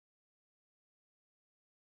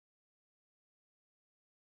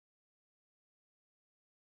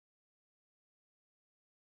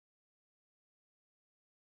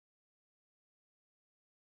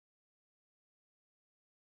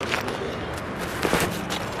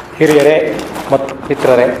ಹಿರಿಯರೇ ಮತ್ತು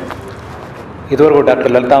ಮಿತ್ರರೇ, ಇದುವರೆಗೂ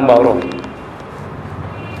ಡಾಕ್ಟರ್ ಲಲಿತಾಂಬ ಅವರು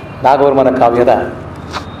ನಾಗವರ್ಮನ ಕಾವ್ಯದ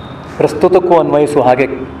ಪ್ರಸ್ತುತಕ್ಕೂ ಅನ್ವಯಿಸುವ ಹಾಗೆ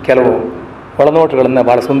ಕೆಲವು ಒಳನೋಟಗಳನ್ನು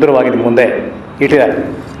ಭಾಳ ಸುಂದರವಾಗಿ ನಿಮ್ಮ ಮುಂದೆ ಇಟ್ಟಿದ್ದಾರೆ.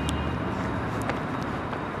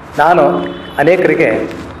 ನಾನು ಅನೇಕರಿಗೆ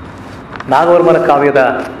ನಾಗವರ್ಮನ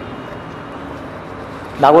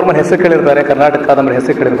ಹೆಸರು ಕೇಳಿರ್ತಾರೆ, ಕರ್ನಾಟಕ ಕಾದಂಬರಿ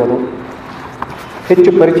ಹೆಸರು ಕೇಳಿರ್ಬೋದು,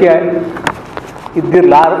 ಹೆಚ್ಚು ಪರಿಚಯ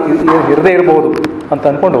ಇರದೇ ಇರಬಹುದು ಅಂತ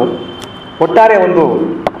ಅಂದ್ಕೊಂಡು ಒಟ್ಟಾರೆ ಒಂದು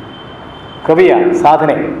ಕವಿಯ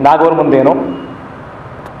ಸಾಧನೆ ನಾಗವರ್ಮಂದೇನೋ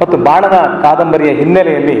ಮತ್ತು ಬಾಣದ ಕಾದಂಬರಿಯ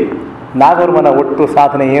ಹಿನ್ನೆಲೆಯಲ್ಲಿ ನಾಗವರ್ಮನ ಒಟ್ಟು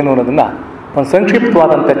ಸಾಧನೆ ಏನು ಅನ್ನೋದನ್ನು ಒಂದು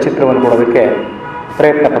ಸಂಕ್ಷಿಪ್ತವಾದಂಥ ಚಿತ್ರವನ್ನು ಕೊಡೋದಕ್ಕೆ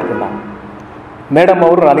ಪ್ರಯತ್ನ ಪಡ್ತೀನಿ ನಾನು. ಮೇಡಮ್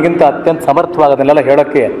ಅವರು ನನಗಿಂತ ಅತ್ಯಂತ ಸಮರ್ಥವಾಗೋದನ್ನೆಲ್ಲ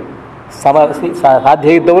ಹೇಳೋಕ್ಕೆ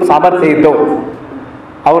ಸಾಧ್ಯ ಇದ್ದವರು, ಸಾಮರ್ಥ್ಯ ಇದ್ದವರು.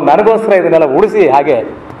 ಅವರು ನನಗೋಸ್ಕರ ಇದನ್ನೆಲ್ಲ ಉಳಿಸಿ ಹಾಗೆ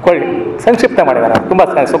ಸಂಕ್ಷಿಪ್ತ ಮಾಡಿದ್ದಾರೆ. ತುಂಬ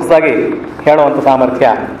ಸೊಗಸಾಗಿ ಹೇಳುವಂಥ ಸಾಮರ್ಥ್ಯ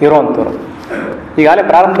ಇರುವಂಥವ್ರು. ಈಗಾಗಲೇ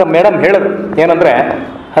ಪ್ರಾರಂಭ ಮೇಡಮ್ ಹೇಳಿದ್ರು ಏನಂದರೆ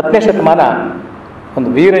 10ನೇ ಶತಮಾನ ಒಂದು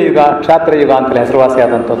ವೀರಯುಗ, ಕ್ಷಾತ್ರಯುಗ ಅಂತಲೇ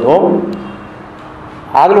ಹೆಸರುವಾಸಿಯಾದಂಥದ್ದು.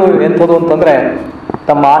 ಆಗಲೂ ಎಂಥದ್ದು ಅಂತಂದರೆ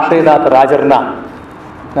ತಮ್ಮ ಆಶ್ರಯದಾತ ರಾಜರನ್ನ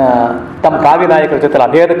ತಮ್ಮ ಕಾವ್ಯ ನಾಯಕರ ಜೊತೆ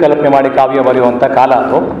ಅಭೇದ ಕಲ್ಪನೆ ಮಾಡಿ ಕಾವ್ಯ ಬರೆಯುವಂಥ ಕಾಲ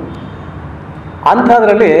ಅದು.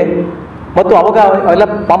 ಅಂಥದ್ರಲ್ಲಿ ಮತ್ತು ಅವಾಗ ಅವೆಲ್ಲ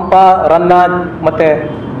ಪಂಪ, ರನ್ನ ಮತ್ತು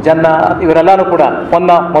ಜನ್ನ ಇವರೆಲ್ಲನೂ ಕೂಡ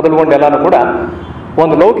ಹೊನ್ನ ಮೊದಲುಗೊಂಡು ಎಲ್ಲನೂ ಕೂಡ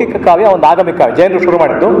ಒಂದು ಲೌಕಿಕ ಕಾವ್ಯ, ಒಂದು ಆಗಮಿಕ ಕಾವ್ಯ. ಜೈನರು ಶುರು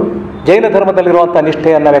ಮಾಡಿದ್ದು ಜೈನ ಧರ್ಮದಲ್ಲಿರುವಂಥ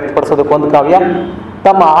ನಿಷ್ಠೆಯನ್ನು ವ್ಯಕ್ತಪಡಿಸೋದಕ್ಕೊಂದು ಕಾವ್ಯ,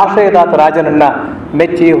 ತಮ್ಮ ಆಶ್ರಯದಾತ ರಾಜನನ್ನು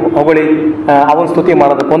ಮೆಚ್ಚಿ ಹೊಗಳಿ ಅವನ ಸ್ತುತಿ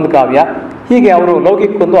ಮಾಡೋದಕ್ಕೊಂದು ಕಾವ್ಯ. ಹೀಗೆ ಅವರು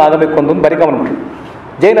ಲೌಕಿಕ್ಕೊಂದು ಆಗಮಿಕ್ಕೊಂದು ಬರಿಗಮನ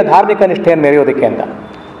ಜೈನ ಧಾರ್ಮಿಕ ನಿಷ್ಠೆಯನ್ನು ಮೆರೆಯೋದಕ್ಕೆ ಅಂತ.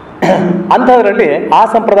 ಅಂಥದ್ರಲ್ಲಿ ಆ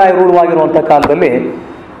ಸಂಪ್ರದಾಯ ರೂಢವಾಗಿರುವಂಥ ಕಾಲದಲ್ಲಿ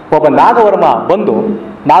ಒಬ್ಬ ನಾಗವರ್ಮ ಬಂದು,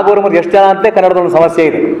 ನಾಗವರ್ಮರು ಎಷ್ಟು ಜನ ಅಂತಲೇ ಕನ್ನಡದೊಂದು ಸಮಸ್ಯೆ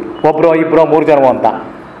ಇದೆ, ಒಬ್ಬರು ಇಬ್ಬರು 3 ಜನವೋ ಅಂತ.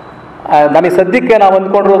 ನಮಗೆ ಸದ್ಯಕ್ಕೆ ನಾವು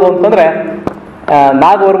ಅಂದ್ಕೊಂಡಿರೋದು ಅಂತಂದರೆ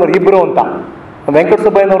ನಾಗವರ್ಮರು ಇಬ್ಬರು ಅಂತ. ವೆಂಕಟ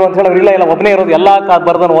ಸುಬ್ಬಯ್ಯನವರು ಅಂತ ಹೇಳಿ ಇಲ್ಲ ಒಬ್ಬನೇ ಇರೋದು, ಎಲ್ಲ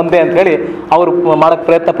ಬರ್ದನು ಒಂದೇ ಅಂಥೇಳಿ ಅವರು ಮಾಡೋಕ್ಕೆ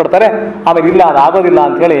ಪ್ರಯತ್ನ ಪಡ್ತಾರೆ. ಆಮೇಲೆ ಇಲ್ಲ, ಅದು ಆಗೋದಿಲ್ಲ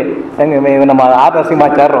ಅಂಥೇಳಿ ನಮ್ಮ ಆರ್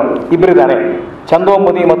ನರಸಿಂಹಾಚಾರ್ಯರು ಇಬ್ಬರಿದ್ದಾರೆ.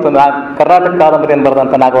 ಚಂದೋಮುನಿ ಮತ್ತು ಕರ್ನಾಟಕ ಕಾದಂಬರಿಯನ್ನು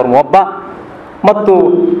ಬರೆದಂಥ ನಾಗವರ್ಮ ಒಬ್ಬ, ಮತ್ತು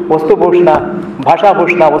ವಸ್ತುಭೂಷಣ,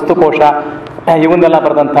 ಭಾಷಾಭೂಷಣ, ವಸ್ತುಕೋಶ ಇವನ್ನೆಲ್ಲ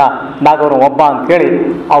ಬರೆದಂಥ ನಾಗವರ್ಮ ಒಬ್ಬ ಅಂಥೇಳಿ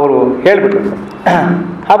ಅವರು ಹೇಳಿಬಿಟ್ರು.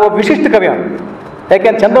 ಹಾಗೂ ವಿಶಿಷ್ಟ ಕವಿ ಅವನು.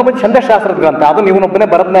 ಯಾಕೆಂದ್ರೆ ಚಂದೋಮುನಿ ಛಂದಶಾಸ್ತ್ರದ ಗ್ರಂಥ, ಅದು ಇವನು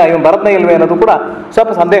ಬರದ್ನೇ ಇಲ್ವೇ ಅನ್ನೋದು ಕೂಡ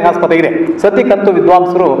ಸ್ವಲ್ಪ ಸಂದೇಹಾಸ್ಪದ ಇದೆ. ಸದ್ಯಕ್ಕಂತೂ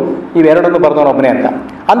ವಿದ್ವಾಂಸರು ಇವೆರಡನ್ನು ಬರೆದವನೊಬ್ಬನೇ ಅಂತ.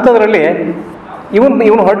 ಅಂಥದ್ರಲ್ಲಿ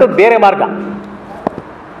ಇವನು ಹೊರಟದ್ದು ಬೇರೆ ಮಾರ್ಗ.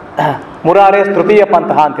 ಮುರಾರೆ ತೃತೀಯ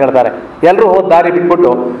ಪಂಥ ಅಂತ ಹೇಳ್ತಾರೆ. ಎಲ್ಲರೂ ಹೋದ ದಾರಿ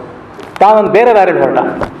ಬಿಟ್ಬಿಟ್ಟು ತಾನೊಂದು ಬೇರೆ ದಾರಿಲಿ ಹೊರಟ.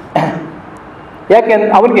 ಯಾಕೆ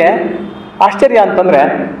ಅವನಿಗೆ ಆಶ್ಚರ್ಯ ಅಂತಂದರೆ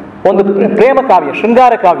ಒಂದು ಪ್ರೇಮ ಕಾವ್ಯ,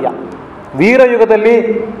 ಶೃಂಗಾರ ಕಾವ್ಯ, ವೀರಯುಗದಲ್ಲಿ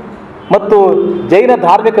ಮತ್ತು ಜೈನ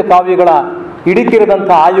ಧಾರ್ಮಿಕ ಕಾವ್ಯಗಳ ಇಡಿತಿರದಂಥ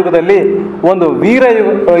ಆ ಯುಗದಲ್ಲಿ ಒಂದು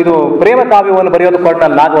ಇದು ಪ್ರೇಮ ಕಾವ್ಯವನ್ನು ಬರೆಯೋದಕ್ಕೆ ಹೊರಟ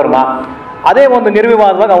ನಾಗವರ್ಮ ಅದೇ ಒಂದು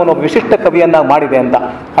ನಿರ್ವಿವಾದವಾಗಿ ಅವನು ವಿಶಿಷ್ಟ ಕವಿಯನ್ನ ಮಾಡಿದೆ ಅಂತ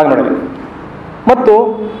ಹಾಗೆ ನೋಡಿದೆ. ಮತ್ತು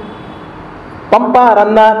ಪಂಪ,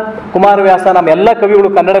 ರನ್ನ, ಕುಮಾರವ್ಯಾಸ ನಮ್ಮ ಎಲ್ಲ ಕವಿಗಳು,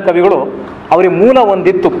 ಕನ್ನಡ ಕವಿಗಳು ಅವರಿಗೆ ಮೂಲ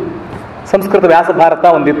ಒಂದಿತ್ತು. ಸಂಸ್ಕೃತ ವ್ಯಾಸ ಭಾರತ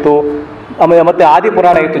ಒಂದಿತ್ತು, ಮತ್ತು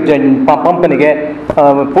ಆದಿಪುರಾಣ ಇತ್ತು ಪಂಪನಿಗೆ,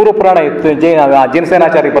 ಪೂರ್ವ ಪುರಾಣ ಇತ್ತು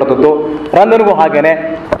ಜಿನಸೇನಾಚಾರ್ಯ ಬರೆದದ್ದು. ರನ್ನನಿಗೂ ಹಾಗೇನೆ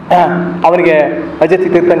ಅವನಿಗೆ ಅಜತಿ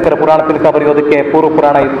ತೀರ್ಥಂಕರ ಪುರಾಣ ತಿಲಕ ಬರೆಯೋದಕ್ಕೆ ಪೂರ್ವ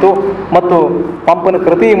ಪುರಾಣ ಇತ್ತು, ಮತ್ತು ಪಂಪನ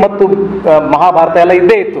ಕೃತಿ ಮತ್ತು ಮಹಾಭಾರತ ಎಲ್ಲ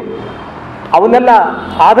ಇದ್ದೇ ಇತ್ತು. ಅವನ್ನೆಲ್ಲ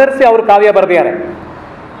ಆಧರಿಸಿ ಅವರು ಕಾವ್ಯ ಬರೆದಿದ್ದಾರೆ.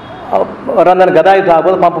 ರನ್ನನ ಗದಾಯುದ್ಧ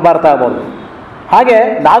ಆಗ್ಬೋದು, ಪಂಪ ಭಾರತ ಆಗ್ಬೋದು. ಹಾಗೆ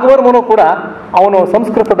ನಾಗವರ್ಮನು ಕೂಡ ಅವನು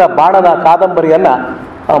ಸಂಸ್ಕೃತದ ಬಾಣದ ಕಾದಂಬರಿಯನ್ನು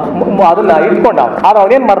ಅದನ್ನು ಇಟ್ಕೊಂಡ. ಆದ್ರೆ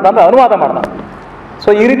ಅವನೇನು ಮಾಡ್ದ ಅಂದರೆ ಅನುವಾದ ಮಾಡ್ದ. ಸೊ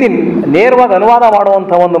ಈ ರೀತಿ ನೇರವಾಗಿ ಅನುವಾದ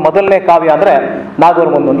ಮಾಡುವಂಥ ಒಂದು ಮೊದಲನೇ ಕಾವ್ಯ ಅಂದರೆ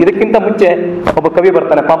ನಾಗವರ್ಮಂದು. ಇದಕ್ಕಿಂತ ಮುಂಚೆ ಒಬ್ಬ ಕವಿ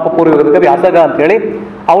ಬರ್ತಾನೆ, ಪಂಪ ಪೂರ್ವಯುಗದ ಕವಿ ಅಸಗ ಅಂತೇಳಿ.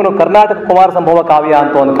 ಅವನು ಕರ್ನಾಟಕ ಕುಮಾರ ಸಂಭವ ಕಾವ್ಯ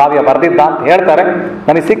ಅಂತ ಒಂದು ಕಾವ್ಯ ಬರೆದಿದ್ದ ಅಂತ ಹೇಳ್ತಾರೆ,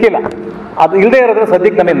 ನನಗೆ ಸಿಕ್ಕಿಲ್ಲ. ಅದು ಇಲ್ಲದೆ ಇರೋದ್ರೆ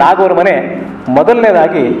ಸದ್ಯಕ್ಕೆ ನಮಗೆ ನಾಗವರ್ಮನೇ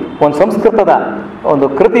ಮೊದಲನೇದಾಗಿ ಒಂದು ಸಂಸ್ಕೃತದ ಒಂದು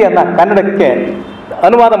ಕೃತಿಯನ್ನು ಕನ್ನಡಕ್ಕೆ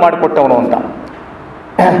ಅನುವಾದ ಮಾಡಿಕೊಟ್ಟವನು ಅಂತ.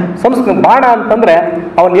 ಸಂಸ್ಕೃತ ಬಾಣ ಅಂತಂದರೆ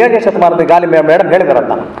ಅವನು 7ನೇ ಶತಮಾನದ ಗಾಲಿ ಮೇಡಮ್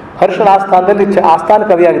ಹೇಳಿದಾರಂತ. ಹರ್ಷನ ಆಸ್ಥಾನದಲ್ಲಿ ಆಸ್ಥಾನ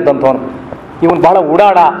ಕವಿಯಾಗಿದ್ದಂಥವನು. ಇವನು ಬಹಳ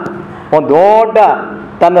ಉಡಾಡ, ಒಂದು ದೊಡ್ಡ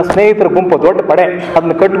ತನ್ನ ಸ್ನೇಹಿತರ ಗುಂಪು, ದೊಡ್ಡ ಪಡೆ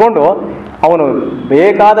ಅದನ್ನು ಕಟ್ಕೊಂಡು ಅವನು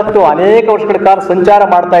ಬೇಕಾದಷ್ಟು ಅನೇಕ ವರ್ಷಗಳ ಕಾಲ ಸಂಚಾರ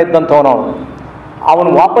ಮಾಡ್ತಾ ಇದ್ದಂಥವನು. ಅವನು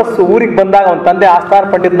ವಾಪಸ್ ಊರಿಗೆ ಬಂದಾಗ ಅವನ ತಂದೆ ಆಸ್ಥಾನ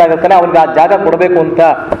ಪಂಡಿತನಾಗಿರ್ತಾನೆ. ಅವನಿಗೆ ಆ ಜಾಗ ಕೊಡಬೇಕು ಅಂತ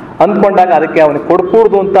ಅಂದ್ಕೊಂಡಾಗ ಅದಕ್ಕೆ ಅವನಿಗೆ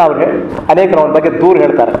ಕೊಡ್ಕೂಡ್ದು ಅಂತ ಅವ್ರು ಅನೇಕರು ಅವನ ಬಗ್ಗೆ ದೂರ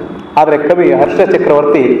ಹೇಳ್ತಾರೆ. ಆದರೆ ಕವಿ ಹರ್ಷ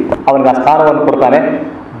ಚಕ್ರವರ್ತಿ ಅವನಿಗೆ ಆ ಸ್ಥಾನವನ್ನು ಕೊಡ್ತಾನೆ.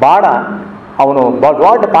 ಬಾಣ ಅವನು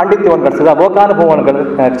ದೊಡ್ಡ ಪಾಂಡಿತ್ಯವನ್ನು ಗಳಿಸಿದ, ಲೋಕಾನುಭವವನ್ನು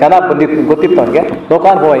ಚೆನ್ನಾಗಿ ಗೊತ್ತಿತ್ತು ಅವನಿಗೆ,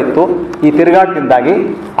 ಲೋಕಾನುಭವ ಇತ್ತು. ಈ ತಿರುಗಾಟದಿಂದಾಗಿ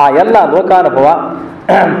ಆ ಎಲ್ಲ ಲೋಕಾನುಭವ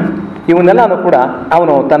ಇವನ್ನೆಲ್ಲನೂ ಕೂಡ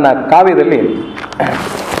ಅವನು ತನ್ನ ಕಾವ್ಯದಲ್ಲಿ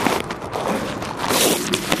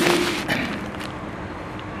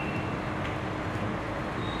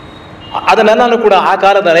ಅದನ್ನೆಲ್ಲನೂ ಕೂಡ ಆ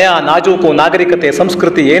ಕಾಲದ ನಯ, ನಾಜೂಕು, ನಾಗರಿಕತೆ,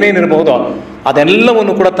 ಸಂಸ್ಕೃತಿ ಏನೇನಿರಬಹುದೋ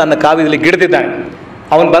ಅದೆಲ್ಲವನ್ನು ಕೂಡ ತನ್ನ ಕಾವ್ಯದಲ್ಲಿ ಗಿಡದಿದ್ದಾನೆ.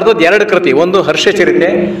 ಅವನು ಬರೆದದ್ದು 2 ಕೃತಿ, ಒಂದು ಹರ್ಷಚರಿತೆ,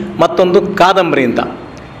 ಮತ್ತೊಂದು ಕಾದಂಬರಿ ಅಂತ.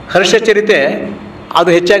 ಹರ್ಷಚರಿತೆ ಅದು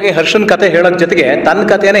ಹೆಚ್ಚಾಗಿ ಹರ್ಷನ ಕಥೆ ಹೇಳೋದ್ರ ಜೊತೆಗೆ ತನ್ನ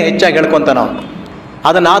ಕಥೆಯೇ ಹೆಚ್ಚಾಗಿ ಹೇಳ್ಕೊತಾನ ಅವನು.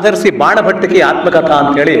 ಅದನ್ನು ಆಧರಿಸಿ ಬಾಣಭಟ್ಟಕಿ ಆತ್ಮಕಥಾ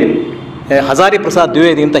ಅಂತೇಳಿ ಹಜಾರಿ ಪ್ರಸಾದ್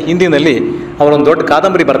ದ್ವಿವೇದಿ ಅಂತ ಹಿಂದಿನಲ್ಲಿ ಅವರೊಂದು ದೊಡ್ಡ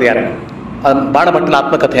ಕಾದಂಬರಿ ಬರೆದಿದ್ದಾರೆ, ಬಾಣಭಟ್ಟನ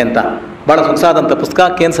ಆತ್ಮಕಥೆ ಅಂತ. ಭಾಳ ಸೊಗಸಾದಂಥ ಪುಸ್ತಕ,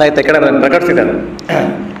 ಕೇಂದ್ರ ಸಾಹಿತ್ಯ ಅಕಾಡೆಮಿ ಪ್ರಕಟಿಸಿದ್ದಾರೆ.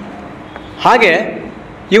 ಹಾಗೆ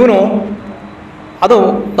ಇವನು ಅದು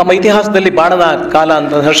ನಮ್ಮ ಇತಿಹಾಸದಲ್ಲಿ ಬಾಣದ ಕಾಲ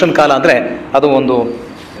ಅಂತ, ಹರ್ಷನ್ ಕಾಲ ಅಂದರೆ ಅದು ಒಂದು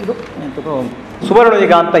ಸುವರ್ಣ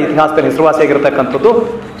ಯುಗ ಅಂತ ಇತಿಹಾಸದಲ್ಲಿ ಹೆಸರುವಾಸಿಯಾಗಿರ್ತಕ್ಕಂಥದ್ದು.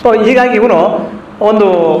 ಸೊ ಹೀಗಾಗಿ ಇವನು ಒಂದು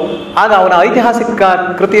ಆಗ ಅವನ ಐತಿಹಾಸಿಕ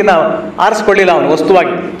ಕೃತಿಯನ್ನು ಆರಿಸ್ಕೊಳ್ಳಿಲ್ಲ ಅವನು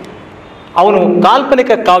ವಸ್ತುವಾಗಿ. ಅವನು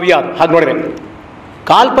ಕಾಲ್ಪನಿಕ ಕಾವ್ಯ, ಹಾಗೆ ನೋಡಿದ್ರೆ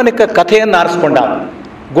ಕಾಲ್ಪನಿಕ ಕಥೆಯನ್ನು ಆರಿಸ್ಕೊಂಡ.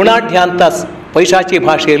 ಗುಣಾಢ್ಯ ಅಂತ ಪೈಶಾಚಿ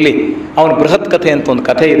ಭಾಷೆಯಲ್ಲಿ ಅವನ ಬೃಹತ್ ಕಥೆ ಅಂತ ಒಂದು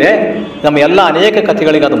ಕಥೆ ಇದೆ. ನಮ್ಮ ಎಲ್ಲ ಅನೇಕ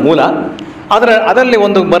ಕಥೆಗಳಿಗೆ ಅದು ಮೂಲ. ಅದರಲ್ಲಿ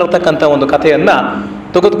ಒಂದು ಬರತಕ್ಕಂಥ ಒಂದು ಕಥೆಯನ್ನು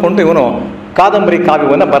ತೆಗೆದುಕೊಂಡು ಇವನು ಕಾದಂಬರಿ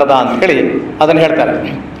ಕಾವ್ಯವನ್ನು ಬರದ ಅಂತ ಹೇಳಿ ಅದನ್ನು ಹೇಳ್ತಾರೆ.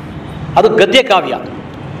 ಅದು ಗದ್ಯ ಕಾವ್ಯ.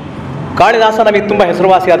 ಕಾಳಿದಾಸ ನಮಗೆ ತುಂಬ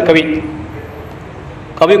ಹೆಸರುವಾಸಿಯಾದ ಕವಿ,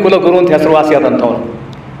 ಕವಿಕುಲ ಗುರು ಅಂತ ಹೆಸರುವಾಸಿಯಾದಂಥವನು.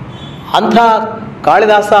 ಅಂಥ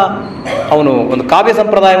ಕಾಳಿದಾಸ ಅವನು ಒಂದು ಕಾವ್ಯ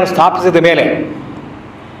ಸಂಪ್ರದಾಯವನ್ನು ಸ್ಥಾಪಿಸಿದ ಮೇಲೆ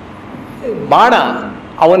ಬಾಣ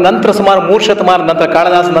ಅವನ ನಂತರ ಸುಮಾರು 3 ಶತಮಾನ ನಂತರ,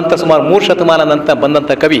 ಕಾಳಿದಾಸ ನಂತರ ಸುಮಾರು 3 ಶತಮಾನ ನಂತರ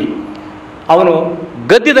ಬಂದಂಥ ಕವಿ. ಅವನು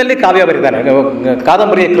ಗದ್ಯದಲ್ಲಿ ಕಾವ್ಯ ಬರೀತಾನೆ,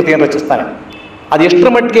 ಕಾದಂಬರಿಯ ಕೃತಿಯನ್ನು ರಚಿಸ್ತಾನೆ. ಅದು ಎಷ್ಟರ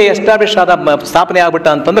ಮಟ್ಟಿಗೆ ಎಸ್ಟಾಬ್ಲಿಷ್ ಆದ ಸ್ಥಾಪನೆ ಆಗ್ಬಿಟ್ಟ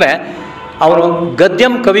ಅಂತಂದರೆ, ಅವನು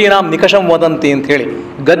ಗದ್ಯಂ ಕವೀನಾಂ ನಿಕಷಂ ವದಂತಿ ಅಂಥೇಳಿ,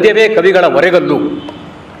 ಗದ್ಯವೇ ಕವಿಗಳ ಹೊರೆಗಲ್ಲು.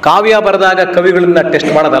 ಕಾವ್ಯ ಬರೆದಾಗ ಕವಿಗಳನ್ನ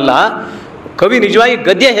ಟೆಸ್ಟ್ ಮಾಡೋದಲ್ಲ, ಕವಿ ನಿಜವಾಗಿ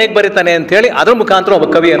ಗದ್ಯ ಹೇಗೆ ಬರೀತಾನೆ ಅಂಥೇಳಿ ಅದ್ರ ಮುಖಾಂತರ ಒಬ್ಬ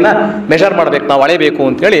ಕವಿಯನ್ನು ಮೆಷರ್ ಮಾಡಬೇಕು, ನಾವು ಅಳೆಯಬೇಕು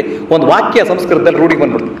ಅಂಥೇಳಿ ಒಂದು ವಾಕ್ಯ ಸಂಸ್ಕೃತದಲ್ಲಿ ರೂಢಿಗೆ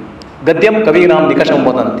ಬಂದ್ಬಿಡ್ತು, ಗದ್ಯಂ ಕವೀನಾಂ ನಿಕಷಂ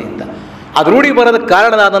ವದಂತಿ ಅಂತ. ಅದು ರೂಢಿಗೆ ಬರೋದಕ್ಕೆ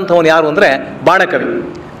ಕಾರಣನಾದಂಥವನು ಯಾರು ಅಂದರೆ ಬಾಣಕವಿ.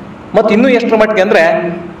 ಮತ್ತು ಇನ್ನೂ ಎಷ್ಟರ ಮಟ್ಟಿಗೆ ಅಂದರೆ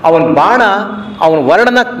ಅವನ ಬಾಣ ಅವನ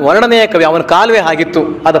ವರ್ಣನೆಯ ಕವಿ. ಅವನ ಕಾಲವೇ ಆಗಿತ್ತು,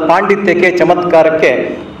 ಅದು ಪಾಂಡಿತ್ಯಕ್ಕೆ, ಚಮತ್ಕಾರಕ್ಕೆ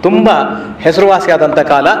ತುಂಬ ಹೆಸರುವಾಸಿಯಾದಂಥ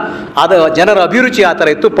ಕಾಲ. ಅದು ಜನರ ಅಭಿರುಚಿ ಆ ಥರ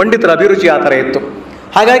ಇತ್ತು, ಪಂಡಿತರ ಅಭಿರುಚಿ ಆ ಥರ ಇತ್ತು.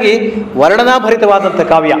 ಹಾಗಾಗಿ ವರ್ಣನಾಭರಿತವಾದಂಥ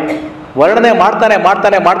ಕಾವ್ಯ. ವರ್ಣನೆ ಮಾಡ್ತಾನೆ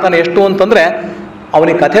ಮಾಡ್ತಾನೆ ಮಾಡ್ತಾನೆ ಎಷ್ಟು ಅಂತಂದರೆ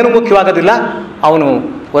ಅವನಿಗೆ ಕಥೆನೂ ಮುಖ್ಯವಾಗೋದಿಲ್ಲ, ಅವನು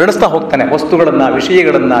ವರ್ಣಿಸ್ತಾ ಹೋಗ್ತಾನೆ ವಸ್ತುಗಳನ್ನು,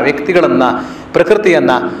 ವಿಷಯಗಳನ್ನು, ವ್ಯಕ್ತಿಗಳನ್ನು,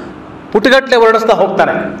 ಪ್ರಕೃತಿಯನ್ನು ಪುಟಗಟ್ಟಲೆ ವರ್ಣಿಸ್ತಾ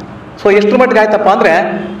ಹೋಗ್ತಾನೆ. ಸೊ ಎಷ್ಟು ಮಟ್ಟಿಗೆ ಆಯ್ತಪ್ಪ ಅಂದರೆ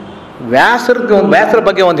ವ್ಯಾಸರ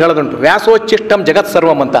ಬಗ್ಗೆ ಒಂದು ಹೇಳೋದುಂಟು, ವ್ಯಾಸೋಚ್ಚಿಷ್ಟಂ ಜಗತ್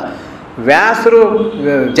ಸರ್ವಂ ಅಂತ. ವ್ಯಾಸರು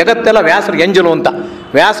ಜಗತ್ತೆಲ್ಲ ವ್ಯಾಸರು ಎಂಜಲು ಅಂತ.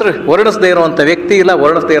 ವ್ಯಾಸರು ವರ್ಣಿಸದೇ ಇರುವಂಥ ವ್ಯಕ್ತಿ ಇಲ್ಲ,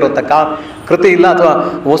 ವರ್ಣಿಸದೇ ಇರುವಂಥ ಕೃತಿ ಇಲ್ಲ, ಅಥವಾ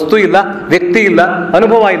ವಸ್ತು ಇಲ್ಲ, ವ್ಯಕ್ತಿ ಇಲ್ಲ,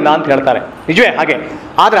 ಅನುಭವ ಇಲ್ಲ ಅಂತ ಹೇಳ್ತಾರೆ. ನಿಜವೇ ಹಾಗೆ.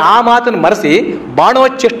 ಆದರೆ ಆ ಮಾತನ್ನು ಮರೆಸಿ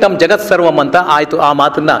ಬಾಣೋಚ್ಚಿಷ್ಟಂ ಜಗತ್ ಸರ್ವಂ ಅಂತ ಆಯಿತು. ಆ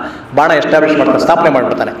ಮಾತನ್ನು ಬಾಣ ಎಸ್ಟಾಬ್ಲಿಷ್ ಮಾಡ್ತಾನೆ, ಸ್ಥಾಪನೆ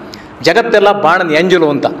ಮಾಡಿಬಿಡ್ತಾನೆ. ಜಗತ್ತೆಲ್ಲ ಬಾಣನ ಎಂಜಲು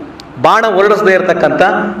ಅಂತ. ಬಾಣ ವರ್ಣಿಸದೇ ಇರತಕ್ಕಂಥ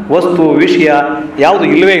ವಸ್ತು, ವಿಷಯ ಯಾವುದು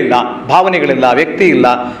ಇಲ್ಲವೇ ಇಲ್ಲ, ಭಾವನೆಗಳಿಲ್ಲ, ವ್ಯಕ್ತಿ ಇಲ್ಲ,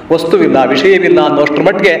 ವಸ್ತುವಿಲ್ಲ, ವಿಷಯವಿಲ್ಲ ಅನ್ನೋಷ್ಟರ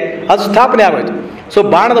ಮಟ್ಟಿಗೆ ಅದು ಸ್ಥಾಪನೆ ಆಗೋಯ್ತು. ಸೊ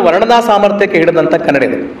ಬಾಣದ ವರ್ಣನಾ ಸಾಮರ್ಥ್ಯಕ್ಕೆ ಹಿಡಿದಂಥ ಕನ್ನಡ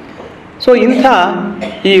ಇದೆ. ಸೊ ಇಂಥ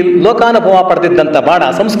ಈ ಲೋಕಾನುಭವ ಪಡೆದಿದ್ದಂಥ ಬಾಣ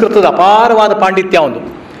ಸಂಸ್ಕೃತದ ಅಪಾರವಾದ ಪಾಂಡಿತ್ಯ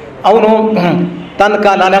ಅವನು ತನ್ನ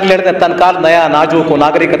ನಾನಾಗಲೇ ಹೇಳಿದೆ, ತನ್ನ ಕಾಲ ನಯ, ನಾಜೂಕು,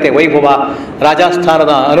 ನಾಗರಿಕತೆ, ವೈಭವ,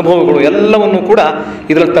 ರಾಜಸ್ಥಾನದ ಅನುಭವಗಳು ಎಲ್ಲವನ್ನೂ ಕೂಡ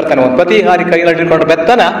ಇದರಲ್ಲಿ ತರ್ತಾನೆ. ಒಂದು ಪ್ರತಿಹಾರಿ ಕೈಯಲ್ಲಿ ಹಿಡ್ಕೊಂಡು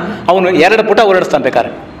ಬೆತ್ತನ ಅವನು 2 ಪುಟ ವರ್ಣಿಸ್ತಾನೆ,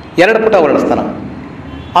 ಬೇಕಾದ್ರೆ 2 ಪುಟ ವರ್ಣಿಸ್ತಾನೆ.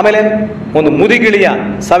 ಆಮೇಲೆ ಒಂದು ಮುದಿಗಿಳಿಯ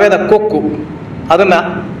ಸವೆದ ಕೊಕ್ಕು ಅದನ್ನು,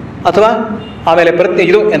 ಅಥವಾ ಆಮೇಲೆ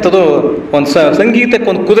ಇದು ಎಂಥದ್ದು ಒಂದು ಸಂಗೀತಕ್ಕೆ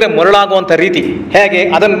ಒಂದು ಕುದುರೆ ಮರಳಾಗುವಂಥ ರೀತಿ ಹೇಗೆ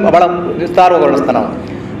ಅದನ್ನು ಬಹಳ ವಿಸ್ತಾರವಾಗಿ ವರ್ಣಿಸ್ತಾನೆ ಅವನು.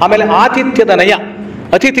 ಆಮೇಲೆ ಆತಿಥ್ಯದ ನಯ,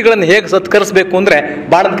 ಅತಿಥಿಗಳನ್ನು ಹೇಗೆ ಸತ್ಕರಿಸಬೇಕು ಅಂದರೆ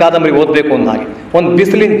ಬಾಣದ ಕಾದಂಬರಿ ಓದಬೇಕು ಅಂದ ಹಾಗೆ. ಒಂದು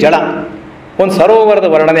ಬಿಸಿಲಿನ ಜಳ, ಒಂದು ಸರೋವರದ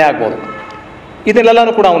ವರ್ಣನೆ ಆಗ್ಬೋದು.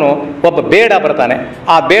 ಇದನ್ನೆಲ್ಲನೂ ಕೂಡ ಅವನು ಒಬ್ಬ ಬೇಡ ಬರ್ತಾನೆ.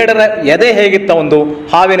 ಆ ಬೇಡರ ಎದೆ ಹೇಗಿತ್ತು, ಒಂದು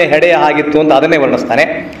ಹಾವಿನ ಹೆಡೆಯ ಆಗಿತ್ತು ಅಂತ ಅದನ್ನೇ ವರ್ಣಿಸ್ತಾನೆ.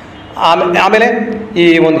 ಆಮೇಲೆ ಈ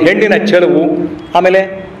ಒಂದು ಹೆಣ್ಣಿನ ಚೆಲುವು, ಆಮೇಲೆ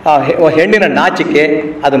ಹೆಣ್ಣಿನ ನಾಚಿಕೆ,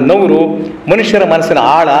 ಅದು ನೌರು, ಮನುಷ್ಯರ ಮನಸ್ಸಿನ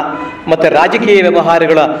ಆಳ, ಮತ್ತು ರಾಜಕೀಯ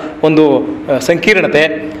ವ್ಯವಹಾರಗಳ ಒಂದು ಸಂಕೀರ್ಣತೆ,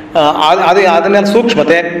 ಅದನ್ನೆಲ್ಲ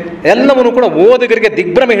ಸೂಕ್ಷ್ಮತೆ ಎಲ್ಲವನ್ನೂ ಕೂಡ ಓದುಗರಿಗೆ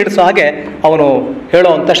ದಿಗ್ಭ್ರಮೆ ಹಿಡಿಸೋ ಹಾಗೆ ಅವನು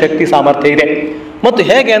ಹೇಳೋವಂಥ ಶಕ್ತಿ ಸಾಮರ್ಥ್ಯ ಇದೆ. ಮತ್ತು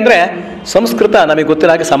ಹೇಗೆ ಅಂದರೆ ಸಂಸ್ಕೃತ ನಮಗೆ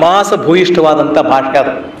ಗೊತ್ತಿರೋ ಹಾಗೆ ಸಮಾಸ ಭೂಯಿಷ್ಠವಾದಂಥ ಭಾಷೆ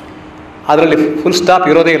ಅದು. ಅದರಲ್ಲಿ ಫುಲ್ ಸ್ಟಾಪ್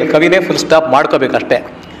ಇರೋದೇ ಇಲ್ಲ, ಕವಿನೇ ಫುಲ್ ಸ್ಟಾಪ್ ಮಾಡ್ಕೋಬೇಕಷ್ಟೇ.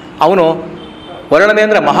 ಅವನು ವರ್ಣನೆ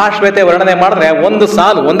ಅಂದರೆ ಮಹಾಶ್ವೇತೆ ವರ್ಣನೆ ಮಾಡಿದ್ರೆ ಒಂದು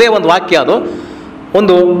ಸಾಲು, ಒಂದೇ ಒಂದು ವಾಕ್ಯ, ಅದು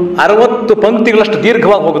ಒಂದು 60 ಪಂಕ್ತಿಗಳಷ್ಟು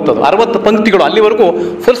ದೀರ್ಘವಾಗಿ ಹೋಗುತ್ತದು. 60 ಪಂಕ್ತಿಗಳು, ಅಲ್ಲಿವರೆಗೂ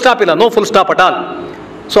ಫುಲ್ ಸ್ಟಾಪ್ ಇಲ್ಲ, no full stop at all.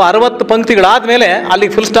 So 60 ಪಂಕ್ತಿಗಳಾದಮೇಲೆ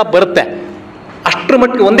ಅಲ್ಲಿಗೆ ಫುಲ್ ಸ್ಟಾಪ್ ಬರುತ್ತೆ. ಅಷ್ಟರ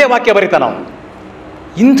ಮಟ್ಟಿಗೆ ಒಂದೇ ವಾಕ್ಯ ಬರೀತಾನೆ ನಾವು.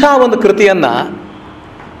 ಇಂಥ ಒಂದು ಕೃತಿಯನ್ನು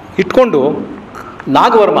ಇಟ್ಕೊಂಡು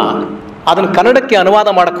ನಾಗವರ್ಮ ಅದನ್ನು ಕನ್ನಡಕ್ಕೆ ಅನುವಾದ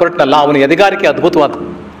ಮಾಡೋಕ್ಕೆ ಹೊರಟನಲ್ಲ, ಅವನ ಎದೆಗಾರಿಕೆ ಅದ್ಭುತವಾದ.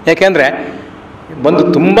 ಯಾಕೆಂದರೆ ಒಂದು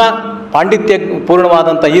ತುಂಬ ಪಾಂಡಿತ್ಯ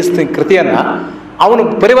ಪೂರ್ಣವಾದಂಥ ಈ ಕೃತಿಯನ್ನು ಅವನು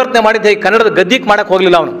ಪರಿವರ್ತನೆ ಮಾಡಿದ್ದ ಈ ಕನ್ನಡದ ಗದ್ಯಕ್ಕೆ ಮಾಡೋಕ್ಕೆ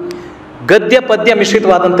ಹೋಗಲಿಲ್ಲ. ಅವನು ಗದ್ಯ ಪದ್ಯ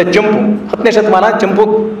ಮಿಶ್ರಿತವಾದಂಥ ಚಂಪು, 10ನೇ ಶತಮಾನ ಚಂಪು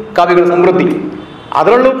ಕಾವ್ಯಗಳ ಸಮೃದ್ಧಿ.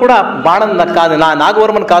 ಅದರಲ್ಲೂ ಕೂಡ ಬಾಣನ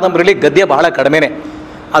ನಾಗವರ್ಮನ ಕಾದಂಬರಿಯಲ್ಲಿ ಗದ್ಯ ಬಹಳ ಕಡಿಮೆನೆ,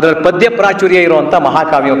 ಅದರಲ್ಲಿ ಪದ್ಯ ಪ್ರಾಚುರ್ಯ ಇರುವಂಥ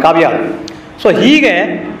ಕಾವ್ಯ. ಸೊ ಹೀಗೆ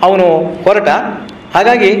ಅವನು ಹೊರಟ.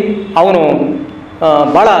 ಹಾಗಾಗಿ ಅವನು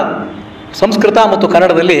ಭಾಳ ಸಂಸ್ಕೃತ ಮತ್ತು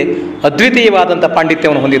ಕನ್ನಡದಲ್ಲಿ ಅದ್ವಿತೀಯವಾದಂಥ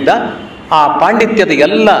ಪಾಂಡಿತ್ಯವನ್ನು ಹೊಂದಿದ್ದ. ಆ ಪಾಂಡಿತ್ಯದ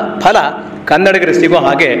ಎಲ್ಲ ಫಲ ಕನ್ನಡಿಗರಿಗೆ ಸಿಗೋ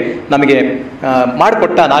ಹಾಗೆ ನಮಗೆ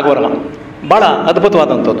ಮಾಡಿಕೊಟ್ಟ ನಾಗವರ್ಮ. ಭಾಳ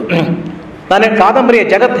ಅದ್ಭುತವಾದಂಥದ್ದು. ನಾನೇ ಕಾದಂಬರಿಯ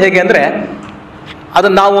ಜಗತ್ತು ಹೇಗೆ ಅಂದರೆ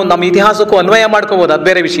ಅದನ್ನು ನಾವು ನಮ್ಮ ಇತಿಹಾಸಕ್ಕೂ ಅನ್ವಯ ಮಾಡ್ಕೋಬೋದು, ಅದು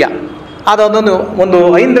ಬೇರೆ ವಿಷಯ. ಅದೊಂದೊಂದು ಒಂದು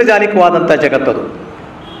ಐಂದ್ರಜಾಲಿಕವಾದಂಥ ಜಗತ್ತದು.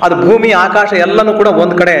 ಅದು ಭೂಮಿ ಆಕಾಶ ಎಲ್ಲನೂ ಕೂಡ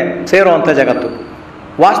ಒಂದು ಕಡೆ ಸೇರುವಂಥ ಜಗತ್ತು.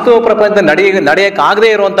 ವಾಸ್ತವ ಪ್ರಪಂಚದ ನಡೆಯೋಕ್ಕಾಗದೇ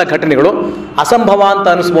ಇರುವಂಥ ಘಟನೆಗಳು, ಅಸಂಭವ ಅಂತ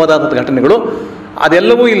ಅನಿಸ್ಬೋದಾದಂಥ ಘಟನೆಗಳು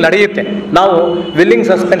ಅದೆಲ್ಲವೂ ಇಲ್ಲಿ ನಡೆಯುತ್ತೆ. ನಾವು ವಿಲ್ಲಿಂಗ್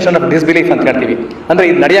ಸಸ್ಪೆನ್ಷನ್ ಆಫ್ ಡಿಸ್ಬಿಲೀಫ್ ಅಂತ ಹೇಳ್ತೀವಿ. ಅಂದರೆ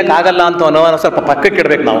ಇದು ನಡೆಯೋಕ್ಕಾಗಲ್ಲ ಅಂತ ಅನ್ನೋ ಸ್ವಲ್ಪ ಪಕ್ಕಕ್ಕೆ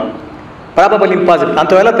ಇಡಬೇಕು ನಾವು. ಪ್ರಾಬಬಲ್ ಇಂಪಾಸಿಬಲ್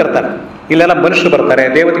ಅಂಥವೆಲ್ಲ ತರ್ತಾರೆ. ಇಲ್ಲೆಲ್ಲ ಮನುಷ್ಯರು ಬರ್ತಾರೆ,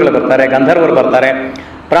 ದೇವತೆಗಳು ಬರ್ತಾರೆ, ಗಂಧರ್ವರು ಬರ್ತಾರೆ,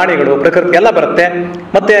 ಪ್ರಾಣಿಗಳು, ಪ್ರಕೃತಿ ಎಲ್ಲ ಬರುತ್ತೆ.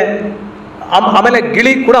 ಮತ್ತು ಆಮೇಲೆ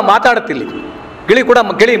ಗಿಳಿ ಕೂಡ ಮಾತಾಡುತ್ತಿಲ್ಲಿ.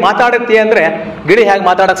 ಗಿಳಿ ಮಾತಾಡುತ್ತೆ ಅಂದರೆ ಗಿಳಿ ಹೇಗೆ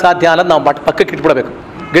ಮಾತಾಡೋಕ್ಕೆ ಸಾಧ್ಯ ಅನ್ನೋದು ನಾವು ಪಕ್ಕಕ್ಕೆ ಇಟ್ಬಿಡಬೇಕು.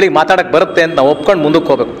 ಗಿಳಿ ಮಾತಾಡೋಕ್ಕೆ ಬರುತ್ತೆ ಅಂತ ನಾವು ಒಪ್ಕೊಂಡು ಮುಂದಕ್ಕೆ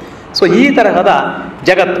ಹೋಗ್ಬೇಕು. ಸೊ ಈ ತರಹದ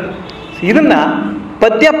ಜಗತ್ತು. ಇದನ್ನು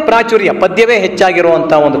ಪದ್ಯ ಪ್ರಾಚುರ್ಯ, ಪದ್ಯವೇ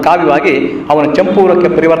ಹೆಚ್ಚಾಗಿರುವಂಥ ಒಂದು ಕಾವ್ಯವಾಗಿ ಅವನ ಚಂಪೂರಕ್ಕೆ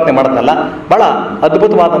ಪರಿವರ್ತನೆ ಮಾಡೋದಲ್ಲ. ಬಹಳ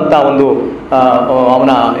ಅದ್ಭುತವಾದಂಥ ಒಂದು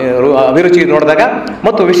ಅವನ ಅಭಿರುಚಿ ನೋಡಿದಾಗ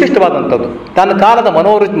ಮತ್ತು ವಿಶಿಷ್ಟವಾದಂಥದ್ದು. ತನ್ನ ಕಾಲದ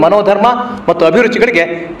ಮನೋಧರ್ಮ ಮತ್ತು ಅಭಿರುಚಿಗಳಿಗೆ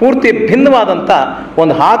ಪೂರ್ತಿ ಭಿನ್ನವಾದಂಥ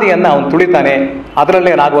ಒಂದು ಹಾದಿಯನ್ನು ಅವನು ತುಳಿತಾನೆ.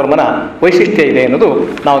 ಅದರಲ್ಲೇ ನಾಗವರ್ಮನ ವೈಶಿಷ್ಟ್ಯ ಇದೆ ಅನ್ನೋದು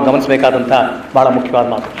ನಾವು ಗಮನಿಸಬೇಕಾದಂಥ ಭಾಳ ಮುಖ್ಯವಾದ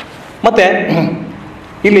ಮಾತು. ಮತ್ತು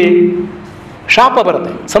ಇಲ್ಲಿ ಶಾಪ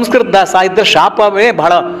ಬರುತ್ತೆ. ಸಂಸ್ಕೃತ ಸಾಹಿತ್ಯ ಶಾಪವೇ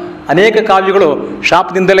ಬಹಳ, ಅನೇಕ ಕಾವ್ಯಗಳು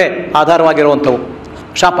ಶಾಪದಿಂದಲೇ ಆಧಾರವಾಗಿರುವಂಥವು.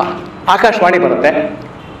 ಶಾಪ. ಆಕಾಶವಾಣಿ ಬರುತ್ತೆ,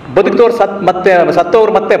 ಬದುಕಿದವ್ರು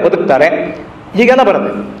ಸತ್ತವರು ಮತ್ತೆ ಬದುಕ್ತಾರೆ, ಹೀಗೆಲ್ಲ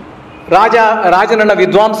ಬರುತ್ತೆ. ರಾಜನನ್ನ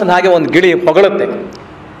ವಿದ್ವಾಂಸನ ಹಾಗೆ ಒಂದು ಗಿಳಿ ಹೊಗಳುತ್ತೆ.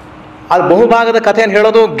 ಅದು ಬಹುಭಾಗದ ಕಥೆಯನ್ನು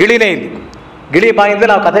ಹೇಳೋದು ಗಿಳಿನೇ. ಇಲ್ಲಿ ಗಿಳಿ ಬಾಯಿಂದ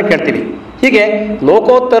ನಾವು ಕಥೆ ಕೇಳ್ತೀವಿ. ಹೀಗೆ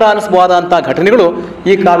ಲೋಕೋತ್ತರ ಅನಿಸ್ಬೋದಂಥ ಘಟನೆಗಳು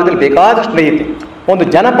ಈ ಕಾವ್ಯದಲ್ಲಿ ಬೇಕಾದಷ್ಟು ನಡೆಯುತ್ತೆ. ಒಂದು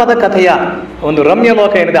ಜನಪದ ಕಥೆಯ ಒಂದು ರಮ್ಯ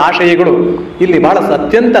ಲೋಕ ಏನಿದೆ, ಆಶಯಗಳು ಇಲ್ಲಿ ಬಹಳ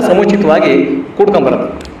ಅತ್ಯಂತ ಸಮುಚಿತವಾಗಿ ಕೂಡ್ಕೊಂಬರುತ್ತೆ.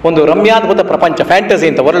 ಒಂದು ರಮ್ಯಾದ್ಭುತ ಪ್ರಪಂಚ, ಫ್ಯಾಂಟಸಿ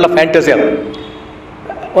ಅಂತ, ವರ್ಲ್ಡ್ ಆಫ್ ಫ್ಯಾಂಟಸಿ. ಅದು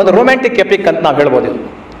ಒಂದು ರೊಮ್ಯಾಂಟಿಕ್ ಎಪಿಕ್ ಅಂತ ನಾವು ಹೇಳ್ಬೋದು.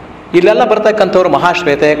 ಇಲ್ಲೆಲ್ಲ ಬರ್ತಕ್ಕಂಥವ್ರು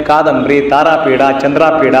ಮಹಾಶ್ವೇತೆ, ಕಾದಂಬರಿ, ತಾರಾಪೀಡ,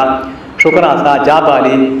 ಚಂದ್ರಾಪೀಡ, ಶುಕರಾಸ,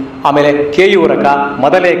 ಜಾಬಾಲಿ, ಆಮೇಲೆ ಕೇಯೂರಕ,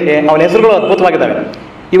 ಮದಲೇಖೆ, ಅವನ ಹೆಸರುಗಳು ಅದ್ಭುತವಾಗಿದ್ದಾವೆ.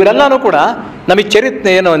 ಇವರೆಲ್ಲನೂ ಕೂಡ ನಮಗೆ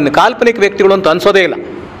ಏನು ಕಾಲ್ಪನಿಕ ವ್ಯಕ್ತಿಗಳು ಅಂತ ಅನ್ಸೋದೇ ಇಲ್ಲ.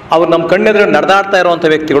 ಅವ್ರು ನಮ್ಮ ಕಣ್ಣೆದುರು ನಡೆದಾಡ್ತಾ ಇರುವಂಥ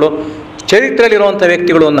ವ್ಯಕ್ತಿಗಳು, ಚರಿತ್ರೆಯಲ್ಲಿರುವಂಥ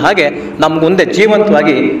ವ್ಯಕ್ತಿಗಳು ಅನ್ನೋ ಹಾಗೆ ನಮ್ಮ ಮುಂದೆ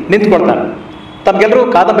ಜೀವಂತವಾಗಿ ನಿಂತ್ಕೊಳ್ತಾರೆ. ತಮಗೆಲ್ಲರೂ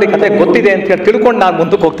ಕಾದಂಬರಿ ಕಥೆ ಗೊತ್ತಿದೆ ಅಂತ ಹೇಳಿ ತಿಳ್ಕೊಂಡು ನಾನು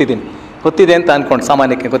ಮುಂದಕ್ಕೆ ಹೋಗ್ತಿದ್ದೀನಿ. ಗೊತ್ತಿದೆ ಅಂತ ಅಂದ್ಕೊಂಡು,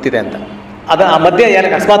 ಸಾಮಾನ್ಯಕ್ಕೆ ಗೊತ್ತಿದೆ ಅಂತ. ಆ ಮಧ್ಯೆ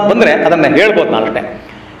ಏನಕ್ಕೆ ಅಕಸ್ಮಾತ್ ಬಂದರೆ ಅದನ್ನು ಹೇಳ್ಬೋದು ನಾನು ಅಷ್ಟೇ.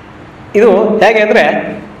 ಇದು ಹೇಗೆ ಅಂದರೆ,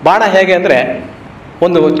 ಬಾಣ ಹೇಗೆ ಅಂದರೆ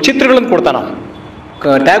ಒಂದು ಚಿತ್ರಗಳನ್ನು ಕೊಡ್ತಾನೆ ಅವನು.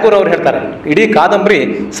 ಟ್ಯಾಗೋರ್ ಅವರು ಹೇಳ್ತಾರೆ, ಇಡೀ ಕಾದಂಬರಿ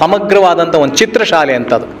ಸಮಗ್ರವಾದಂಥ ಒಂದು ಚಿತ್ರಶಾಲೆ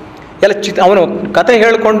ಅಂತದು. ಎಲ್ಲ ಅವನು ಕತೆ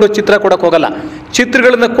ಹೇಳ್ಕೊಂಡು ಚಿತ್ರ ಕೊಡೋಕೆ ಹೋಗಲ್ಲ,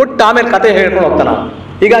 ಚಿತ್ರಗಳನ್ನ ಕೊಟ್ಟು ಆಮೇಲೆ ಕತೆ ಹೇಳ್ಕೊಂಡು ಹೋಗ್ತಾನೆ.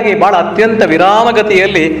 ಹೀಗಾಗಿ ಭಾಳ ಅತ್ಯಂತ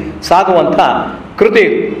ವಿರಾಮಗತಿಯಲ್ಲಿ ಸಾಗುವಂಥ ಕೃತಿ.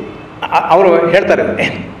 ಅವರು ಹೇಳ್ತಾರೆ,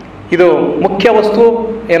 ಇದು ಮುಖ್ಯ ವಸ್ತು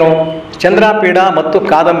ಏನು, ಚಂದ್ರಾಪೀಡ ಮತ್ತು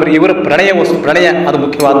ಕಾದಂಬರಿ ಇವರ ಪ್ರಣಯ ಅದು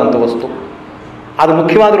ಮುಖ್ಯವಾದಂಥ ವಸ್ತು. ಅದು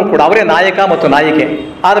ಮುಖ್ಯವಾದರೂ ಕೂಡ ಅವರೇ ನಾಯಕ ಮತ್ತು ನಾಯಿಕೆ.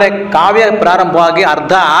 ಆದರೆ ಕಾವ್ಯ ಪ್ರಾರಂಭವಾಗಿ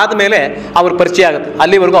ಅರ್ಧ ಆದಮೇಲೆ ಅವ್ರ ಪರಿಚಯ ಆಗುತ್ತೆ.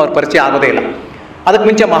 ಅಲ್ಲಿವರೆಗೂ ಅವ್ರ ಪರಿಚಯ ಆಗೋದೇ ಇಲ್ಲ. ಅದಕ್ಕೆ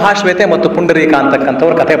ಮುಂಚೆ ಮಹಾಶ್ವೇತೆ ಮತ್ತು ಪುಂಡರೀಕ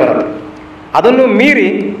ಅಂತಕ್ಕಂಥವ್ರ ಕಥೆ ಬರುತ್ತೆ. ಅದನ್ನು ಮೀರಿ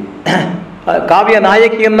ಕಾವ್ಯ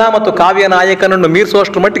ನಾಯಕಿಯನ್ನ ಮತ್ತು ಕಾವ್ಯ ನಾಯಕನನ್ನು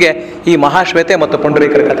ಮೀರಿಸುವಷ್ಟು ಮಟ್ಟಿಗೆ ಈ ಮಹಾಶ್ವೇತೆ ಮತ್ತು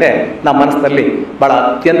ಪುಂಡರೀಕರ ಕಥೆ ನಮ್ಮ ಮನಸ್ಸಿನಲ್ಲಿ ಬಹಳ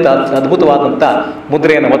ಅತ್ಯಂತ ಅದ್ಭುತವಾದಂಥ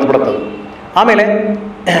ಮುದ್ರೆಯನ್ನು ಒತ್ತುಬಿಡುತ್ತದೆ. ಆಮೇಲೆ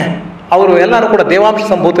ಅವರು ಎಲ್ಲರೂ ಕೂಡ ದೇವಾಂಶ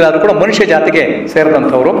ಸಂಭೂತರಾದರೂ ಕೂಡ ಮನುಷ್ಯ ಜಾತಿಗೆ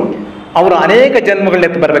ಸೇರಿದಂಥವರು. ಅವರು ಅನೇಕ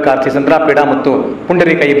ಜನ್ಮಗಳನ್ನೆತ್ತು ಬರಬೇಕಾಗ್ತದೆ. ಚಂದ್ರಾಪೀಡ ಮತ್ತು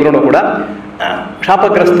ಪುಂಡರೀಕ ಇಬ್ಬರೂ ಕೂಡ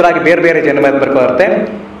ಶಾಪಗ್ರಸ್ತರಾಗಿ ಬೇರೆ ಬೇರೆ ಜನ್ಮ ಎತ್ತಬೇಕಾಗುತ್ತೆ.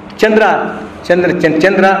 ಚಂದ್ರ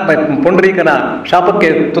ಪುಂಡರೀಕನ ಶಾಪಕ್ಕೆ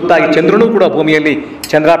ತುತ್ತಾಗಿ ಚಂದ್ರನೂ ಕೂಡ ಭೂಮಿಯಲ್ಲಿ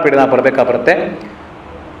ಚಂದ್ರಾಪೀಡನ ಬರಬೇಕಾಗುತ್ತೆ.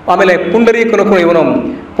 ಆಮೇಲೆ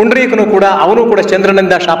ಪುಂಡರೀಕನು ಕೂಡ ಅವನು ಕೂಡ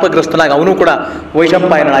ಚಂದ್ರನಿಂದ ಶಾಪಗ್ರಸ್ತನಾಗಿ ಅವನು ಕೂಡ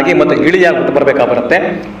ವೈಶಂಪಾಯನಾಗಿ ಮತ್ತು ಗಿಳಿಯಾಗಿ ಹುಟ್ಟು ಬರಬೇಕಾಗುತ್ತೆ.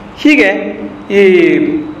 ಹೀಗೆ ಈ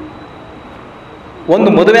ಒಂದು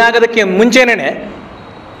ಮದುವೆ ಆಗೋದಕ್ಕೆ ಮುಂಚೆನೇ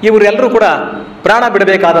ಇವರೆಲ್ಲರೂ ಕೂಡ ಪ್ರಾಣ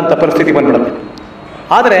ಬಿಡಬೇಕಾದಂಥ ಪರಿಸ್ಥಿತಿ ಬಂದ್ಬಿಡುತ್ತೆ.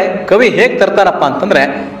 ಆದರೆ ಕವಿ ಹೇಗೆ ತರ್ತಾರಪ್ಪ ಅಂತಂದರೆ,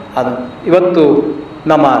 ಅದು ಇವತ್ತು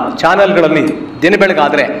ನಮ್ಮ ಚಾನೆಲ್ಗಳಲ್ಲಿ ದಿನ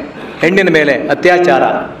ಬೆಳಗಾದರೆ ಹೆಣ್ಣಿನ ಮೇಲೆ ಅತ್ಯಾಚಾರ,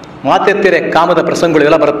 ಮಾತೆತ್ತಿರೆ ಕಾಮದ ಪ್ರಸಂಗಗಳು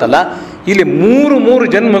ಎಲ್ಲ ಬರುತ್ತಲ್ಲ, ಇಲ್ಲಿ ಮೂರು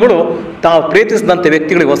ಜನ್ಮಗಳು ತಾವು ಪ್ರೀತಿಸಿದಂಥ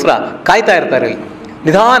ವ್ಯಕ್ತಿಗಳಿಗೋಸ್ಕರ ಕಾಯ್ತಾ ಇರ್ತಾರೆ. ಇಲ್ಲಿ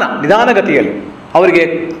ನಿಧಾನಗತಿಯಲ್ಲಿ ಅವರಿಗೆ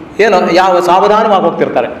ಏನು ಯಾವ ಸಾವಧಾನವಾಗಿ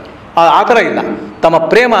ಹೋಗ್ತಿರ್ತಾರೆ. ಆ ಥರ ಇಲ್ಲ. ತಮ್ಮ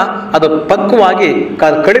ಪ್ರೇಮ ಅದು ಪಕ್ವವಾಗಿ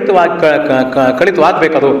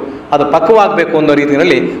ಕಳಿತವಾಗಬೇಕದು, ಅದು ಪಕ್ವವಾಗಬೇಕು ಅನ್ನೋ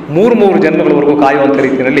ರೀತಿಯಲ್ಲಿ ಮೂರು ಜನ್ಮಗಳವರೆಗೂ ಕಾಯುವಂಥ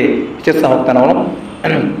ರೀತಿಯಲ್ಲಿ ಚಿತ್ರಿಸ್ತಾ ಹೋಗ್ತಾನೆ ಅವನು.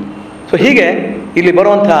 ಸೊ ಹೀಗೆ ಇಲ್ಲಿ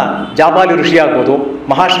ಬರುವಂಥ ಜಾಬಾಲಿ ಋಷಿ ಆಗ್ಬೋದು,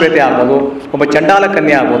 ಮಹಾಶ್ವೇತೆ ಆಗ್ಬೋದು, ಒಬ್ಬ ಚಂಡಾಲ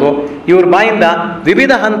ಕನ್ಯೆ ಆಗ್ಬೋದು, ಇವ್ರ ಬಾಯಿಂದ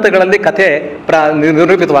ವಿವಿಧ ಹಂತಗಳಲ್ಲಿ ಕಥೆ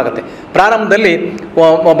ನಿರೂಪಿತವಾಗುತ್ತೆ. ಪ್ರಾರಂಭದಲ್ಲಿ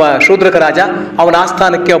ಒಬ್ಬ ಶೂದ್ರಕ ರಾಜ, ಅವನ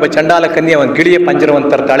ಆಸ್ಥಾನಕ್ಕೆ ಒಬ್ಬ ಚಂಡಾಲ ಕನ್ಯೆ ಒಂದು ಗಿಳಿಯ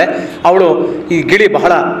ಪಂಜರವನ್ನು ತರ್ತಾಳೆ. ಅವಳು ಈ ಗಿಳಿ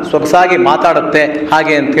ಬಹಳ ಸೊಗಸಾಗಿ ಮಾತಾಡುತ್ತೆ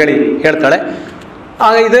ಹಾಗೆ ಅಂತೇಳಿ ಹೇಳ್ತಾಳೆ.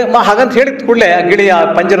 ಇದು ಹಾಗಂತ ಹೇಳಿದ ಕೂಡಲೇ ಗಿಳಿಯ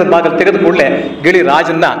ಪಂಜರದ ಭಾಗದಲ್ಲಿ ತೆಗೆದ ಕೂಡಲೇ ಗಿಳಿ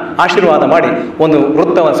ರಾಜನ್ನ ಆಶೀರ್ವಾದ ಮಾಡಿ ಒಂದು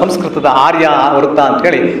ವೃತ್ತವನ್ನು, ಸಂಸ್ಕೃತದ ಆರ್ಯ ವೃತ್ತ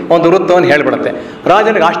ಅಂತೇಳಿ ಒಂದು ವೃತ್ತವನ್ನು ಹೇಳಿಬಿಡುತ್ತೆ.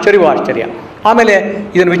 ರಾಜನಿಗೆ ಆಶ್ಚರ್ಯವೂ ಆಶ್ಚರ್ಯ. ಆಮೇಲೆ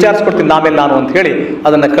ಇದನ್ನು ವಿಚಾರಿಸ್ಕೊಡ್ತೀನಿ ಆಮೇಲೆ ನಾನು ಅಂತ ಹೇಳಿ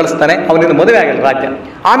ಅದನ್ನು ಕಳಿಸ್ತಾನೆ. ಅವನಿಂದ ಮದುವೆ ಆಗಿಲ್ಲ ರಾಜ್ಯ.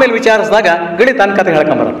 ಆಮೇಲೆ ವಿಚಾರಿಸಿದಾಗ ಗಿಳಿ ತನ್ನ ಕತೆ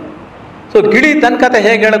ಹೇಳ್ಕೊಂಬರೋದು. ಸೊ ಗಿಳಿ ತನ್ನ ಕತೆ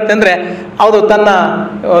ಹೇಗೆ ಹೇಳುತ್ತೆ ಅಂದರೆ, ಅದು ತನ್ನ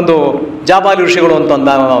ಒಂದು ಜಾಬಾಲಿ ಋಷಿಗಳು ಅಂತ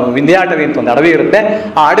ಒಂದು ವಿಂಧ್ಯಾಟವಿ ಅಂತ ಒಂದು ಅಡವಿ ಇರುತ್ತೆ.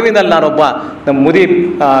 ಆ ಅಡವಿನಲ್ಲಿ ನಾನೊಬ್ಬ ಮುದಿ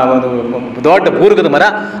ಒಂದು ದೊಡ್ಡ ಬೂರ್ಗದ ಮರ,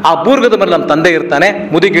 ಆ ಬೂರ್ಗದ ಮರ ನಮ್ಮ ತಂದೆ ಇರ್ತಾನೆ,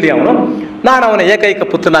 ಮುದಿ ಗಿಳಿ ಅವನು, ನಾನು ಅವನ ಏಕೈಕ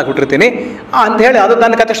ಪುತ್ರನಾಗಿ ಹುಟ್ಟಿರ್ತೀನಿ ಅಂತ ಹೇಳಿ ಅದು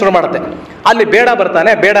ತನ್ನ ಕತೆ ಶುರು ಮಾಡುತ್ತೆ. ಅಲ್ಲಿ ಬೇಡ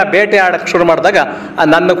ಬರ್ತಾನೆ. ಬೇಡ ಬೇಟೆ ಆಡಕ್ಕೆ ಶುರು ಮಾಡಿದಾಗ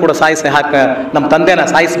ನನ್ನ ಕೂಡ ನಮ್ಮ ತಂದೆನ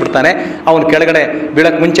ಸಾಯಿಸಿಬಿಡ್ತಾನೆ. ಅವನು ಕೆಳಗಡೆ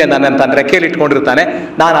ಬೀಳಕ್ಕೆ ಮುಂಚೆ ನನ್ನ ತನ್ನ ರೆಕ್ಕೆಯಲ್ಲಿ ಇಟ್ಕೊಂಡಿರ್ತಾನೆ.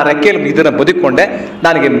 ನಾನು ಆ ರೆಕ್ಕೆಯಲ್ಲಿ ಇದನ್ನು ಬದುಕೊಂಡೆ.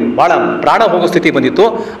 ನನಗೆ ಭಾಳ ಪ್ರಾಣ ಹೋಗೋ ಸ್ಥಿತಿ ಬಂದಿತ್ತು.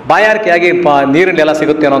 ಬಾಯಾರಿಕೆಯಾಗಿ ನೀರಿನೆಲ್ಲ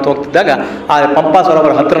ಸಿಗುತ್ತೆ ಅನ್ನೋ ಅಂತ ಹೋಗ್ತಿದ್ದಾಗ ಆ ಪಂಪಾ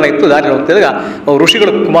ಸರೋವರ ಹತ್ತಿರನೇ ಇತ್ತು. ದಾರಿ ಹೋಗ್ತಿದ್ದಾಗ ಋಷಿಗಳ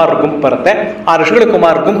ಕುಮಾರ ಗುಂಪು ಬರುತ್ತೆ. ಆ ಋಷಿಗಳ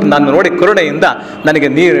ಕುಮಾರ ಗುಂಪು ನನ್ನ ನೋಡಿ ಕರುಣೆಯಿಂದ ನನಗೆ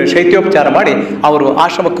ಶೈತ್ಯೋಪಚಾರ ಮಾಡಿ ಅವರು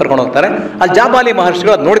ಆಶ್ರಮಕ್ಕೆ ಕರ್ಕೊಂಡು ಹೋಗ್ತಾರೆ. ಅಲ್ಲಿ ಜಾಬಾಲಿ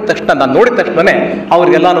ಮಹರ್ಷಿಗಳು ಅದು ನೋಡಿದ ತಕ್ಷಣನೇ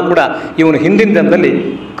ಅವ್ರಿಗೆಲ್ಲಾನು ಕೂಡ ಇವನು ಹಿಂದಿನ ದಿನದಲ್ಲಿ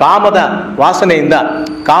ಕಾಮದ ವಾಸನೆಯಿಂದ,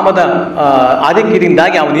 ಕಾಮದ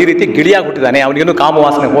ಆಧಿಕ್ಯದಿಂದಾಗಿ ಅವನು ಈ ರೀತಿ ಗಿಳಿಯಾಗಿ ಹುಟ್ಟಿದ್ದಾನೆ, ಅವನಿಗೇನು ಕಾಮ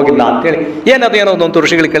ವಾಸನೆ ಹೋಗಿಲ್ಲ ಅಂತೇಳಿ ಏನೋ ಒಂದು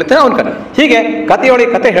ಋಷಿಗಳಿಗೆ ಕೇಳ್ತಾರೆ. ಅವನ ಕತೆ ಹೀಗೆ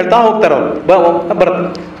ಕಥೆಯೊಳಗೆ ಕತೆ ಹೇಳ್ತಾ ಹೋಗ್ತಾರೆ ಅವರು ಬರುತ್ತೆ.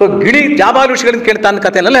 ಸೊ ಗಿಳಿ ಜಾಬಾಲಿ ಋಷಿಗಳಿಂದ ಕೇಳ್ತಾ ತನ್ನ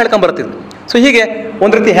ಕಥೆಯನ್ನೆಲ್ಲ ಹೇಳ್ಕೊಂಡು ಬರ್ತಿದ್ರು. ಸೊ ಹೀಗೆ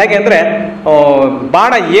ಒಂದು ರೀತಿ ಹೇಗೆ ಅಂದರೆ,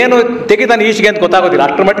 ಬಾಣ ಏನು ತೆಗಿತಾನೆ ಈಚೆಗೆ ಅಂತ ಗೊತ್ತಾಗೋದಿಲ್ಲ.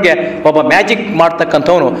 ಅಷ್ಟರ ಮಟ್ಟಿಗೆ ಒಬ್ಬ ಮ್ಯಾಜಿಕ್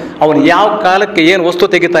ಮಾಡ್ತಕ್ಕಂಥವನು ಅವನು ಯಾವ ಕಾಲಕ್ಕೆ ಏನು ವಸ್ತು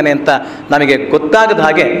ತೆಗಿತಾನೆ ಅಂತ ನಮಗೆ ಗೊತ್ತಾಗದ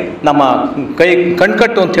ಹಾಗೆ ನಮ್ಮ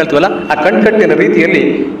ಕಣ್ಕಟ್ಟು ಅಂತ ಹೇಳ್ತೀವಲ್ಲ, ಆ ಕಣ್ಕಟ್ಟಿನ ರೀತಿಯಲ್ಲಿ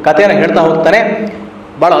ಕಥೆಯನ್ನು ಹೇಳ್ತಾ ಹೋಗ್ತಾನೆ.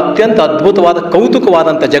 ಭಾಳ ಅತ್ಯಂತ ಅದ್ಭುತವಾದ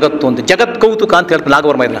ಕೌತುಕವಾದಂಥ ಜಗತ್ತು ಅಂತ, ಜಗತ್ ಕೌತುಕ ಅಂತ ಹೇಳ್ತಾನೆ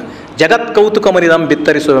ನಾಗವರ್ಮ. ಇದನ್ನ ಜಗತ್ ಕೌತುಕ ಮರಿದಂ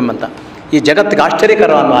ಬಿತ್ತರಿಸುವೆಂಬಂತ, ಈ ಜಗತ್ತಿಗೆ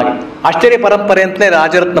ಆಶ್ಚರ್ಯಕರ ಅನ್ನೋ ಹಾಗೆ ಆಶ್ಚರ್ಯ ಪರಂಪರೆ ಅಂತಲೇ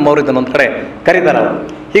ರಾಜರತ್ನಂ ಅವರು ಇದನ್ನು ಒಂದು ಕಡೆ ಕರೀತಾರೆ ಅವರು.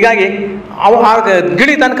 ಹೀಗಾಗಿ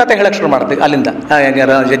ಗಿಳಿ ತನ್ನ ಕತೆ ಹೇಳಕ್ಕೆ ಶುರು ಮಾಡುತ್ತೆ. ಅಲ್ಲಿಂದ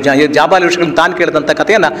ಜಾಬಾಲಿ ಋಷಿಗಳನ್ನ ತಾನು ಕೇಳಿದಂಥ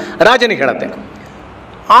ಕಥೆಯನ್ನು ರಾಜನಿಗೆ ಹೇಳುತ್ತೆ.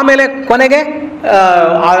 ಆಮೇಲೆ ಕೊನೆಗೆ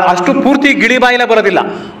ಅಷ್ಟು ಪೂರ್ತಿ ಗಿಳಿ ಬಾಯಿಲೆ ಬರೋದಿಲ್ಲ.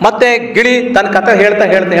 ಮತ್ತೆ ಗಿಳಿ ತನ್ನ ಕಥೆ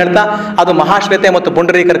ಹೇಳ್ತಾ ಅದು ಮಹಾಶ್ವೇತೆ ಮತ್ತು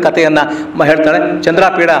ಪುಂಡರೀಕರ ಕಥೆಯನ್ನು ಹೇಳ್ತಾಳೆ.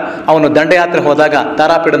 ಚಂದ್ರಾಪೀಡ ಅವನು ದಂಡಯಾತ್ರೆ ಹೋದಾಗ,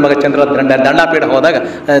 ತಾರಾಪೀಡದ ಮಗ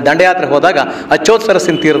ದಂಡಯಾತ್ರೆ ಹೋದಾಗ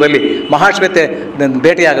ಅಚ್ಚೋತ್ಸರಸಿನ ತೀರದಲ್ಲಿ ಮಹಾಶ್ವೇತೆ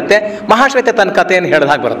ಭೇಟಿಯಾಗುತ್ತೆ. ಮಹಾಶ್ವೇತೆ ತನ್ನ ಕಥೆಯನ್ನು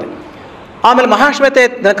ಹೇಳಿದ ಹಾಗೆ ಬರುತ್ತೆ. ಆಮೇಲೆ ಮಹಾಶ್ವೇತೆ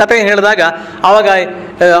ಕಥೆ ಹೇಳಿದಾಗ ಅವಾಗ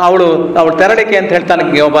ಅವಳು ತೆರಳಿಕೆ ಅಂತ ಹೇಳ್ತಾನೆ,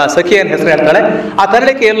 ಒಬ್ಬ ಸಖಿಯನ್ನು ಹೆಸರು ಹೇಳ್ತಾಳೆ. ಆ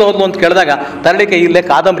ತೆರಳಿಕೆ ಎಲ್ಲೋ ಹೋದ್ಲು ಅಂತ ಕೇಳಿದಾಗ, ತೆರಳಿಕೆ ಇಲ್ಲೇ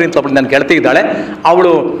ಕಾದಂಬರಿ ಅಂತ ಒಬ್ಬಳು ನನ್ನ ಗೆಳತಿ ಇದ್ದಾಳೆ.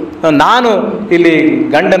 ಅವಳು ನಾನು ಇಲ್ಲಿ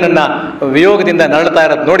ಗಂಡನನ್ನು ವಿಯೋಗದಿಂದ ನರಳ್ತಾ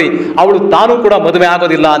ಇರೋದು ನೋಡಿ ಅವಳು ತಾನೂ ಕೂಡ ಮದುವೆ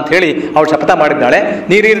ಆಗೋದಿಲ್ಲ ಅಂಥೇಳಿ ಅವಳು ಶಪಥ ಮಾಡಿದ್ದಾಳೆ.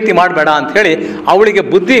 ನೀರು ಈ ರೀತಿ ಮಾಡಬೇಡ ಅಂಥೇಳಿ ಅವಳಿಗೆ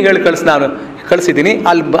ಬುದ್ಧಿ ಹೇಳಿ ನಾನು ಕಳಿಸಿದ್ದೀನಿ,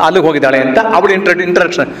 ಅಲ್ಲಿಗೆ ಹೋಗಿದ್ದಾಳೆ ಅಂತ ಅವಳು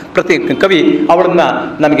ಇಂಟ್ರಡಕ್ಷನ್ ಪ್ರತಿ ಕವಿ ಅವಳನ್ನ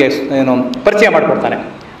ನಮಗೆ ಪರಿಚಯ ಮಾಡಿಕೊಡ್ತಾನೆ.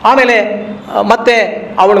 ಆಮೇಲೆ ಮತ್ತೆ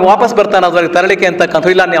ಅವಳು ವಾಪಸ್ ಬರ್ತಾನೆ ಅದ್ರಲ್ಲಿ ತರಳಿಕೆ ಅಂತಕ್ಕಂಥ,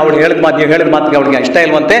 ಇಲ್ಲ ನೀವು ಹೇಳಿದ ಮಾತಿಗೆ ಅವಳಿಗೆ ಇಷ್ಟ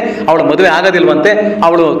ಇಲ್ವಂತೆ, ಅವಳು ಮದುವೆ ಆಗೋದಿಲ್ವಂತೆ,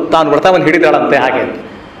 ಅವಳು ತಾನು ವ್ರತವನ್ನು ಹಿಡಿದಾಳಂತೆ ಹಾಗೆ ಅಂತ.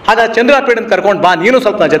 ಹಾಗಾಗಿ ಚಂದ್ರಾಪೀಡನ್ ಕರ್ಕೊಂಡು ಬಾ, ನೀನು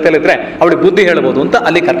ಸ್ವಲ್ಪ ಜೊತೆಯಲ್ಲಿದ್ದರೆ ಅವಳಿಗೆ ಬುದ್ಧಿ ಹೇಳ್ಬೋದು ಅಂತ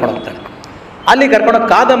ಅಲ್ಲಿ ಕರ್ಕೊಂಡು ಹೋಗ್ತಾಳೆ. ಅಲ್ಲಿ ಕರ್ಕೊಂಡು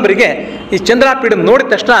ಕಾದಂಬರಿಗೆ ಈ ಚಂದ್ರಾಪೀಡನ್ ನೋಡಿದ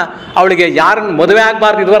ತಕ್ಷಣ ಅವಳಿಗೆ ಯಾರನ್ನು ಮದುವೆ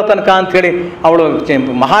ಆಗಬಾರ್ದು ಇದುವರ ತನಕ ಅಂಥೇಳಿ ಅವಳು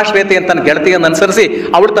ಮಹಾಶ್ವೇತೆ ಅಂತ ನನ್ನ ಗೆಳತಿಯನ್ನು ಅನುಸರಿಸಿ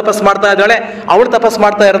ಅವಳು ತಪಸ್ಸು ಮಾಡ್ತಾ ಇದ್ದಾಳೆ. ಅವಳು ತಪಸ್ಸು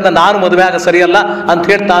ಮಾಡ್ತಾ ಇರೋದನ್ನ ನಾನು ಮದುವೆ ಆಗ ಸರಿಯಲ್ಲ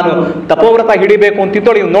ಅಂಥೇಳಿ ತಾನು ತಪೋವ್ರತ ಹಿಡಿಬೇಕು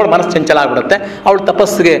ಅಂತಿದ್ದವಳು ಇವ್ನು ನೋಡಿ ಮನಸ್ಸು ಚಂಚಲ ಆಗ್ಬಿಡುತ್ತೆ. ಅವಳು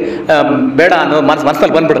ತಪಸ್ಸಿಗೆ ಬೇಡ ಅನ್ನೋ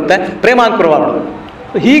ಮನಸ್ಸಲ್ಲಿ ಬಂದ್ಬಿಡುತ್ತೆ,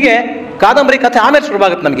 ಪ್ರೇಮಾನುಕೂಲವಾಗ್ಬಿಡುತ್ತೆ. ಹೀಗೆ ಕಾದಂಬರಿ ಕಥೆ ಆಮೇಲೆ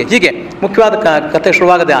ಶುರುವಾಗುತ್ತೆ ನಮಗೆ. ಹೀಗೆ ಮುಖ್ಯವಾದ ಕಥೆ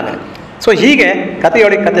ಶುರುವಾಗದೆ ಆಮೇಲೆ. ಸೊ ಹೀಗೆ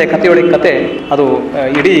ಕಥೆಯೊಳಗೆ ಕತೆ ಅದು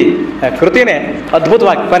ಇಡೀ ಕೃತಿನೇ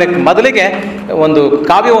ಅದ್ಭುತವಾಗಿ ಮೊದಲಿಗೆ ಒಂದು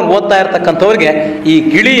ಕಾವ್ಯವನ್ನು ಓದ್ತಾ ಇರ್ತಕ್ಕಂಥವ್ರಿಗೆ ಈ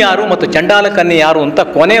ಗಿಳಿ ಯಾರು ಮತ್ತು ಚಂಡಾಲ ಕನ್ಯೆ ಯಾರು ಅಂತ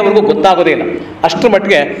ಕೊನೆಯವರೆಗೂ ಗೊತ್ತಾಗೋದೇ ಇಲ್ಲ. ಅಷ್ಟರ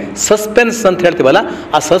ಮಟ್ಟಿಗೆ ಸಸ್ಪೆನ್ಸ್ ಅಂತ ಹೇಳ್ತೀವಲ್ಲ,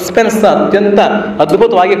 ಆ ಸಸ್ಪೆನ್ಸ್ ಅತ್ಯಂತ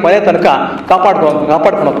ಅದ್ಭುತವಾಗಿ ಕೊನೆ ತನಕ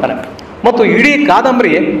ಕಾಪಾಡ್ಕೊಂಡು ಹೋಗ್ತಾನೆ. ಮತ್ತು ಇಡೀ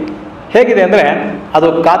ಕಾದಂಬರಿ ಹೇಗಿದೆ ಅಂದರೆ, ಅದು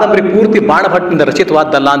ಕಾದಂಬರಿ ಪೂರ್ತಿ ಬಾಣಭಟ್ಟನಿಂದ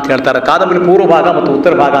ರಚಿತವಾದ್ದಲ್ಲ ಅಂತ ಹೇಳ್ತಾರೆ. ಕಾದಂಬರಿ ಪೂರ್ವ ಭಾಗ ಮತ್ತು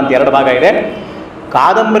ಉತ್ತರ ಭಾಗ ಅಂತ ಎರಡು ಭಾಗ ಇದೆ.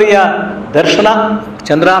 ಕಾದಂಬರಿಯ ದರ್ಶನ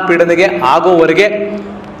ಚಂದ್ರಾಪೀಡನಿಗೆ ಆಗೋವರೆಗೆ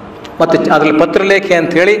ಮತ್ತು ಅದರಲ್ಲಿ ಪತ್ರಲೇಖೆ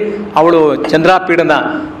ಅಂಥೇಳಿ ಅವಳು ಚಂದ್ರಾಪೀಡನ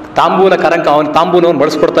ತಾಂಬೂಲ ಕರಂಕ, ಅವನ ತಾಂಬೂಲವನ್ನು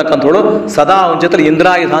ಬಳಸ್ಕೊಡ್ತಕ್ಕಂಥವಳು ಸದಾ ಅವನ ಜೊತೆ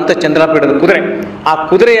ಇಂದ್ರಾಯುಧ ಅಂತ ಚಂದ್ರಾಪೀಡದ ಕುದುರೆ. ಆ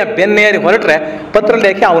ಕುದುರೆಯ ಬೆನ್ನೇರಿ ಹೊರಟ್ರೆ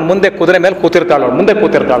ಪತ್ರಲೇಖೆ ಅವನ ಮುಂದೆ ಕುದುರೆ ಮೇಲೆ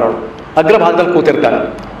ಕೂತಿರ್ತಾಳವಳು, ಅಗ್ರಭಾಗದಲ್ಲಿ ಕೂತಿರ್ತಾಳೆ.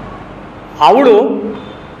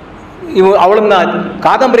 ಅವಳನ್ನ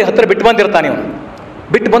ಕಾದಂಬರಿ ಹತ್ತಿರ ಬಿಟ್ಟು ಬಂದಿರ್ತಾನೆ. ಇವನು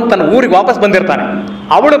ಬಿಟ್ಟು ಬಂದು ತನ್ನ ಊರಿಗೆ ವಾಪಸ್ ಬಂದಿರ್ತಾನೆ.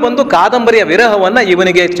 ಅವಳು ಬಂದು ಕಾದಂಬರಿಯ ವಿರಹವನ್ನು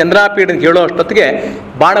ಇವನಿಗೆ ಚಂದ್ರಾಪೀಡನಿಗೆ ಹೇಳೋ ಅಷ್ಟೊತ್ತಿಗೆ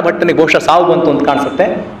ಬಾಣಭಟ್ಟನಿಗೆ ಬಹುಶಃ ಸಾವು ಬಂತು ಅಂತ ಕಾಣಿಸುತ್ತೆ.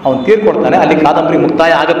 ಅವನು ತೀರ್ಕೊಡ್ತಾನೆ. ಅಲ್ಲಿ ಕಾದಂಬರಿ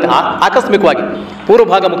ಮುಕ್ತಾಯ ಆಗುತ್ತೆ, ಆಕಸ್ಮಿಕವಾಗಿ ಪೂರ್ವ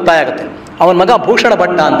ಭಾಗ ಮುಕ್ತಾಯ ಆಗುತ್ತೆ. ಅವನ ಮಗ ಭೂಷಣ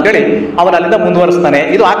ಭಟ್ಟ ಅಂತೇಳಿ ಅವನ ಅಲ್ಲಿಂದ ಮುಂದುವರಿಸ್ತಾನೆ.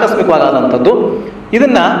 ಇದು ಆಕಸ್ಮಿಕವಾದಂಥದ್ದು.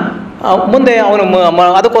 ಇದನ್ನ ಮುಂದೆ ಅವನು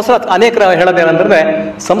ಅದಕ್ಕೋಸ್ಕರ ಅನೇಕರು ಹೇಳೋದೇನೆಂದರೆ,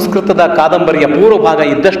 ಸಂಸ್ಕೃತದ ಕಾದಂಬರಿಯ ಪೂರ್ವ ಭಾಗ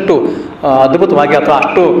ಇದ್ದಷ್ಟು ಅದ್ಭುತವಾಗಿ ಅಥವಾ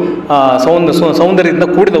ಅಷ್ಟು ಸೌಂದರ್ಯದಿಂದ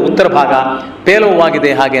ಕೂಡಿದ ಉತ್ತರ ಭಾಗ ಪೇಲವವಾಗಿದೆ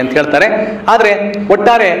ಹಾಗೆ ಅಂತ ಹೇಳ್ತಾರೆ. ಆದರೆ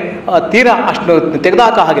ಒಟ್ಟಾರೆ ತೀರಾ ಅಷ್ಟು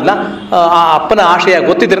ತೆಗೆದಾಕ ಹಾಗಿಲ್ಲ. ಆ ಅಪ್ಪನ ಆಶಯ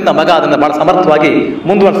ಗೊತ್ತಿದ್ದರಿಂದ ಮಗ ಅದನ್ನು ಭಾಳ ಸಮರ್ಥವಾಗಿ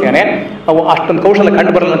ಮುಂದುವರಿಸ್ಯಾನೆ. ಅವು ಅಷ್ಟೊಂದು ಕೌಶಲ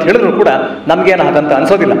ಕಂಡು ಬರಲ್ಲ ಅಂತ ಹೇಳಿದ್ರು ಕೂಡ ನಮಗೇನು ಹಾಗಂತ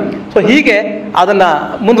ಅನ್ಸೋದಿಲ್ಲ. ಸೊ ಹೀಗೆ ಅದನ್ನು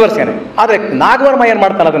ಮುಂದುವರಿಸ್ಯಾನೆ. ಆದರೆ ನಾಗವರ್ಮ ಏನು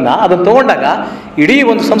ಮಾಡ್ತಾನೆ, ಅದನ್ನು ತಗೊಂಡಾಗ ಇಡೀ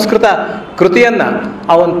ಒಂದು ಸಂಸ್ಕೃತ ಕೃತಿಯನ್ನು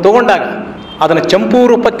ಅವನು ತಗೊಂಡಾಗ ಅದನ್ನು ಚಂಪೂ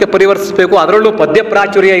ರೂಪಕ್ಕೆ ಪರಿವರ್ತಿಸಬೇಕು, ಅದರಲ್ಲೂ ಪದ್ಯ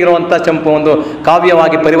ಪ್ರಾಚುರ್ಯ ಇರುವಂಥ ಒಂದು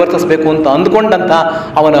ಕಾವ್ಯವಾಗಿ ಪರಿವರ್ತಿಸಬೇಕು ಅಂತ ಅಂದ್ಕೊಂಡಂಥ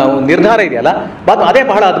ಅವನ ನಿರ್ಧಾರ ಇದೆಯಲ್ಲ, ಅದೇ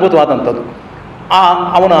ಬಹಳ ಅದ್ಭುತವಾದಂಥದ್ದು.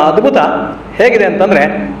 ಅವನ ಅದ್ಭುತ ಹೇಗಿದೆ ಅಂತಂದರೆ,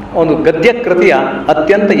 ಒಂದು ಗದ್ಯ ಕೃತಿಯ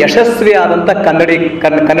ಅತ್ಯಂತ ಯಶಸ್ವಿಯಾದಂಥ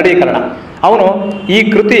ಕನ್ನಡೀಕರಣ. ಅವನು ಈ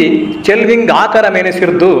ಕೃತಿ ಚೆಲ್ವಿಂಗ್ ಆಕರ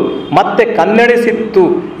ಮೆನೆಸಿರ್ದು ಮತ್ತೆ ಕನ್ನಡಿಸಿತ್ತು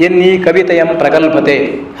ಎನ್ನೀ ಕವಿತೆಯಂ ಪ್ರಗಲ್ಭತೆ.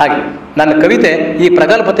 ಹಾಗೆ ನನ್ನ ಕವಿತೆ ಈ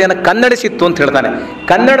ಪ್ರಗಲ್ಭತೆಯನ್ನು ಕನ್ನಡಿಸಿತ್ತು ಅಂತ ಹೇಳ್ತಾನೆ.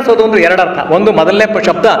 ಕನ್ನಡಿಸೋದು ಅಂದ್ರೆ ಎರಡರ್ಥ. ಒಂದು ಮೊದಲನೇ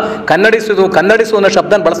ಶಬ್ದ ಕನ್ನಡಿಸು ಅನ್ನೋ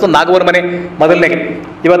ಶಬ್ದನ ಬಳಸೋದು ನಾಗವರ್ಮನೆ ಮೊದಲನೇಗೆ.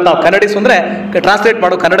 ಇವತ್ತು ನಾವು ಕನ್ನಡಿಸು ಅಂದರೆ ಟ್ರಾನ್ಸ್ಲೇಟ್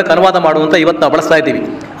ಮಾಡು, ಕನ್ನಡಕ್ಕೆ ಅನುವಾದ ಮಾಡು ಅಂತ ಇವತ್ತು ನಾವು ಬಳಸ್ತಾ ಇದ್ದೀವಿ.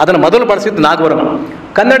 ಅದನ್ನು ಮೊದಲು ಬಳಸಿದ್ದು ನಾಗವರ್ಮ.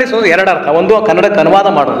 ಕನ್ನಡಿಸೋದು ಎರಡರ್ಥ. ಒಂದು ಕನ್ನಡಕ್ಕೆ ಅನುವಾದ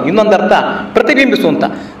ಮಾಡೋದು, ಇನ್ನೊಂದು ಅರ್ಥ ಪ್ರತಿಬಿಂಬಿಸು ಅಂತ.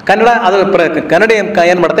 ಕನ್ನಡ ಕನ್ನಡ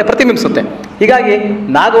ಏನು ಮಾಡುತ್ತೆ, ಪ್ರತಿಬಿಂಬಿಸುತ್ತೆ. ಹೀಗಾಗಿ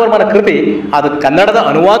ನಾಗವರ್ಮನ ಕೃತಿ ಅದು ಕನ್ನಡದ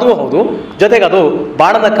ಅನುವಾದವೂ ಹೌದು, ಜೊತೆಗೆ ಅದು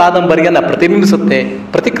ಬಾಣದ ಕಾದಂಬರಿಯನ್ನು ಪ್ರತಿಬಿಂಬಿಸುತ್ತೆ,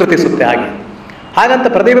 ಪ್ರತಿಕೃತಿಸುತ್ತೆ. ಹಾಗಂತ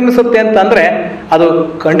ಪ್ರತಿಬಿಂಬಿಸುತ್ತೆ ಅಂತ ಅಂದರೆ ಅದು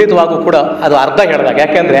ಖಂಡಿತವಾಗೂ ಕೂಡ ಅದು ಅರ್ಧ ಹೇಳಿದಾಗ.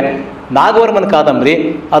 ಯಾಕೆಂದರೆ ನಾಗವರ್ಮನ ಕಾದಂಬರಿ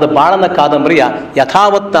ಅದು ಬಾಣನ ಕಾದಂಬರಿಯ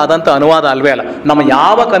ಯಥಾವತ್ತಾದಂಥ ಅನುವಾದ ಅಲ್ವೇ ಅಲ್ಲ. ನಮ್ಮ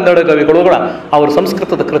ಯಾವ ಕನ್ನಡ ಕವಿಗಳು ಕೂಡ ಅವರು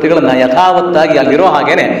ಸಂಸ್ಕೃತದ ಕೃತಿಗಳನ್ನು ಯಥಾವತ್ತಾಗಿ ಅಲ್ಲಿರೋ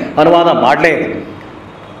ಹಾಗೇನೆ ಅನುವಾದ ಮಾಡಲೇ ಇದೆ.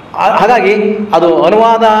 ಹಾಗಾಗಿ ಅದು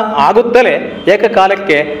ಅನುವಾದ ಆಗುತ್ತಲೇ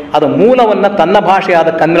ಏಕಕಾಲಕ್ಕೆ ಅದು ಮೂಲವನ್ನು ತನ್ನ ಭಾಷೆಯಾದ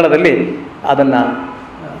ಕನ್ನಡದಲ್ಲಿ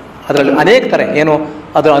ಅದರಲ್ಲಿ ಅನೇಕ ಥರ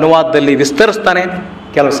ಅದರ ಅನುವಾದದಲ್ಲಿ ವಿಸ್ತರಿಸ್ತಾನೆ,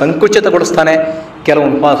 ಕೆಲವು ಸಂಕುಚಿತಗೊಳಿಸ್ತಾನೆ,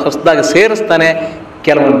 ಕೆಲವೊಂದು ಹೊಸದಾಗಿ ಸೇರಿಸ್ತಾನೆ,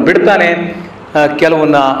 ಕೆಲವೊಂದು ಬಿಡ್ತಾನೆ,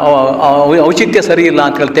 ಕೆಲವನ್ನ ಔಚಿತ್ಯ ಸರಿ ಇಲ್ಲ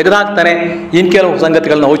ಅಂತೇಳಿ ತೆಗೆದುಹಾಕ್ತಾನೆ, ಇನ್ನು ಕೆಲವು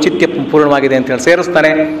ಸಂಗತಿಗಳನ್ನ ಔಚಿತ್ಯ ಪೂರ್ಣವಾಗಿದೆ ಅಂತೇಳಿ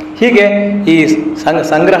ಸೇರಿಸ್ತಾನೆ. ಹೀಗೆ ಈ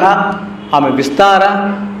ಸಂಗ್ರಹ, ಆಮೇಲೆ ವಿಸ್ತಾರ,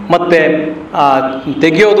 ಮತ್ತು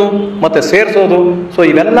ತೆಗೆಯೋದು ಮತ್ತು ಸೇರಿಸೋದು, ಸೊ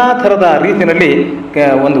ಇವೆಲ್ಲ ಥರದ ರೀತಿಯಲ್ಲಿ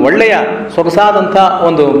ಒಂದು ಒಳ್ಳೆಯ ಸೊಗಸಾದಂಥ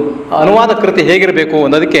ಒಂದು ಅನುವಾದ ಕೃತಿ ಹೇಗಿರಬೇಕು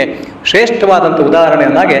ಅನ್ನೋದಕ್ಕೆ ಶ್ರೇಷ್ಠವಾದಂಥ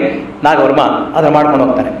ಉದಾಹರಣೆಯನ್ನಾಗೆ ನಾಗವರ್ಮ ಅದನ್ನು ಮಾಡ್ಕೊಂಡು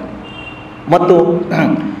ಹೋಗ್ತಾನೆ. ಮತ್ತು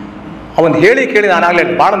ಅವನು ಹೇಳಿ ಕೇಳಿ ನಾನಾಗಲೇ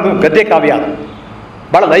ಭಾಳೊಂದು ಗದ್ಯ ಕಾವ್ಯ, ಅದು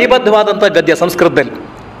ಭಾಳ ಲಯಬದ್ಧವಾದಂಥ ಗದ್ಯ. ಸಂಸ್ಕೃತದಲ್ಲಿ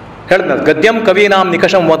ಹೇಳಿದ ಗದ್ಯಂ ಕವೀನಾಂ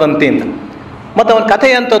ನಿಕಷಂ ವದಂತಿ ಅಂತ. ಮತ್ತು ಅವನ ಕಥೆ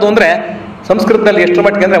ಅಂಥದ್ದು ಅಂದರೆ ಸಂಸ್ಕೃತದಲ್ಲಿ ಎಷ್ಟರ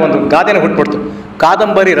ಮಟ್ಟಿಗೆ ಅಂದರೆ ಒಂದು ಗಾದೆನ ಹುಟ್ಬಿಡ್ತು,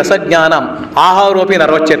 ಕಾದಂಬರಿ ರಸಜ್ಞಾನಂ ಆಹಾರೋಪಿ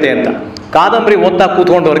ನರ್ವಚ್ಯತೆ ಅಂತ. ಕಾದಂಬರಿ ಓದ್ತಾ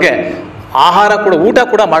ಕೂತ್ಕೊಂಡವ್ರಿಗೆ ಆಹಾರ ಕೂಡ, ಊಟ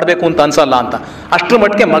ಕೂಡ ಮಾಡಬೇಕು ಅಂತ ಅನ್ಸಲ್ಲ ಅಂತ, ಅಷ್ಟರ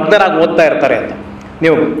ಮಟ್ಟಿಗೆ ಮಗ್ನರಾಗಿ ಓದ್ತಾ ಇರ್ತಾರೆ ಅಂತ.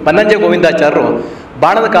 ನೀವು ಬನ್ನಂಜೆ ಗೋವಿಂದಾಚಾರ್ಯರು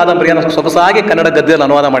ಬಾಣದ ಕಾದಂಬರಿಯನ್ನು ಸೊಗಸಾಗಿ ಕನ್ನಡ ಗದ್ಯದಲ್ಲಿ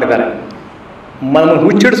ಅನುವಾದ ಮಾಡಿದ್ದಾರೆ.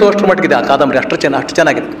 ಹುಚ್ಚಿಡಿಸುವಷ್ಟರ ಮಟ್ಟಿಗಿದೆ ಆ ಕಾದಂಬರಿ, ಅಷ್ಟು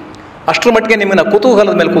ಚೆನ್ನಾಗಿದೆ. ಅಷ್ಟರ ಮಟ್ಟಿಗೆ ನಿಮ್ಮನ್ನು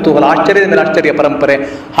ಕುತೂಹಲದ ಮೇಲೆ ಕುತೂಹಲ, ಆಶ್ಚರ್ಯದ ಮೇಲೆ ಆಶ್ಚರ್ಯ ಪರಂಪರೆ,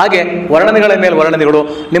 ಹಾಗೆ ವರ್ಣನೆಗಳ ಮೇಲೆ ವರ್ಣನೆಗಳು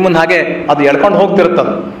ನಿಮ್ಮನ್ನು ಹಾಗೆ ಅದು ಎಳ್ಕೊಂಡು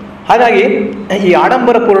ಹೋಗ್ತಿರುತ್ತದೆ. ಹಾಗಾಗಿ ಈ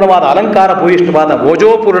ಆಡಂಬರಪೂರ್ಣವಾದ ಅಲಂಕಾರ ಭೂಯಿಷ್ಠವಾದ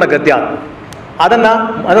ಓಜೋಪೂರ್ಣ ಗದ್ಯ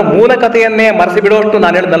ಅದರ ಮೂಲ ಕಥೆಯನ್ನೇ ಮರೆಸಿ ಬಿಡುವಷ್ಟು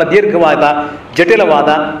ನಾನು ಹೇಳಿದ್ನಲ್ಲ, ದೀರ್ಘವಾದ ಜಟಿಲವಾದ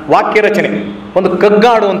ವಾಕ್ಯ ರಚನೆ, ಒಂದು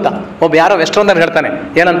ಕಗ್ಗಾಡು ಅಂತ ಯಾರೋ ವೆಸ್ಟರ್ನರ್ ಹೇಳ್ತಾನೆ.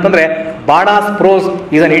 ಏನಂತಂದರೆ, ಬಾಣಾಸ್ pros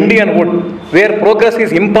is an Indian wood wear progress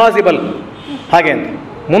is impossible. ಹಾಗೆ ಅಂತ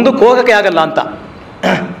ಮುಂದಕ್ಕೆ ಹೋಗೋಕ್ಕೆ ಆಗಲ್ಲ ಅಂತ.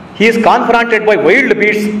 He is ಕಾನ್ಫ್ರಾಂಟೆಡ್ by wild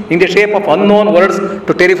beats in the shape of unknown words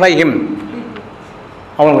to ಟೆರಿಫೈ him.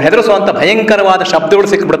 ಅವನು ಹೆದರಿಸುವಂಥ ಭಯಂಕರವಾದ ಶಬ್ದಗಳು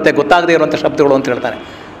ಸಿಕ್ಕಿಬಿಡುತ್ತೆ, ಗೊತ್ತಾಗದೇ ಇರುವಂಥ ಶಬ್ದಗಳು ಅಂತ ಹೇಳ್ತಾನೆ.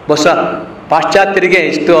 ಬಹುಶಃ ಪಾಶ್ಚಾತ್ಯರಿಗೆ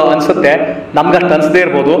ಇಷ್ಟು ಅನಿಸುತ್ತೆ, ನಮ್ಗಷ್ಟು ಅನಿಸದೇ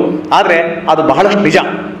ಇರ್ಬೋದು, ಆದರೆ ಅದು ಬಹಳಷ್ಟು ನಿಜ.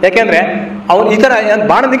 ಯಾಕೆಂದರೆ ಅವನು ಈ ಥರ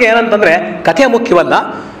ಬಾಣನಿಗೆ ಏನಂತಂದರೆ ಕಥೆ ಮುಖ್ಯವಲ್ಲ,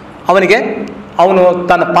 ಅವನು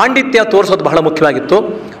ತನ್ನ ಪಾಂಡಿತ್ಯ ತೋರಿಸೋದು ಬಹಳ ಮುಖ್ಯವಾಗಿತ್ತು,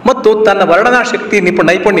 ಮತ್ತು ತನ್ನ ವರ್ಣನಾ ಶಕ್ತಿ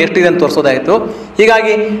ನೈಪುಣ್ಯ ಎಷ್ಟಿದೆ ಅಂತ ತೋರಿಸೋದಾಯಿತು.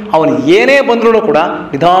 ಹೀಗಾಗಿ ಅವನು ಏನೇ ಬಂದ್ರೂ ಕೂಡ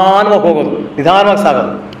ನಿಧಾನವಾಗಿ ಹೋಗೋದು, ನಿಧಾನವಾಗಿ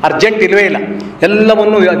ಸಾಗೋದು, ಅರ್ಜೆಂಟ್ ಇಲ್ಲವೇ ಇಲ್ಲ.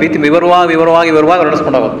 ಎಲ್ಲವನ್ನೂ ವಿವರವಾಗಿ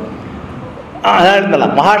ವರ್ಣಿಸ್ಕೊಂಡು ಹೋಗೋದು. ಹೇಳಿದ್ನಲ್ಲ,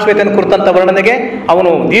 ಮಹಾಶ್ವೇತನ ಕುರಿತಂಥ ವರ್ಣನೆಗೆ ಅವನು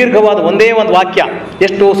ದೀರ್ಘವಾದ ಒಂದೇ ಒಂದು ವಾಕ್ಯ,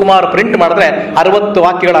 ಎಷ್ಟು ಸುಮಾರು ಪ್ರಿಂಟ್ ಮಾಡಿದ್ರೆ 60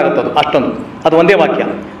 ವಾಕ್ಯಗಳಾಗುತ್ತದು, ಅಷ್ಟೊಂದು, ಅದು ಒಂದೇ ವಾಕ್ಯ.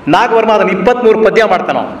 ನಾಗವರ್ಮ ಅದನ್ನು 23 ಪದ್ಯ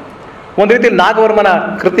ಮಾಡ್ತಾನೆ ಅವನು. ಒಂದು ರೀತಿ ನಾಗವರ್ಮನ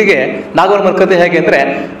ಕೃತಿ ಹೇಗೆ ಅಂದರೆ,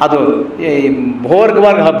 ಅದು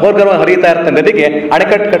ಭೋರ್ಗವಾಗಿ ಹರಿತಾ ಇರ್ತಾನೆ ನದಿಗೆ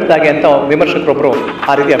ಅಣೆಕಟ್ಟು ಕಟ್ಟಿದಾಗೆ ಅಂತ ವಿಮರ್ಶಕರೊಬ್ಬರು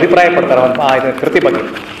ಆ ರೀತಿ ಅಭಿಪ್ರಾಯ ಪಡ್ತಾರೆ ಆ ಕೃತಿ ಬಗ್ಗೆ.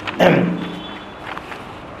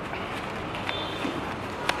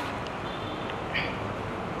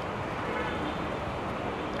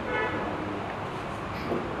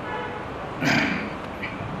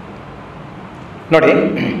 ನೋಡಿ,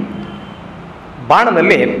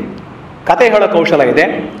 ಬಾಣದಲ್ಲಿ ಕತೆ ಹೇಳೋ ಕೌಶಲ ಇದೆ,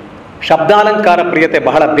 ಶಬ್ದಾಲಂಕಾರ ಪ್ರಿಯತೆ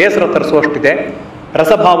ಬಹಳ ಬೇಸರ ತರಿಸುವಷ್ಟಿದೆ,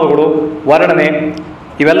 ರಸಭಾವಗಳು, ವರ್ಣನೆ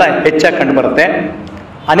ಇವೆಲ್ಲ ಹೆಚ್ಚಾಗಿ ಕಂಡುಬರುತ್ತೆ.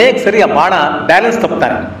 ಅನೇಕ ಸರಿ ಆ ಬಾಣ ಬ್ಯಾಲೆನ್ಸ್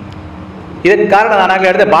ತಪ್ತಾನೆ. ಇದಕ್ಕೆ ಕಾರಣ ನಾನಾಗಲೇ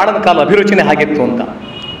ಹೇಳಿದೆ, ಬಾಣದ ಕಾಲ ಅಭಿರುಚಿನೇ ಆಗಿತ್ತು ಅಂತ.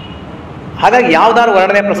 ಹಾಗಾಗಿ ಯಾವ್ದಾದ್ರು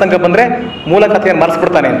ವರ್ಣನೆ ಪ್ರಸಂಗ ಬಂದರೆ ಮೂಲ ಕಥೆಯನ್ನು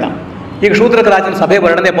ಮರೆಸ್ಬಿಡ್ತಾನೆ ಅಂತ. ಈಗ ಶೂದ್ರಕ ರಾಜನ ಸಭೆ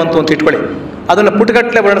ವರ್ಣನೆ ಬಂತು ಅಂತ ಇಟ್ಕೊಳ್ಳಿ, ಅದನ್ನು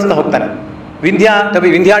ಪುಟಗಟ್ಟಲೆ ವರ್ಣಿಸ್ತಾ ಹೋಗ್ತಾನೆ.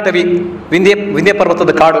 ವಿಂಧ್ಯಾಟವಿ ವಿಂಧ್ಯ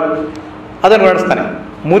ಪರ್ವತದ ಕಾಡು ಅದನ್ನು ವರ್ಣಿಸ್ತಾನೆ.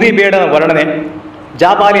 ಮುದಿಬೇಡನ ವರ್ಣನೆ,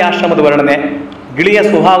 ಜಾಬಾಲಿ ಆಶ್ರಮದ ವರ್ಣನೆ, ಗಿಳಿಯ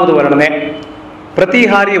ಸ್ವಭಾವದ ವರ್ಣನೆ,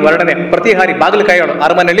 ಪ್ರತಿಹಾರಿ ವರ್ಣನೆ. ಪ್ರತಿಹಾರಿ ಬಾಗಿಲು ಕಾಯೋಳು,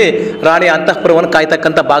 ಅರಮನೆಯಲ್ಲಿ ರಾಣಿ ಅಂತಃಪುರವನ್ನು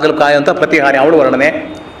ಕಾಯ್ತಕ್ಕಂಥ ಬಾಗಿಲು ಕಾಯುವಂಥ ಪ್ರತಿಹಾರಿ ಅವಳು ವರ್ಣನೆ,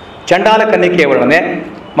 ಚಂಡಾಲ ಕನ್ನಿಕೆಯ ವರ್ಣನೆ,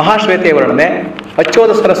 ಮಹಾಶ್ವೇತೆಯ ವರ್ಣನೆ,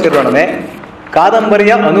 ಅಚ್ಚೋದ ಸರಸ್ವರ ವರ್ಣನೆ,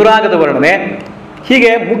 ಕಾದಂಬರಿಯ ಅನುರಾಗದ ವರ್ಣನೆ.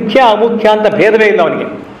 ಹೀಗೆ ಮುಖ್ಯ ಅಮುಖ್ಯ ಅಂತ ಭೇದವೇ ಇಲ್ಲ ಅವನಿಗೆ,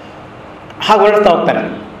 ಹಾಗೆ ವರ್ಣಿಸ್ತಾ ಹೋಗ್ತಾನೆ.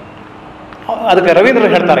 ಅದಕ್ಕೆ ರವೀಂದ್ರ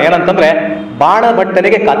ಹೇಳ್ತಾರೆ ಏನಂತಂದ್ರೆ,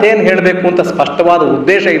 ಬಾಣಭಟ್ಟನಿಗೆ ಕಥೆಯನ್ನು ಹೇಳಬೇಕು ಅಂತ ಸ್ಪಷ್ಟವಾದ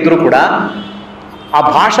ಉದ್ದೇಶ ಇದ್ರೂ ಕೂಡ ಆ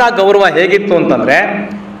ಭಾಷಾ ಗೌರವ ಹೇಗಿತ್ತು ಅಂತಂದ್ರೆ,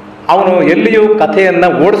 ಅವನು ಎಲ್ಲಿಯೂ ಕಥೆಯನ್ನು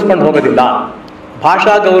ಓಡಿಸ್ಕೊಂಡು ಹೋಗೋದಿಲ್ಲ,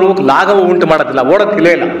 ಭಾಷಾ ಗೌರವಕ್ಕೆ ಲಾಘವ ಉಂಟು ಮಾಡೋದಿಲ್ಲ,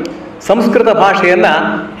 ಓಡೋಕ್ಕಿಲ್ಲೇ ಇಲ್ಲ. ಸಂಸ್ಕೃತ ಭಾಷೆಯನ್ನ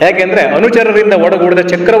ಹೇಗೆಂದ್ರೆ ಅನುಚರರಿಂದ ಒಡಗೂಡಿದ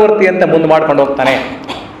ಚಕ್ರವರ್ತಿ ಅಂತ ಮುಂದೆ ಮಾಡ್ಕೊಂಡು ಹೋಗ್ತಾನೆ.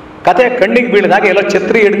 ಕಥೆ ಕಣ್ಣಿಗೆ ಬೀಳಿದಾಗ ಎಲ್ಲೋ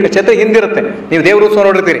ಛತ್ರಿ ಹಿಂದಿರುತ್ತೆ. ನೀವು ದೇವ್ರ ಉತ್ಸವ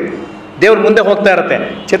ನೋಡಿರ್ತೀರಿ, ದೇವ್ರ ಮುಂದೆ ಹೋಗ್ತಾ ಇರುತ್ತೆ,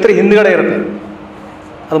 ಛತ್ರಿ ಹಿಂದ್ಗಡೆ ಇರುತ್ತೆ,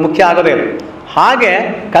 ಅದು ಮುಖ್ಯ ಆಗೋದೇ ಇಲ್ಲ. ಹಾಗೆ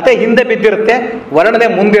ಕತೆ ಹಿಂದೆ ಬಿದ್ದಿರುತ್ತೆ, ವರ್ಣನೆ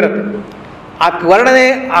ಮುಂದಿರುತ್ತೆ. ಆ ವರ್ಣನೆ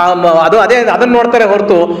ಅದನ್ನು ನೋಡ್ತಾರೆ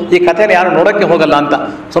ಹೊರತು ಈ ಕಥೆನ ಯಾರು ನೋಡೋಕ್ಕೆ ಹೋಗಲ್ಲ ಅಂತ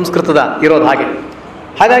ಸಂಸ್ಕೃತದ ಇರೋದು ಹಾಗೆ.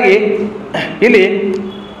 ಹಾಗಾಗಿ ಇಲ್ಲಿ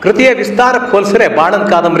ಕೃತಿಯ ವಿಸ್ತಾರಕ್ಕೆ ಹೋಲಿಸಿರೆ, ಬಾಣದ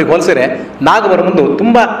ಕಾದಂಬರಿಗೆ ಹೋಲಿಸಿರೆ ನಾಗವರ್ಮಂದು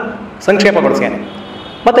ತುಂಬ ಸಂಕ್ಷೇಪಗೊಳಿಸ್ಯಾನೆ.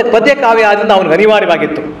 ಮತ್ತು ಪದ್ಯ ಕಾವ್ಯ ಆದ್ದರಿಂದ ಅವನಿಗೆ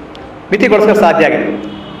ಅನಿವಾರ್ಯವಾಗಿತ್ತು, ಮಿತಿಗೊಳಿಸಲು ಸಾಧ್ಯ ಆಗಿದೆ.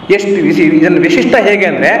 ಇದನ್ನು ವಿಶಿಷ್ಟ ಹೇಗೆ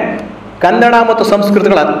ಅಂದರೆ, ಕನ್ನಡ ಮತ್ತು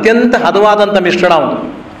ಸಂಸ್ಕೃತಗಳ ಅತ್ಯಂತ ಹದವಾದಂಥ ಮಿಶ್ರಣ,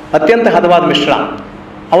 ಅತ್ಯಂತ ಹದವಾದ ಮಿಶ್ರಣ.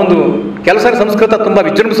 ಅವನು ಕೆಲಸ ಸಂಸ್ಕೃತ ತುಂಬ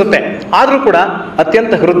ವಿಜೃಂಭಿಸುತ್ತೆ, ಆದರೂ ಕೂಡ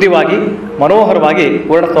ಅತ್ಯಂತ ಹೃದಯವಾಗಿ ಮನೋಹರವಾಗಿ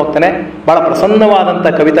ವರ್ಣಿಸ್ತಾ ಹೋಗ್ತಾನೆ. ಭಾಳ ಪ್ರಸನ್ನವಾದಂಥ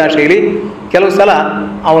ಕವಿತಾ ಶೈಲಿ. ಕೆಲವು ಸಲ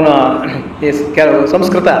ಅವನ ಕೆಲವು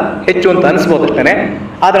ಸಂಸ್ಕೃತ ಹೆಚ್ಚು ಅಂತ ಅನಿಸ್ಬೋದು ಅಷ್ಟೇ,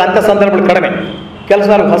 ಆದರೆ ಅಂಥ ಸಂದರ್ಭಗಳು ಕಡಿಮೆ. ಕೆಲವು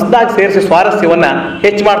ಸಲ ಹೊಸದಾಗಿ ಸೇರಿಸಿ ಸ್ವಾರಸ್ಯವನ್ನು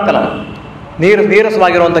ಹೆಚ್ಚು ಮಾಡ್ತಾನೆ ಅವನು.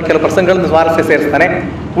 ನೀರಸವಾಗಿರುವಂಥ ಕೆಲವು ಪ್ರಸಂಗಗಳನ್ನು ಸ್ವಾರಸ್ಯ ಸೇರಿಸ್ತಾನೆ.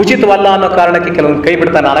 ಉಚಿತವಲ್ಲ ಅನ್ನೋ ಕಾರಣಕ್ಕೆ ಕೆಲವೊಂದು ಕೈ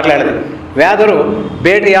ಬಿಡ್ತಾನೆ. ಆಗಲೇ ಹೇಳಿದೆ, ವ್ಯಾಧರು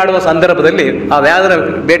ಬೇಟೆಯಾಡುವ ಸಂದರ್ಭದಲ್ಲಿ ಆ ವ್ಯಾಧರ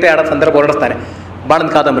ಬೇಟೆಯಾಡೋ ಸಂದರ್ಭ ಹೊರಡಿಸ್ತಾನೆ ಬಾಣದ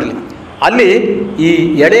ಕಾದಂಬರಿಲಿ. ಅಲ್ಲಿ ಈ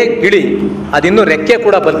ಎಡೆ ಗಿಳಿ ಅದಿನ್ನೂ ರೆಕ್ಕೆ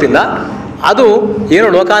ಕೂಡ ಬರ್ತಿಲ್ಲ, ಅದು ಏನೋ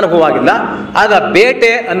ಲೋಕಾನುಭವ ಆಗಿಲ್ಲ. ಆಗ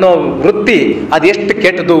ಬೇಟೆ ಅನ್ನೋ ವೃತ್ತಿ ಅದೆಷ್ಟು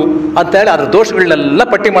ಕೆಟ್ಟದು ಅಂತೇಳಿ ಅದ್ರ ದೋಷಗಳನ್ನೆಲ್ಲ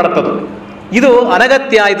ಪಟ್ಟಿ ಮಾಡುತ್ತದು. ಇದು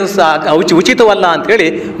ಅನಗತ್ಯ, ಇದು ಉಚಿತವಲ್ಲ ಅಂಥೇಳಿ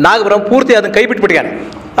ನಾಗವರ್ಮ ಪೂರ್ತಿ ಅದನ್ನು ಕೈ ಬಿಟ್ಬಿಟ್ಟಿದ್ದಾನೆ.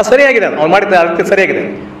 ಅದು ಸರಿಯಾಗಿದೆ, ಅವ್ನು ಮಾಡಿದ ಅರ್ಥ ಸರಿಯಾಗಿದೆ.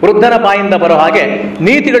 ವೃದ್ಧನ ಬಾಯಿಂದ ಬರೋ ಹಾಗೆ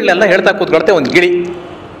ನೀತಿಗಳನ್ನೆಲ್ಲ ಹೇಳ್ತಾ ಕೂತ್ಕೊಳ್ತೆ ಒಂದು ಗಿಳಿ,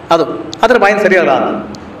 ಅದು ಅದರ ಬಾಯಿಂದ ಸರಿಯಲ್ಲ ಅಂತ.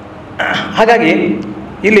 ಹಾಗಾಗಿ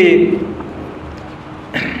ಇಲ್ಲಿ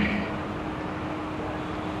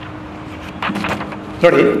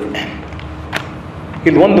ನೋಡಿ,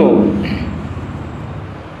 ಇಲ್ಲಿ ಒಂದು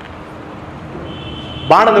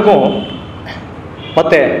ಬಾಣನಿಗೂ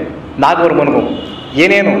ಮತ್ತೆ ನಾಗವರ್ಮನಿಗೂ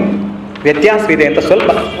ಏನೇನು ವ್ಯತ್ಯಾಸವಿದೆ ಅಂತ ಸ್ವಲ್ಪ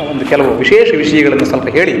ಒಂದು ಕೆಲವು ವಿಶೇಷ ವಿಷಯಗಳನ್ನು ಸ್ವಲ್ಪ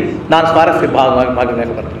ಹೇಳಿ ನಾನು ಸ್ವಾರಸ್ಯ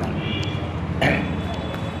ಭಾಗದಲ್ಲಿ ಬರ್ತೀನಿ.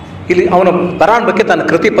 ಇಲ್ಲಿ ಅವನು ಬರಾನ್ ಬಗ್ಗೆ ತನ್ನ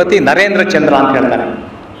ಕೃತಿಪತಿ ನರೇಂದ್ರ ಚಂದ್ರ ಅಂತ ಹೇಳ್ತಾನೆ.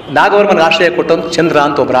 ನಾಗವರ್ಮನಿಗೆ ಆಶ್ರಯ ಕೊಟ್ಟವನು ಚಂದ್ರ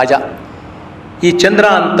ಅಂತ ಒಬ್ಬ ರಾಜ. ಈ ಚಂದ್ರ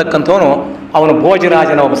ಅಂತಕ್ಕಂಥವನು ಅವನು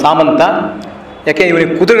ಭೋಜರಾಜನ ಒಬ್ಬ ಸಾಮಂತ. ಯಾಕೆ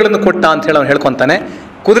ಇವನಿಗೆ ಕುದುರೆಗಳನ್ನು ಕೊಟ್ಟ ಅಂತ ಹೇಳಿ ಅವನು ಹೇಳ್ಕೊತಾನೆ.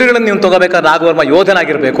 ಕುದುರೆಗಳನ್ನು ನೀವು ತಗೋಬೇಕಾದ್ರೆ ನಾಗವರ್ಮ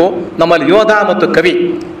ಯೋಧನಾಗಿರಬೇಕು. ನಮ್ಮಲ್ಲಿ ಯೋಧ ಮತ್ತು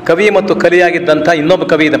ಕವಿ ಮತ್ತು ಕಲಿಯಾಗಿದ್ದಂಥ ಇನ್ನೊಬ್ಬ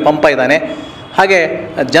ಕವಿ ಇದೆ, ಪಂಪ ಇದ್ದಾನೆ. ಹಾಗೆ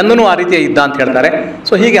ಜನನೂ ಆ ರೀತಿಯ ಇದ್ದ ಅಂತ ಹೇಳ್ತಾರೆ.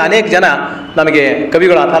 ಸೊ ಹೀಗೆ ಅನೇಕ ಜನ ನಮಗೆ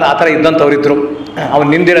ಕವಿಗಳು ಆ ಥರ ಇದ್ದಂಥವ್ರಿದ್ರು. ಅವನು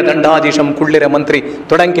ನಿಂದಿರ ದಂಡಾಧೀಶಂ ಕುಳ್ಳಿರ ಮಂತ್ರಿ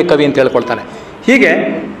ತೊಡಂಕೆ ಕವಿ ಅಂತ ಹೇಳ್ಕೊಳ್ತಾನೆ. ಹೀಗೆ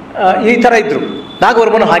ಈ ಥರ ಇದ್ದರು.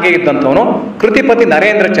 ನಾಗವರ್ಮನು ಹಾಗೆ ಇದ್ದಂಥವನು. ಕೃತಿಪತಿ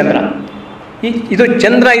ನರೇಂದ್ರ ಚಂದ್ರ. ಇದು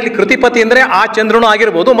ಚಂದ್ರ ಇಲ್ಲಿ ಕೃತಿಪತಿ ಅಂದರೆ ಆ ಚಂದ್ರನೂ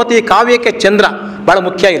ಆಗಿರ್ಬೋದು, ಮತ್ತು ಈ ಕಾವ್ಯಕ್ಕೆ ಚಂದ್ರ ಭಾಳ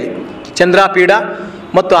ಮುಖ್ಯ. ಇಲ್ಲಿ ಚಂದ್ರಾಪೀಡ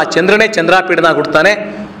ಮತ್ತು ಆ ಚಂದ್ರನೇ ಚಂದ್ರಾಪೀಡನಾಗಿ ಹುಡ್ತಾನೆ.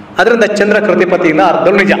 ಅದರಿಂದ ಚಂದ್ರ ಕೃತಿಪತಿ ಇಲ್ಲ,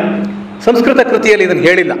 ಅರ್ಧಲು ನಿಜ. ಸಂಸ್ಕೃತ ಕೃತಿಯಲ್ಲಿ ಇದನ್ನು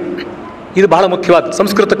ಹೇಳಿಲ್ಲ. ಇದು ಬಹಳ ಮುಖ್ಯವಾದ.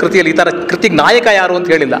 ಸಂಸ್ಕೃತ ಕೃತಿಯಲ್ಲಿ ಈ ಥರ ಕೃತಿಗೆ ನಾಯಕ ಯಾರು ಅಂತ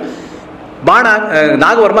ಹೇಳಿಲ್ಲ.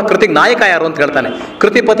 ನಾಗವರ್ಮ ಕೃತಿಗೆ ನಾಯಕ ಯಾರು ಅಂತ ಹೇಳ್ತಾನೆ.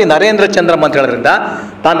 ಕೃತಿಪತಿ ನರೇಂದ್ರ ಚಂದ್ರಂ ಅಂತ ಹೇಳೋದ್ರಿಂದ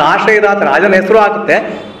ತನ್ನ ಆಶ್ರಯದಾತ ರಾಜನ ಹೆಸರು ಆಗುತ್ತೆ,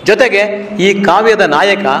 ಜೊತೆಗೆ ಈ ಕಾವ್ಯದ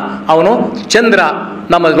ನಾಯಕ ಅವನು ಚಂದ್ರ,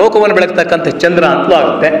 ನಮ್ಮ ಲೋಕವನ್ನು ಬೆಳಗ್ತಕ್ಕಂಥ ಚಂದ್ರ ಅಂತಲೂ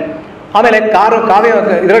ಆಗುತ್ತೆ. ಆಮೇಲೆ ಕಾವ್ಯ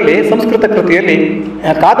ಇದರಲ್ಲಿ ಸಂಸ್ಕೃತ ಕೃತಿಯಲ್ಲಿ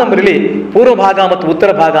ಕಾದಂಬರಿಲಿ ಪೂರ್ವ ಭಾಗ ಮತ್ತು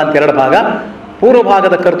ಉತ್ತರ ಭಾಗ ಅಂತ ಎರಡು ಭಾಗ. ಪೂರ್ವ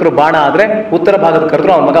ಭಾಗದ ಕರ್ತೃ ಬಾಣ ಆದರೆ ಉತ್ತರ ಭಾಗದ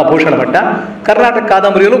ಕರ್ತೃ ಅವನ ಮಗ ಭೂಷಣ ಭಟ್ಟ. ಕರ್ನಾಟಕ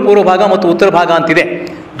ಕಾದಂಬರಿಯಲ್ಲೂ ಪೂರ್ವ ಭಾಗ ಮತ್ತು ಉತ್ತರ ಭಾಗ ಅಂತಿದೆ.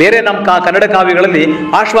 ಬೇರೆ ನಮ್ಮ ಕನ್ನಡ ಕಾವ್ಯಗಳಲ್ಲಿ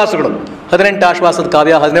ಆಶ್ವಾಸಗಳು 18 ಆಶ್ವಾಸದ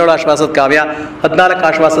ಕಾವ್ಯ, 17 ಆಶ್ವಾಸದ ಕಾವ್ಯ, 14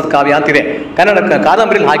 ಆಶ್ವಾಸದ ಕಾವ್ಯ ಅಂತಿದೆ. ಕನ್ನಡ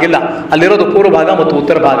ಕಾದಂಬರಿಲಿ ಹಾಗಿಲ್ಲ, ಅಲ್ಲಿರೋದು ಪೂರ್ವ ಭಾಗ ಮತ್ತು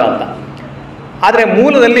ಉತ್ತರ ಭಾಗ ಅಂತ. ಆದರೆ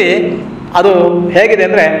ಮೂಲದಲ್ಲಿ ಅದು ಹೇಗಿದೆ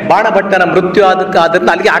ಅಂದರೆ ಬಾಣಭಟ್ಟನ ಮೃತ್ಯು ಆದ್ದರಿಂದ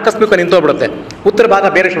ಅಲ್ಲಿಗೆ ಆಕಸ್ಮಿಕ ನಿಂತೋಗ್ಬಿಡುತ್ತೆ. ಉತ್ತರ ಭಾಗ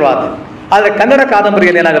ಬೇರೆ ಶುರು ಆಗುತ್ತೆ. ಆದರೆ ಕನ್ನಡ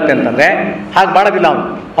ಕಾದಂಬರಿಯಲ್ಲಿ ಏನಾಗುತ್ತೆ ಅಂತಂದರೆ ಹಾಗೆ ಮಾಡೋದಿಲ್ಲ.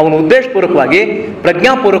 ಅವನು ಉದ್ದೇಶಪೂರ್ವಕವಾಗಿ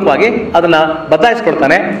ಪ್ರಜ್ಞಾಪೂರ್ವಕವಾಗಿ ಅದನ್ನು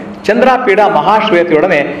ಬದಲಾಯಿಸ್ಕೊಡ್ತಾನೆ. ಚಂದ್ರಾಪೀಡ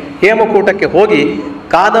ಮಹಾಶ್ವೇತೆಯೊಡನೆ ಹೇಮಕೂಟಕ್ಕೆ ಹೋಗಿ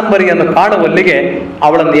ಕಾದಂಬರಿಯನ್ನು ಕಾಣುವಲ್ಲಿಗೆ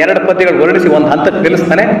ಅವಳನ್ನು 2 ಪದ್ಯಗಳು ವರ್ಣಿಸಿ ಒಂದು ಹಂತಕ್ಕೆ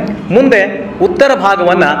ನಿಲ್ಲಿಸ್ತಾನೆ. ಮುಂದೆ ಉತ್ತರ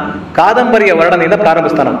ಭಾಗವನ್ನು ಕಾದಂಬರಿಯ ವರ್ಣನೆಯಿಂದ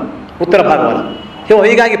ಪ್ರಾರಂಭಿಸ್ತಾನೆ. ಉತ್ತರ ಭಾಗವನ್ನು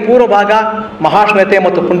ಹೀಗಾಗಿ ಪೂರ್ವ ಭಾಗ ಮಹಾಶ್ವೇತೆ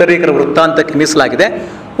ಮತ್ತು ಪುಂಡರೀಕರ ವೃತ್ತಾಂತಕ್ಕೆ ಮೀಸಲಾಗಿದೆ.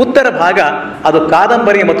 ಉತ್ತರ ಭಾಗ ಅದು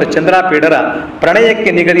ಕಾದಂಬರಿ ಮತ್ತು ಚಂದ್ರಾಪೀಡರ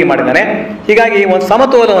ಪ್ರಣಯಕ್ಕೆ ನಿಗದಿ ಮಾಡಿದ್ದಾನೆ. ಹೀಗಾಗಿ ಒಂದು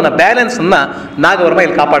ಸಮತೋಲನವನ್ನು ಬ್ಯಾಲೆನ್ಸನ್ನು ನಾಗವರ್ಮ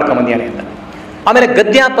ಇಲ್ಲಿ ಕಾಪಾಡ್ಕೊಂಬಂದಿಯಾನೆ ಅಂತ. ಆಮೇಲೆ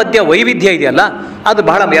ಗದ್ಯ ಪದ್ಯ ವೈವಿಧ್ಯ ಇದೆಯಲ್ಲ, ಅದು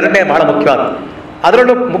ಎರಡನೇ ಬಹಳ ಮುಖ್ಯವಾದ.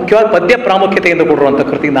 ಅದರಲ್ಲೂ ಮುಖ್ಯವಾಗಿ ಪದ್ಯ ಪ್ರಾಮುಖ್ಯತೆಯಿಂದ ಕೊಡುವಂಥ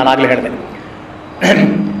ಕೃತಿ ನಾನು ಆಗಲೇ ಹೇಳಿದೆ.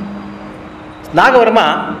 ನಾಗವರ್ಮ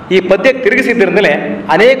ಈ ಪದ್ಯಕ್ಕೆ ತಿರುಗಿಸಿದ್ದರಿಂದಲೇ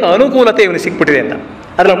ಅನೇಕ ಅನುಕೂಲತೆ ಇವನು ಸಿಕ್ಬಿಟ್ಟಿದೆ ಅಂತ.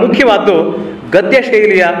 ಅದರ ಮುಖ್ಯವಾದ್ದು ಗದ್ಯ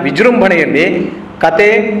ಶೈಲಿಯ ವಿಜೃಂಭಣೆಯಲ್ಲಿ ಕತೆ,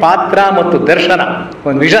 ಪಾತ್ರ ಮತ್ತು ದರ್ಶನ,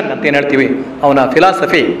 ಒಂದು ವಿಷನ್ ಅಂತ ಏನು ಹೇಳ್ತೀವಿ, ಅವನ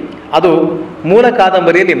ಫಿಲಾಸಫಿ, ಅದು ಮೂಲ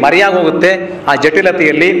ಕಾದಂಬರಿಯಲ್ಲಿ ಮರೆಯಾಗಿ ಹೋಗುತ್ತೆ. ಆ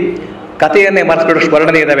ಜಟಿಲತೆಯಲ್ಲಿ ಕಥೆಯನ್ನೇ ಮರೆಸ್ಬಿಡೋಷ್ಟು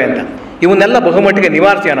ವರ್ಣನೆ ಇದ್ದಾವೆ ಅಂತ. ಇವನ್ನೆಲ್ಲ ಬಹುಮಟ್ಟಿಗೆ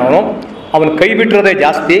ನಿವಾರಿಸ್ಯಾನ ಅವನು ಕೈ ಬಿಟ್ಟಿರೋದೇ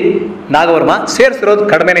ಜಾಸ್ತಿ, ನಾಗವರ್ಮ ಸೇರಿಸಿರೋದು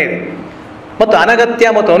ಕಡಿಮೆನೇ ಇದೆ. ಮತ್ತು ಅನಗತ್ಯ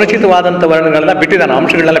ಮತ್ತು ಅನುಚಿತವಾದಂಥ ವರ್ಣಗಳನ್ನ ಬಿಟ್ಟಿದ್ದಾನೆ,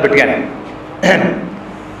 ಅಂಶಗಳನ್ನೆಲ್ಲ ಬಿಟ್ಟಿದ್ದಾನೆ.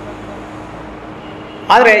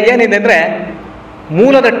 ಆದರೆ ಏನಿದೆ ಅಂದರೆ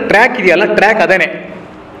ಮೂಲದ ಟ್ರ್ಯಾಕ್ ಇದೆಯಲ್ಲ, ಟ್ರ್ಯಾಕ್ ಅದೇನೆ.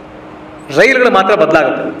 ರೈಲುಗಳು ಮಾತ್ರ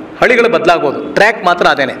ಬದಲಾಗುತ್ತೆ, ಹಳಿಗಳು ಬದಲಾಗ್ಬೋದು, ಟ್ರ್ಯಾಕ್ ಮಾತ್ರ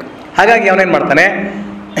ಅದೇನೆ. ಹಾಗಾಗಿ ಅವನೇನು ಮಾಡ್ತಾನೆ,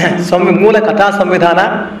 ಮೂಲ ಕಥಾ ಸಂವಿಧಾನ,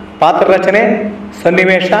 ಪಾತ್ರ ರಚನೆ,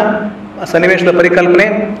 ಸನ್ನಿವೇಶದ ಪರಿಕಲ್ಪನೆ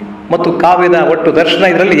ಮತ್ತು ಕಾವ್ಯದ ಒಟ್ಟು ದರ್ಶನ,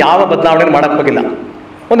 ಇದರಲ್ಲಿ ಯಾವ ಬದಲಾವಣೆ ಮಾಡೋಕ್ಕೆ ಹೋಗಿಲ್ಲ.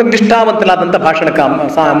 ಒಂದು ನಿಷ್ಠಾವಂತನಾದಂಥ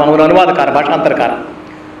ಅವನು ಅನುವಾದಕಾರ, ಭಾಷಾಂತರಕಾರ.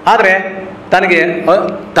 ಆದರೆ ತನಗೆ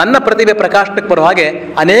ತನ್ನ ಪ್ರತಿಭೆ ಪ್ರಕಾಶಕ್ಕೆ ಬರೋ ಹಾಗೆ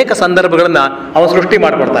ಅನೇಕ ಸಂದರ್ಭಗಳನ್ನು ಅವನು ಸೃಷ್ಟಿ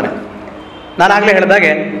ಮಾಡಿಕೊಡ್ತಾನೆ. ನಾನಾಗಲೇ ಹೇಳಿದಾಗೆ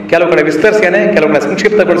ಕೆಲವು ಕಡೆ ವಿಸ್ತರಿಸ್ಯಾನೆ, ಕೆಲವು ಕಡೆ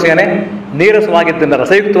ಸಂಕ್ಷಿಪ್ತಗೊಳಿಸ್ಯಾನೆ, ನೀರಸವಾಗಿದ್ದರಿಂದ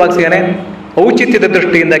ರಸಯುಕ್ತವಾಗಿಸ್ಯಾನೆ, ಔಚಿತ್ಯದ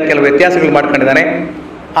ದೃಷ್ಟಿಯಿಂದ ಕೆಲವು ವ್ಯತ್ಯಾಸಗಳು ಮಾಡ್ಕೊಂಡಿದ್ದಾನೆ.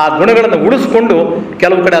 ಆ ಗುಣಗಳನ್ನು ಉಳಿಸ್ಕೊಂಡು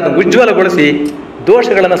ಕೆಲವು ಕಡೆ ಅದನ್ನು ಉಜ್ವಲಗೊಳಿಸಿ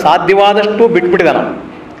ದೋಷಗಳನ್ನು ಸಾಧ್ಯವಾದಷ್ಟು ಬಿಟ್ಬಿಟ್ಟಿದ್ದಾನೆ.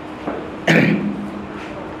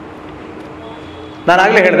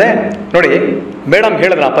 ನಾನಾಗಲೇ ಹೇಳಿದೆ ನೋಡಿ, ಮೇಡಮ್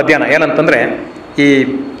ಹೇಳಿದ್ರು ಆ ಪದ್ಯನ ಏನಂತಂದರೆ, ಈ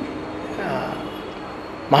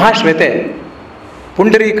ಮಹಾಶ್ವೇತೆ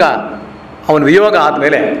ಪುಂಡರೀಕ ಅವನ ವಿಯೋಗ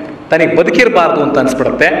ಆದಮೇಲೆ ತನಗೆ ಬದುಕಿರಬಾರ್ದು ಅಂತ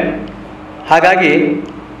ಅನಿಸ್ಬಿಡುತ್ತೆ. ಹಾಗಾಗಿ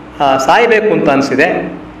ಸಾಯಬೇಕು ಅಂತ ಅನಿಸಿದೆ.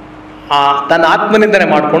 ತನ್ನ ಆತ್ಮನಿಂದನೆ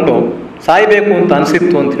ಮಾಡಿಕೊಂಡು ಸಾಯಬೇಕು ಅಂತ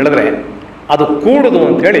ಅನಿಸಿತ್ತು ಅಂತ ಹೇಳಿದ್ರೆ ಅದು ಕೂಡುದು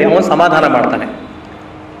ಅಂಥೇಳಿ ಅವನು ಸಮಾಧಾನ ಮಾಡ್ತಾನೆ.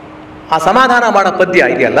 ಆ ಸಮಾಧಾನ ಮಾಡೋ ಪದ್ಯ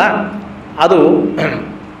ಇದೆಯಲ್ಲ, ಅದು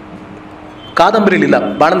ಕಾದಂಬರಿಲಿಲ್ಲ,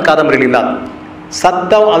 ಬಾಣದ ಕಾದಂಬರಿಲಿಲ್ಲ.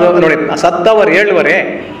 ಅದು ನೋಡಿ, ಸತ್ತವರು 7ವರೆ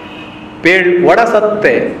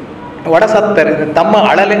ಒಡಸತ್ತರೆ ತಮ್ಮ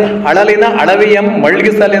ಅಳಲಿನ ಅಳವಿಯಂ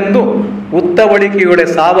ಮಳ್ಗಿಸಲೆಂದು ಉತ್ತವಳಿಕೆಯೊಡೆ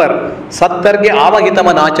ಸಾವರ್ ಸತ್ತರ್ಗೆ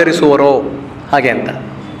ಆವಹಿತಮನಾಚರಿಸುವರೋ ಹಾಗೆ ಅಂತ.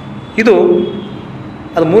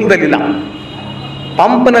 ಅದು ಮೂಲದಲ್ಲಿಲ್ಲ,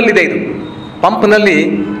 ಪಂಪ್ನಲ್ಲಿದೆ. ಇದು ಪಂಪ್ನಲ್ಲಿ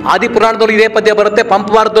ಆದಿಪುರಾಣದಲ್ಲೂ ಇದೇ ಪದ್ಯ ಬರುತ್ತೆ,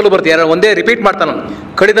 ಪಂಪ್ ವಾರದಲ್ಲೂ ಬರುತ್ತೆ. ಒಂದೇ ರಿಪೀಟ್ ಮಾಡ್ತಾನೆ.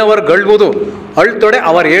 ಕಡಿದವರು ಗಳ್ವುದು ಅಳ್ತೊಡೆ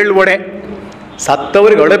ಅವರ 7 ಒಡೆ.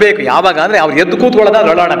 ಸತ್ತವ್ರಿಗೆ ಅಳಬೇಕು ಯಾವಾಗ ಅಂದರೆ ಅವ್ರು ಎದ್ದು ಕೂತ್ಕೊಳ್ಳೋದ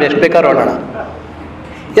ಅಳೋಣ, ಎಷ್ಟು ಬೇಕಾದ್ರೂ ಅಳೋಣ.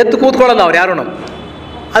 ಎದ್ದು ಕೂತ್ಕೊಳ್ಳೋಲ್ಲ ಅವ್ರು ಯಾರೂ.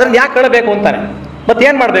 ಅದ್ರಲ್ಲಿ ಯಾಕೆ ಅಳಬೇಕು ಅಂತಾನೆ.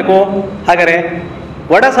 ಮತ್ತೇನು ಮಾಡಬೇಕು ಹಾಗಾದರೆ?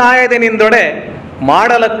 ಒಡಸಾಯದನಿಂದೊಡೆ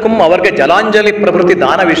ಮಾಡಲಕ್ಕೂ ಅವ್ರಿಗೆ ಜಲಾಂಜಲಿ ಪ್ರಭೃತಿ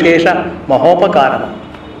ದಾನ ವಿಶೇಷ ಮಹೋಪಕಾರ.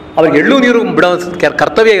 ಅವ್ರಿಗೆ ಎಳ್ಳು ನೀರು ಬಿಡೋ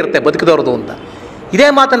ಕರ್ತವ್ಯ ಇರುತ್ತೆ ಬದುಕಿದವ್ರದ್ದು ಅಂತ. ಇದೇ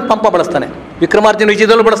ಮಾತನ್ನು ಪಂಪ ಬಳಸ್ತಾನೆ, ವಿಕ್ರಮಾರ್ಜುನ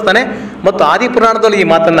ವಿಜಯದಲ್ಲೂ ಬಳಸ್ತಾನೆ, ಮತ್ತು ಆದಿಪುರಾಣದಲ್ಲೂ ಈ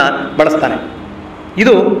ಮಾತನ್ನು ಬಳಸ್ತಾನೆ.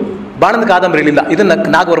 ಇದು ಬಾಣದ ಕಾದಂಬರಿಲಿಲ್ಲ, ಇದನ್ನು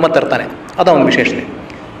ನಾಗವರ್ಮ ತರ್ತಾನೆ, ಅದು ಅವನ ವಿಶೇಷತೆ.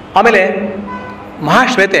 ಆಮೇಲೆ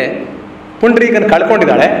ಮಹಾಶ್ವೇತೆ ಪುಂಡರೀಕನ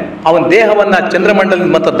ಕಳ್ಕೊಂಡಿದ್ದಾಳೆ. ಅವನ ದೇಹವನ್ನು ಚಂದ್ರಮಂಡಲ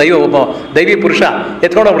ಮತ್ತು ಒಬ್ಬ ದೈವಿ ಪುರುಷ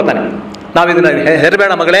ಎತ್ಕೊಂಡು ಹೋಗ್ಬಿಡ್ತಾನೆ. ನಾವು ಇದನ್ನು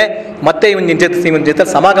ಹೆರಬೇಡ ಮಗಳೇ, ಮತ್ತೆ ಇವನ ಜೊತೆ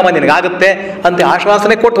ಸಮಾಗಮ ನಿನಗಾಗುತ್ತೆ ಅಂತ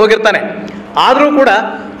ಆಶ್ವಾಸನೆ ಕೊಟ್ಟು ಹೋಗಿರ್ತಾನೆ. ಆದರೂ ಕೂಡ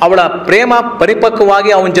ಅವಳ ಪ್ರೇಮ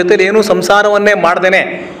ಪರಿಪಕ್ವವಾಗಿ ಅವನ ಜೊತೆಲಿ ಏನೂ ಸಂಸಾರವನ್ನೇ ಮಾಡ್ದೇನೆ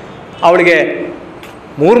ಅವಳಿಗೆ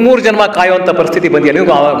 3 ಜನ್ಮ ಕಾಯುವಂಥ ಪರಿಸ್ಥಿತಿ ಬಂದಿಲ್ಲ. ನೀವು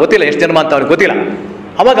ಗೊತ್ತಿಲ್ಲ ಎಷ್ಟು ಜನ್ಮ ಅಂತ ಅವ್ರಿಗೆ ಗೊತ್ತಿಲ್ಲ.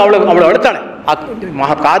 ಅವಾಗ ಅವಳು ಅಳ್ತಾಳೆ.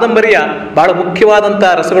 ಆ ಕಾದಂಬರಿಯ ಬಹಳ ಮುಖ್ಯವಾದಂಥ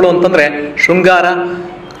ರಸಗಳು ಅಂತಂದರೆ ಶೃಂಗಾರ,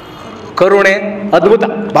 ಕರುಣೆ, ಅದ್ಭುತ,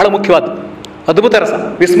 ಬಹಳ ಮುಖ್ಯವಾದ ಅದ್ಭುತ ರಸ,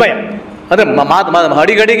 ವಿಸ್ಮಯ. ಅಂದರೆ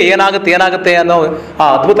ಅಡಿಗಡಿಗೆ ಏನಾಗುತ್ತೆ ಅನ್ನೋ ಆ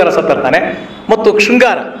ಅದ್ಭುತ ರಸ ತರ್ತಾನೆ. ಮತ್ತು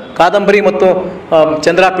ಶೃಂಗಾರ, ಕಾದಂಬರಿ ಮತ್ತು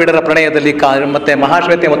ಚಂದ್ರಾಪೀಡರ ಪ್ರಣಯದಲ್ಲಿ ಮತ್ತು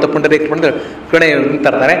ಮಹಾಶ್ವೇತೆ ಮತ್ತು ಪುಂಡರೀಕ ಪ್ರಣಯ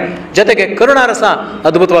ತರ್ತಾನೆ. ಜೊತೆಗೆ ಕರುಣಾರಸ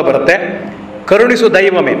ಅದ್ಭುತವಾಗಿ ಬರುತ್ತೆ. ಕರುಣಿಸು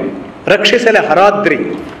ದೈವಮೇ ರಕ್ಷಿಸಲೆ ಹರಾದ್ರಿ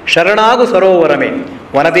ಶರಣಾಗು ಸರೋವರಮೇ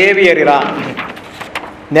ವನದೇವಿಯರಿರ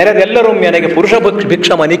ನೆರೆದೆಲ್ಲರೂ ನನಗೆ ಪುರುಷ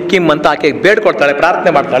ಭಿಕ್ಷಮ ನಿಕ್ಕಿಂ ಅಂತ ಆಕೆ ಬೇಡ್ಕೊಳ್ತಾಳೆ,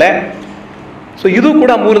 ಪ್ರಾರ್ಥನೆ ಮಾಡ್ತಾಳೆ. ಸೊ ಇದು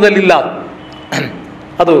ಕೂಡ ಮೂಲದಲ್ಲಿಲ್ಲ,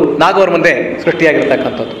 ಅದು ನಾಗವರ್ಮಂದೇ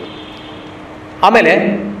ಸೃಷ್ಟಿಯಾಗಿರ್ತಕ್ಕಂಥದ್ದು. ಆಮೇಲೆ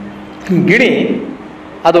ಗಿಣಿ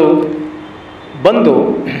ಅದು ಬಂದು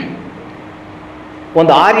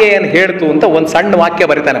ಒಂದು ಆರ್ಯ ಏನು ಹೇಳ್ತು ಅಂತ ಒಂದು ಸಣ್ಣ ವಾಕ್ಯ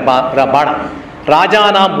ಬರೀತಾನೆ ಬಾಣ.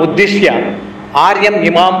 ರಾಜಾನಾಂ ಉದ್ದೇಶ್ಯ ಆರ್ಯಂ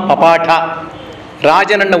ಇಮಾಂ ಪಪಾಠ,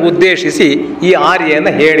 ರಾಜನನ್ನು ಉದ್ದೇಶಿಸಿ ಈ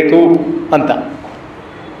ಆರ್ಯೆಯನ್ನು ಹೇಳಿತು ಅಂತ.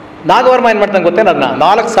 ನಾಗವರ್ಮ ಏನು ಮಾಡ್ತಾನೆ ಗೊತ್ತೇನು? ಅದನ್ನ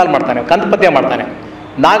 4 ಸಾಲು ಮಾಡ್ತಾನೆ, ಕಂತಪದ್ಯ ಮಾಡ್ತಾನೆ.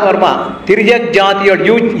 ನಾಗವರ್ಮ ತಿರ್ಯಗ್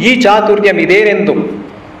ಜಾತಿಯೊಳು ಈ ಚಾತುರ್ಯಂ ಇದೇನೆಂದು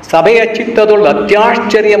ಸಭೆಯ ಚಿತ್ತದೊಳು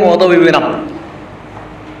ಅತ್ಯಾಶ್ಚರ್ಯ ಮೋದವಿವಿನಂ.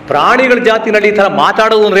 ಪ್ರಾಣಿಗಳ ಜಾತಿನಲ್ಲಿ ಈ ಥರ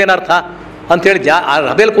ಮಾತಾಡೋದು ಅಂದ್ರೆ ಏನರ್ಥ ಅಂಥೇಳಿ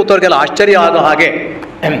ಸಭೆಯಲ್ಲಿ ಕೂತವ್ರಿಗೆಲ್ಲ ಆಶ್ಚರ್ಯ ಆಗೋ ಹಾಗೆ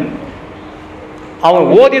ಅವನು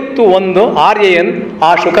ಓದಿತ್ತು ಒಂದು ಆರ್ಯೆಯನ್ ಆ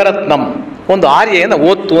ಶುಕರತ್ನಂ, ಒಂದು ಆರ್ಯೆಯನ್ನು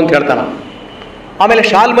ಓದ್ತು ಅಂತ ಹೇಳ್ತಾನೆ. ಆಮೇಲೆ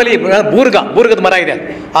ಶಾಲ್ಮಲಿ ಬೂರ್ಗದ ಮರ ಇದೆ,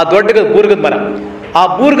 ಆ ದೊಡ್ಡ ಬೂರ್ಗದ ಮರ, ಆ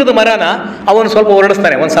ಬೂರ್ಗದ ಮರನ ಅವನು ಸ್ವಲ್ಪ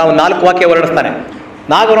ವರ್ಣಿಸ್ತಾನೆ, ಒಂದು 4 ವಾಕ್ಯ ವರ್ಣಿಸ್ತಾನೆ.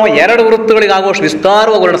 ನಾಗವರ್ಮ 2 ವೃತ್ತಗಳಿಗೆ ಆಗುವಷ್ಟು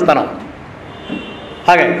ವಿಸ್ತಾರವಾಗಿ ವರ್ಣಿಸ್ತಾನೆ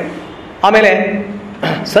ಹಾಗೆ. ಆಮೇಲೆ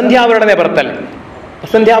ಸಂಧ್ಯಾವರಣೆ ಬರುತ್ತಲ್ಲಿ.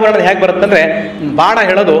 ಸಂಧ್ಯಾವರಣೆ ಹೇಗೆ ಬರುತ್ತಂದ್ರೆ ಬಾಣ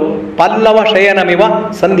ಹೇಳೋದು ಪಲ್ಲವ ಶಯನಮಿವ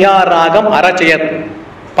ಸಂಧ್ಯಾರಾಗಂ ಅರಚಯತ್,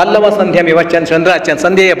 ಪಲ್ಲವ ಸಂಧ್ಯಮಿವ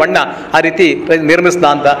ಸಂಧ್ಯೆಯ ಬಣ್ಣ ಆ ರೀತಿ ನಿರ್ಮಿಸ್ದ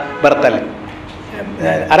ಅಂತ ಬರುತ್ತಲ್ಲಿ.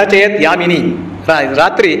 ಅರಚಯತ್ ಯಾಮಿನಿ,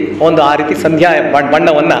 ರಾತ್ರಿ ಒಂದು ಆ ರೀತಿ ಸಂಧ್ಯಾ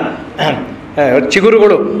ಬಣ್ಣವನ್ನು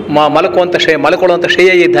ಚಿಗುರುಗಳು ಮಲ್ಕೊಳ್ಳುವಂಥ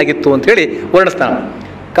ಶೇಯ ಇದ್ದಾಗಿತ್ತು ಅಂಥೇಳಿ ವರ್ಣಿಸ್ತಾನೆ.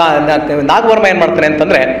 ನಾಗವರ್ಮ ಏನು ಮಾಡ್ತಾನೆ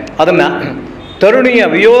ಅಂತಂದರೆ ಅದನ್ನು ತರುಣಿಯ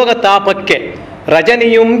ವಿಯೋಗ ತಾಪಕ್ಕೆ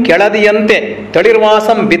ರಜನಿಯುಂ ಕೆಳದಿಯಂತೆ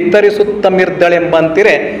ತಳಿರ್ವಾಸಂ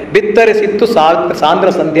ಬಿತ್ತರಿಸುತ್ತಮಿರ್ದಳೆಂಬಂತಿರೆ ಬಿತ್ತರಿಸಿತ್ತು ಸಾಂದ್ರ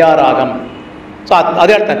ಸಂಧ್ಯಾರಾಗಂ. ಸೊ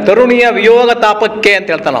ಅದು ಹೇಳ್ತಾನೆ, ತರುಣಿಯ ವಿಯೋಗ ತಾಪಕ್ಕೆ ಅಂತ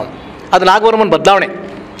ಹೇಳ್ತಾನೆ ನಾವು. ಅದು ನಾಗವರ್ಮನ ಬದಲಾವಣೆ.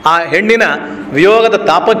 ಆ ಹೆಣ್ಣಿನ ವಿಯೋಗದ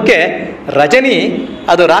ತಾಪಕ್ಕೆ ರಜನಿ,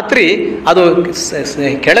 ಅದು ರಾತ್ರಿ ಅದು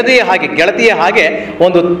ಗೆಳತಿಯ ಹಾಗೆ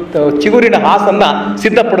ಒಂದು ಚಿಗುರಿನ ಹಾಸನ್ನು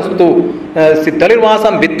ಸಿದ್ಧಪಡಿಸಿತು.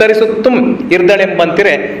 ತಳಿರ್ವಾಸಂ ಬಿತ್ತರಿಸುತ್ತುಂ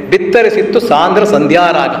ಇರ್ದಳೆಂಬಂತಿರೆ ಬಿತ್ತರಿಸಿತ್ತು ಸಾಂದ್ರ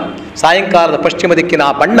ಸಂಧ್ಯಾರಾಗ. ಸಾಯಂಕಾಲದ ಪಶ್ಚಿಮ ದಿಕ್ಕಿನ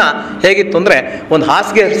ಆ ಬಣ್ಣ ಹೇಗಿತ್ತು ಅಂದರೆ ಒಂದು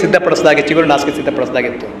ಹಾಸಿಗೆ ಸಿದ್ಧಪಡಿಸಿದಾಗೆ, ಚಿಗುರಿನ ಹಾಸಿಗೆ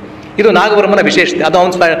ಸಿದ್ಧಪಡಿಸಿದಾಗಿತ್ತು. ಇದು ನಾಗವರ್ಮನ ವಿಶೇಷತೆ, ಅದು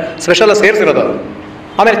ಅವನು ಸ್ಪೆಷಲ್ ಸೇರಿಸಿರೋದು.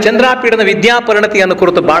 ಆಮೇಲೆ ಚಂದ್ರಾಪೀಡನ ವಿದ್ಯಾಪರಿಣತಿಯನ್ನು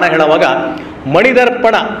ಕುರಿತು ಬಾಣ ಹೇಳುವಾಗ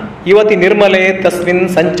ಮಣಿದರ್ಪಣ ಯುವತಿ ನಿರ್ಮಲೆ ತಸ್ಮಿನ್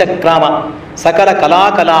ಸಂಚಕ್ರಾಮ ಸಕಲ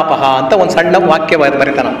ಕಲಾಕಲಾಪಹ ಅಂತ ಒಂದು ಸಣ್ಣ ವಾಕ್ಯ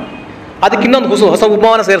ಬರೀತಾನ. ಅದಕ್ಕೆ ಇನ್ನೊಂದು ಹೊಸ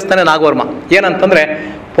ಉಪಮಾನ ಸೇರಿಸ್ತಾನೆ ನಾಗವರ್ಮ. ಏನಂತಂದರೆ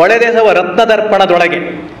ಪೊಳೆದೆಸವ ರತ್ನದರ್ಪಣದೊಳಗೆ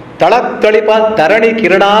ತಳತ್ತಳಿಪ ತರಣಿ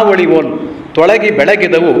ಕಿರಣಾವಳಿವೋಲ್ ತೊಳಗಿ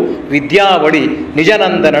ಬೆಳಗಿದವು ವಿದ್ಯಾವಳಿ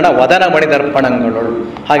ನಿಜನಂದನನ ವದನ ಮಣಿದರ್ಪಣಗಳು.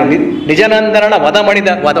 ಹಾಗೆ ನಿಜನಂದನನ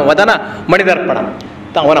ವದನ ಮಣಿದರ್ಪಣ,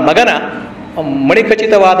 ಅವನ ಮಗನ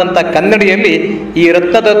ಮಣಿಖಚಿತವಾದಂಥ ಕನ್ನಡಿಯಲ್ಲಿ ಈ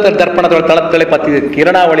ರತ್ನದ ದರ್ಪಣದೊಳ ತಳತ್ತಳಿಪ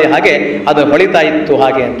ಕಿರಣಾವಳಿ ಹಾಗೆ ಅದು ಹೊಳಿತಾ ಇತ್ತು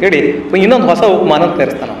ಹಾಗೆ ಅಂತೇಳಿ ಇನ್ನೊಂದು ಹೊಸ ಉಪಮಾನ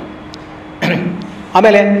ಸೇರಿಸ್ತಾನೆ.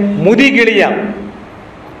 ಆಮೇಲೆ ಮುದಿಗಿಳಿಯ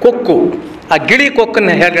ಕೊಕ್ಕು, ಆ ಗಿಳಿ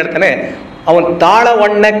ಕೊಕ್ಕನ್ನು ಹೇಗೆ ಹೇಳ್ತಾನೆ, ಅವನು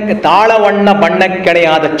ತಾಳವಣ್ಣ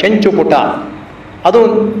ಬಣ್ಣಕ್ಕೆಣೆಯಾದ ಚೆಂಚು ಪುಟ, ಅದು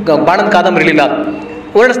ಬಾಣದ ಕಾದಂಬರಿಲಿಲ್ಲ, ಅದು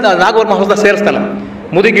ವರ್ಣಿಸ್ತಾ ನಾಗವರ್ಮ ಹೊಸ ಸೇರಿಸ್ತಾನೆ.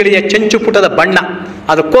 ಮುದಿಗಿಳಿಯ ಚೆಂಚು ಪುಟದ ಬಣ್ಣ,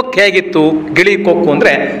 ಅದು ಕೊಕ್ಕು ಹೇಗಿತ್ತು, ಗಿಳಿ ಕೊಕ್ಕು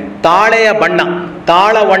ಅಂದರೆ ತಾಳೆಯ ಬಣ್ಣ,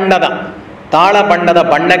 ತಾಳ ಬಣ್ಣದ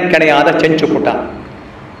ಬಣ್ಣಕ್ಕೆಣೆಯಾದ ಚೆಂಚು ಪುಟ.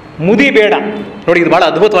 ಮುದಿ ಬೇಡ ನೋಡಿ, ಇದು ಭಾಳ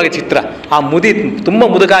ಅದ್ಭುತವಾಗಿ ಚಿತ್ರ. ಆ ಮುದಿ ತುಂಬ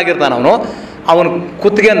ಮುದುಕಾಗಿರ್ತಾನೆ ಅವನು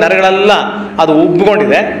ಕುತ್ತಿಗೆ ನರಗಳೆಲ್ಲ ಅದು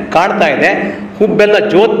ಉಬ್ಬಿಕೊಂಡಿದೆ, ಕಾಣ್ತಾ ಇದೆ, ಹುಬ್ಬೆಲ್ಲ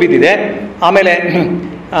ಜೋತ್ ಬಿದ್ದಿದೆ. ಆಮೇಲೆ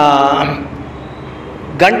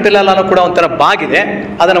ಗಂಟಲೆಲ್ಲನೂ ಕೂಡ ಒಂಥರ ಬಾಗಿದೆ.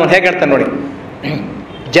 ಅದನ್ನು ಅವನು ಹೇಗೆ ಹೇಳ್ತಾನೆ ನೋಡಿ,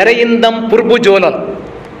 ಜರೆಯಿಂದಂ ಪುರ್ಬು ಜೋಲಲ್,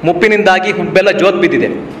 ಮುಪ್ಪಿನಿಂದಾಗಿ ಹುಬ್ಬೆಲ್ಲ ಜೋತ್ ಬಿದ್ದಿದೆ.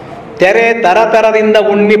 ತೆರೆ ತರತರದಿಂದ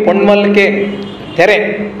ಉಣ್ಣಿ ಪೊಣ್ಮಲ್ಕೆ, ತೆರೆ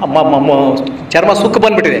ಚರ್ಮ ಸುಕ್ಕು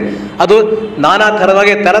ಬಂದ್ಬಿಟ್ಟಿದೆ, ಅದು ನಾನಾ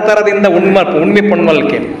ಥರವಾಗಿ ತರತರದಿಂದ ಉಣ್ಣಿ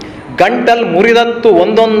ಪೊಣ್ಮಲ್ಕೆ. ಗಂಟಲ್ ಮುರಿದತ್ತು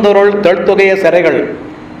ಒಂದೊಂದರೊಳು ತಳ್ತೊಗೆಯ ಸೆರೆಗಳು,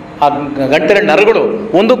 ಆ ಗಂಟಲ ನರಗಳು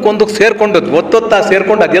ಒಂದಕ್ಕೊಂದು ಸೇರ್ಕೊಂಡು ಒತ್ತೊತ್ತ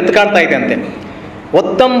ಸೇರ್ಕೊಂಡು ಅದು ಎದ್ದು ಕಾಣ್ತಾ ಇದೆ ಅಂತೆ.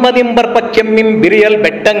 ಒತ್ತಂಬದಿಂಬರ್ಪ ಕೆಮ್ಮಿಂ ಬಿರಿಯಲ್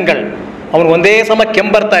ಬೆಟ್ಟಂಗಳು, ಅವನು ಒಂದೇ ಸಮ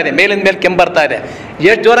ಕೆಂಬರ್ತಾ ಇದೆ, ಮೇಲಿಂದ ಮೇಲೆ ಕೆಂಬರ್ತಾ ಇದೆ.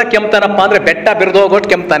 ಎಷ್ಟು ಜೋರ ಕೆಮ್ತಾನಪ್ಪ ಅಂದರೆ ಬೆಟ್ಟ ಬಿರಿದೋಗೋಷ್ಟು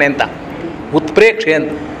ಕೆಮ್ತಾನೆ ಅಂತ. ಉತ್ಪ್ರೇಕ್ಷೆ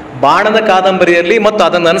ಅಂತ ಬಾಣದ ಕಾದಂಬರಿಯಲ್ಲಿ ಮತ್ತು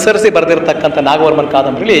ಅದನ್ನು ಅನುಸರಿಸಿ ಬರೆದಿರ್ತಕ್ಕಂಥ ನಾಗವರ್ಮನ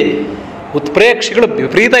ಕಾದಂಬರಿಯಲ್ಲಿ ಉತ್ಪ್ರೇಕ್ಷೆಗಳು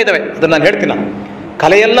ವಿಪರೀತ ಇದ್ದಾವೆ. ಅದನ್ನು ನಾನು ಹೇಳ್ತೀನಿ.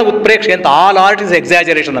 ಕಲೆಯೆಲ್ಲ ಉತ್ಪ್ರೇಕ್ಷೆ ಅಂತ, ಆಲ್ ಆರ್ಟ್ ಇಸ್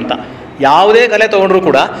ಎಕ್ಸಾಜರೇಷನ್ ಅಂತ. ಯಾವುದೇ ಕಲೆ ತೊಗೊಂಡ್ರೂ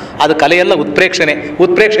ಕೂಡ ಅದು ಕಲೆಯೆಲ್ಲ ಉತ್ಪ್ರೇಕ್ಷೆನೇ,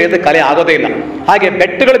 ಉತ್ಪ್ರೇಕ್ಷೆ ಇದ್ದರೆ ಕಲೆ ಆಗೋದೇ ಇಲ್ಲ. ಹಾಗೆ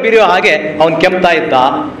ಬೆಟ್ಟಗಳು ಬಿರಿಯೋ ಹಾಗೆ ಅವನು ಕೆಮ್ತಾ ಇದ್ದ.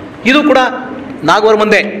 ಇದು ಕೂಡ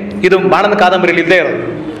ನಾಗವರ್ಮಂದೇ, ಇದು ಬಾಣದ ಕಾದಂಬರಿಯಲ್ಲಿ ಇದ್ದೇ ಇರೋದು.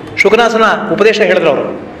 ಶುಕನಾಸನ ಉಪದೇಶ ಹೇಳಿದ್ರು ಅವರು.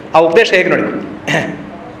 ಆ ಉಪದೇಶ ಹೇಗೆ ನೋಡಿ,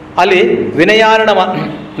 ಅಲ್ಲಿ ವಿನಯಾರಣ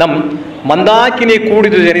ನಮ್ಮ ಮಂದಾಕಿನಿ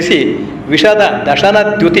ಕೂಡಿದು ಜನಿಸಿ ವಿಷದ ದಶನ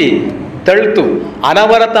ದ್ಯುತಿ ತಳ್ತು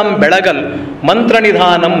ಅನವರತಂ ಬೆಳಗಲ್ ಮಂತ್ರ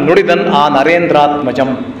ನಿಧಾನಂ ನುಡಿದನ್ ಆ ನರೇಂದ್ರಾತ್ಮಜಂ.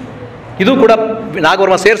 ಇದು ಕೂಡ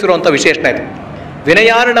ನಾಗವರ್ಮ ಸೇರಿಸಿರುವಂಥ ವಿಶೇಷಣ ಇದೆ.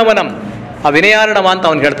 ವಿನಯಾರ್ಣವನಂ, ಆ ವಿನಯಾರ್ಣವ ಅಂತ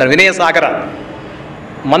ಅವನು ಹೇಳ್ತಾನೆ, ವಿನಯ ಸಾಗರ.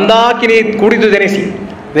 ಮಂದಾಕಿನಿ ಕೂಡಿದು ಜನಿಸಿ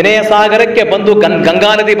ವಿನಯ ಸಾಗರಕ್ಕೆ ಬಂದು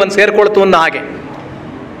ಗಂಗಾ ನದಿ ಬಂದು ಸೇರ್ಕೊಳ್ತು ಅನ್ನೋ ಹಾಗೆ.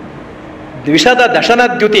 ವಿಷದ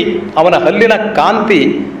ದಶನದ್ಯುತಿ, ಅವನ ಹಲ್ಲಿನ ಕಾಂತಿ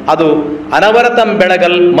ಅದು ಅನವರತಂ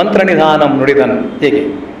ಬೆಳಗಲ್ ಮಂತ್ರ ನಿಧಾನಂ ನುಡಿದನು. ಹೀಗೆ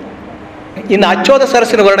ಇನ್ನು ಅಚ್ಚೋದ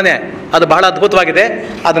ಸರಸ್ಸಿನ ವರ್ಣನೆ ಅದು ಬಹಳ ಅದ್ಭುತವಾಗಿದೆ.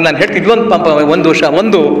 ಅದನ್ನು ನಾನು ಹೇಳ್ತೀನಿ.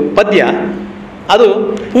 ಒಂದು ಪದ್ಯ ಅದು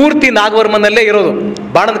ಪೂರ್ತಿ ನಾಗವರ್ಮನಲ್ಲೇ ಇರೋದು.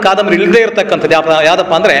 ಬಾಣದ ಕಾದಂಬರಿ ಇಲ್ಲದೇ ಇರತಕ್ಕಂಥದ್ದು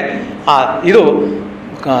ಯಾವುದಪ್ಪ ಅಂದರೆ ಇದು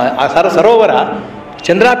ಸರೋವರ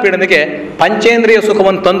ಚಂದ್ರಾಪೀಡನಿಗೆ ಪಂಚೇಂದ್ರಿಯ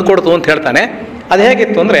ಸುಖವನ್ನು ತಂದು ಕೊಡ್ತು ಅಂತ ಹೇಳ್ತಾನೆ. ಅದು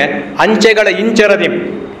ಹೇಗಿತ್ತು ಅಂದರೆ ಅಂಚೆಗಳ ಇಂಚರದಿಂ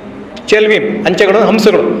ಚೆಲ್ವಿಂ, ಅಂಚೆಗಳು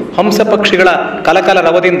ಹಂಸಗಳು, ಹಂಸ ಪಕ್ಷಿಗಳ ಕಲಕಲ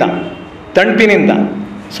ರವದಿಂದ, ತಂಪಿನಿಂದ,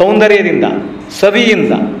 ಸೌಂದರ್ಯದಿಂದ,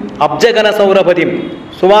 ಸವಿಯಿಂದ, ಅಬ್ಜಗನ ಸೌರಭದಿಂ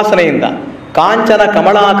ಸುವಾಸನೆಯಿಂದ, ಕಾಂಚನ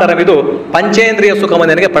ಕಮಲಾಕರವಿದು ಪಂಚೇಂದ್ರಿಯ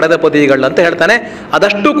ಸುಖಮನೆಗೆ ಪಡೆದ ಪದಿಗಳು ಅಂತ ಹೇಳ್ತಾನೆ.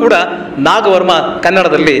 ಅದಷ್ಟು ಕೂಡ ನಾಗವರ್ಮ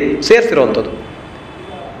ಕನ್ನಡದಲ್ಲಿ ಸೇರಿಸಿರುವಂಥದ್ದು.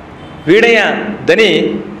 ವೀಣೆಯ ದನಿ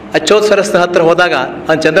ಅಚ್ಚೋತ್ಸರಸ್ನ ಹತ್ರ ಹೋದಾಗ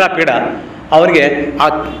ಚಂದ್ರಾಪೀಡ ಅವನಿಗೆ ಆ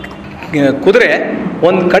ಕುದುರೆ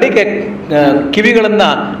ಒಂದು ಕಡೆಗೆ ಕಿವಿಗಳನ್ನು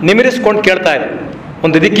ನಿಮಿರಿಸ್ಕೊಂಡು ಕೇಳ್ತಾ ಇದೆ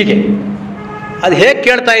ಒಂದು ದಿಕ್ಕಿಗೆ. ಅದು ಹೇಗೆ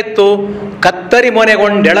ಕೇಳ್ತಾ ಇತ್ತು? ಕತ್ತರಿ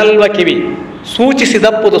ಮೊನೆಗೊಂಡೆಳಲ್ವ ಕಿವಿ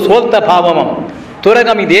ಸೂಚಿಸಿದಪ್ಪುದು ಸೋಲ್ತ ಭಾವಮಂ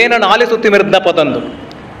ತುರಗಂ ಇದೇನನ್ನು ಆಲಿಸುತ್ತಿ ಮಿರ್ದಪದಂದು.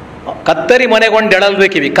 ಕತ್ತರಿ ಮೊನೆಗೊಂಡೆಳಲ್ವ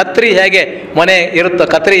ಕಿವಿ, ಕತ್ತರಿ ಹೇಗೆ ಮೊನೆ ಇರುತ್ತೋ,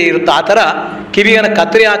 ಕತ್ತರಿ ಇರುತ್ತೋ ಆ ಥರ ಕಿವಿಯನ್ನು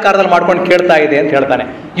ಕತ್ತರಿ ಆಕಾರದಲ್ಲಿ ಮಾಡ್ಕೊಂಡು ಕೇಳ್ತಾ ಇದೆ ಅಂತ ಹೇಳ್ತಾನೆ.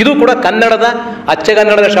 ಇದು ಕೂಡ ಕನ್ನಡದ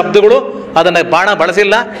ಅಚ್ಚಗನ್ನಡದ ಶಬ್ದಗಳು, ಅದನ್ನು ಬಾಣ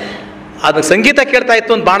ಬಳಸಿಲ್ಲ. ಅದು ಸಂಗೀತ ಕೇಳ್ತಾ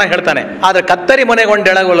ಇತ್ತು ಅಂತ ಬಾಣ ಹೇಳ್ತಾನೆ. ಆದರೆ ಕತ್ತರಿ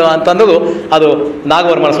ಮೊನೆಗೊಂಡೆಳಗಳು ಅಂತಂದು ಅದು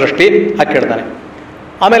ನಾಗವರ್ಮನ ಸೃಷ್ಟಿ ಹಾಕಿ ಹೇಳ್ತಾನೆ.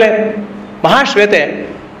 ಆಮೇಲೆ ಮಹಾಶ್ವೇತೆ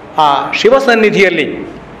ಆ ಶಿವಸನ್ನಿಧಿಯಲ್ಲಿ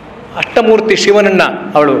ಅಷ್ಟಮೂರ್ತಿ ಶಿವನನ್ನು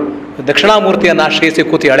ಅವಳು ದಕ್ಷಿಣಾಮೂರ್ತಿಯನ್ನು ಆಶ್ರಯಿಸಿ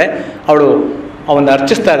ಕೂತಿಯಾಳೆ. ಅವಳು ಅವನ್ನ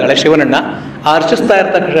ಅರ್ಚಿಸ್ತಾ ಇದ್ದಾಳೆ ಶಿವನನ್ನು. ಆ ಅರ್ಚಿಸ್ತಾ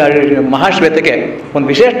ಇರ್ತಕ್ಕ ಮಹಾಶ್ವೇತೆಗೆ ಒಂದು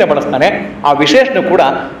ವಿಶೇಷಣೆ ಬಳಸ್ತಾನೆ. ಆ ವಿಶೇಷಣೆ ಕೂಡ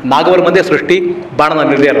ನಾಗವರ್ಮಂದೇ ಸೃಷ್ಟಿ, ಬಾಣನ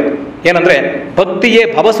ನಿರ್ದೇರೋದು. ಏನಂದರೆ ಭಕ್ತಿಯೇ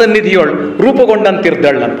ಭವಸನ್ನಿಧಿಯೋಳು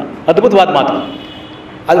ರೂಪುಗೊಂಡಂತಿರ್ದಳು ಅಂತ ಅದ್ಭುತವಾದ ಮಾತು.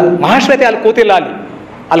 ಅದು ಮಹಾಶ್ವೇತೆ ಅಲ್ಲಿ ಕೂತಿಲ್ಲ,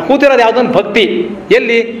 ಅಲ್ಲಿ ಕೂತಿರೋದು ಯಾವುದೊಂದು ಭಕ್ತಿ.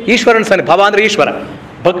 ಎಲ್ಲಿ? ಈಶ್ವರನ ಸನ್ನಿಧಿ. ಭವ ಅಂದರೆ ಈಶ್ವರ,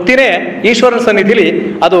 ಭಕ್ತಿನೇ ಈಶ್ವರನ ಸನ್ನಿಧಿಲಿ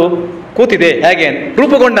ಅದು ಕೂತಿದೆ. ಹೇಗೆ?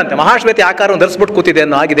 ರೂಪುಗೊಂಡಂತೆ ಮಹಾಶ್ವೇತೆ ಆಕಾರವನ್ನು ಧರಿಸ್ಬಿಟ್ಟು ಕೂತಿದೆ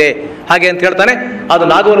ಅನ್ನೋ ಆಗಿದೆ ಹಾಗೆ ಅಂತ ಹೇಳ್ತಾನೆ. ಅದು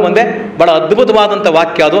ನಾಗವರ್ಮಂದೇ ಬಹಳ ಅದ್ಭುತವಾದಂಥ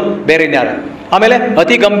ವಾಕ್ಯ, ಅದು ಬೇರೆ ಇನ್ಯಾರು. ಆಮೇಲೆ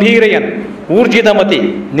ಅತಿ ಗಂಭೀರಯನ್ ಊರ್ಜಿತ ಮತಿ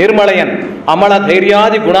ನಿರ್ಮಳಯನ್ ಅಮಳ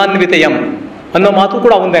ಧೈರ್ಯಾದಿ ಗುಣಾನ್ವಿತಯಂ ಅನ್ನೋ ಮಾತು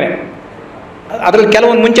ಕೂಡ ಒಂದೇನೆ. ಅದ್ರಲ್ಲಿ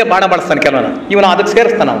ಕೆಲವೊಂದು ಮುಂಚೆ ಬಾಣ ಬಳಸ್ತಾನೆ, ಕೆಲವನ್ನ ಇವನು ಅದಕ್ಕೆ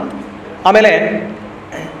ಸೇರಿಸ್ತಾನೆ ಅವನು. ಆಮೇಲೆ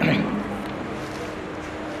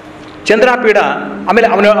ಚಂದ್ರಾಪೀಡ, ಆಮೇಲೆ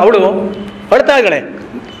ಅವಳು ಅಳ್ತಾ ಇದ್ದಾಳೆ.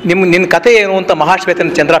 ನಿನ್ನ ಕಥೆ ಏನು ಅಂತ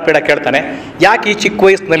ಮಹಾಶ್ವೇತನ ಚಂದ್ರಾಪೀಡ ಕೇಳ್ತಾನೆ. ಯಾಕೆ ಈ ಚಿಕ್ಕ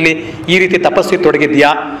ವಯಸ್ಸಿನಲ್ಲಿ ಈ ರೀತಿ ತಪಸ್ಸಿ ತೊಡಗಿದ್ಯಾ?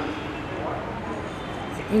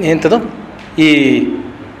 ಎಂಥದ್ದು ಈ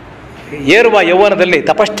ಏರುವ ಯೌವನದಲ್ಲಿ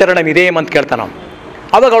ತಪಶ್ಚರಣವಿದೆ ಅಂತ ಕೇಳ್ತಾನೆ ಅವನು.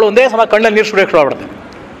 ಅವಾಗ ಅವಳು ಒಂದೇ ಸಮ ಕಣ್ಣಲ್ಲಿ ನೀರು ಸುರೇಕ್ಷ ಆಗ್ಬಿಡುತ್ತೆ.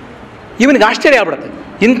 ಇವನಿಗೆ ಆಶ್ಚರ್ಯ ಆಗ್ಬಿಡುತ್ತೆ.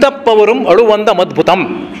 ಇಂಥಪ್ಪವರು ಅಳುವಂದ ಅದ್ಭುತಂ.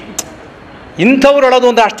 ಇಂಥವ್ರು ಅಳೋದು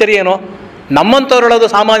ಒಂದು ಆಶ್ಚರ್ಯ ಏನೋ, ನಮ್ಮಂಥವ್ರು ಅಳೋದು,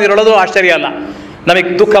 ಸಾಮಾನ್ಯರು ಆಶ್ಚರ್ಯ ಅಲ್ಲ. ನಮಗೆ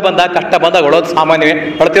ದುಃಖ ಬಂದಾಗ, ಕಷ್ಟ ಬಂದಾಗ ಅಳೋದು ಸಾಮಾನ್ಯವೇ,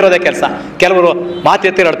 ಅಳ್ತಿರೋದೇ ಕೆಲಸ. ಕೆಲವರು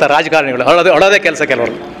ಮಾತೆತ್ತಿರ ಅಳ್ತಾರೆ, ರಾಜಕಾರಣಿಗಳು ಅಳೋದೇ ಕೆಲಸ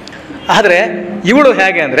ಕೆಲವರು. ಆದರೆ ಇವಳು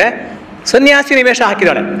ಹೇಗೆ ಅಂದರೆ ಸನ್ಯಾಸಿನಿ ವೇಷ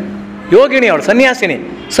ಹಾಕಿದಾಳೆ, ಯೋಗಿನಿ ಅವಳು,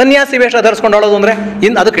 ಸನ್ಯಾಸಿ ವೇಷ ಧರಿಸ್ಕೊಂಡು ಅಳೋದು ಅಂದರೆ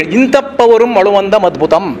ಅದಕ್ಕೆ ಇಂಥಪ್ಪವರು ಅಳುವಂದ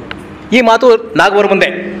ಅದ್ಭುತಂ. ಈ ಮಾತು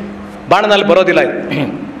ನಾಗವರ್ಮಂದೇ, ಬಾಣನಲ್ಲಿ ಬರೋದಿಲ್ಲ ಇದು.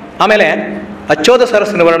 ಆಮೇಲೆ ಅಚ್ಚೋದ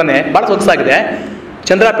ಸರಸ್ಸಿನ ವರ್ಣನೆ ಭಾಳ ಸೊಗಸಾಗಿದೆ.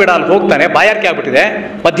 ಚಂದ್ರಾಪೀಡ ಅಲ್ಲಿ ಹೋಗ್ತಾನೆ, ಬಾಯಾರಿಕೆ ಆಗ್ಬಿಟ್ಟಿದೆ,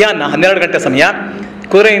 ಮಧ್ಯಾಹ್ನ 12 ಗಂಟೆ ಸಮಯ.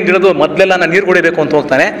 ಕುದುರೆಯಿಂದ ಹಿಡಿದು ಮೊದಲೆಲ್ಲ ನಾನು ನೀರು ಕುಡಿಬೇಕು ಅಂತ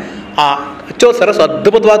ಹೋಗ್ತಾನೆ. ಆ ಅಚ್ಚೋದ ಸರಸ್ಸು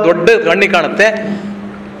ಅದ್ಭುತವಾದ ದೊಡ್ಡ ಕಣ್ಣಿಗೆ ಕಾಣುತ್ತೆ.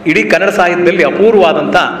 ಇಡೀ ಕನ್ನಡ ಸಾಹಿತ್ಯದಲ್ಲಿ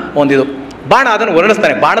ಅಪೂರ್ವವಾದಂಥ ಒಂದಿದು. ಬಾಣ ಅದನ್ನು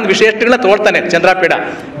ವರ್ಣಿಸ್ತಾನೆ, ಬಾಣದ ವಿಶೇಷಗಳನ್ನ ತೋಳ್ತಾನೆ ಚಂದ್ರಾಪೀಡ,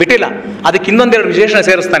 ಬಿಟ್ಟಿಲ್ಲ. ಅದಕ್ಕೆ ಇನ್ನೊಂದೆರಡು ವಿಶೇಷಣ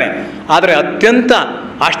ಸೇರಿಸ್ತಾನೆ. ಆದರೆ ಅತ್ಯಂತ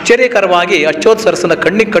ಆಶ್ಚರ್ಯಕರವಾಗಿ ಅಚ್ಚೋದ ಸರಸ್ಸನ್ನು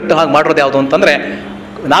ಕಣ್ಣಿಗೆ ಕಟ್ಟು ಹಾಗೆ ಮಾಡೋದು ಯಾವುದು ಅಂತಂದರೆ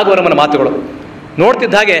ನಾಗವರ್ಮನ ಮಾತುಗಳು.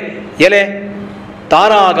 ನೋಡ್ತಿದ್ದ ಹಾಗೆ ಎಲೆ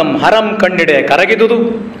ತಾರಾಗಂ ಹರಂ ಕಣ್ಣಿಡೆ ಕರಗಿದುದು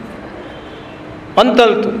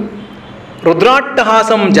ಅಂತಲ್ತು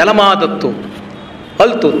ರುದ್ರಾಟ್ಟಹಾಸಂ ಜಲಮಾದತ್ತು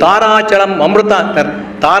ಅಲ್ತು ತಾರಾಚಳಂ ಅಮೃತ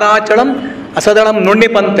ತಾರಾಚಳಂ ಅಸದಳಂ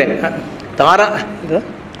ನುಣ್ಣಿಪಂತೆ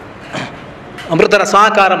ಅಮೃತರ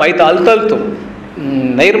ಸಾಕಾರಂ ಐತ ಅಲ್ತಲ್ತು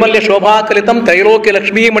ನೈರ್ಮಲ್ಯ ಶೋಭಾಕಲಿತಂ ತ್ರೈಲೋಕ್ಯ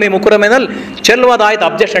ಲಕ್ಷ್ಮೀಮಣಿ ಮುಕುರಮೆನಲ್ ಚೆಲ್ವದಾಯ್ತು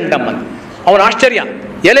ಅಬ್ಜಷಂಡಂ ಅಂತ. ಅವನ ಆಶ್ಚರ್ಯ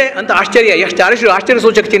ಎಲೆ ಅಂತ ಆಶ್ಚರ್ಯ, ಎಷ್ಟು ಆಶ್ಚರ್ಯ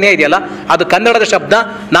ಸೂಚಕ ಚಿಹ್ನೆ ಇದೆಯಲ್ಲ, ಅದು ಕನ್ನಡದ ಶಬ್ದ,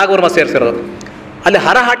 ನಾಗವರ್ಮ ಸೇರಿಸಿರೋದು. ಅಲ್ಲಿ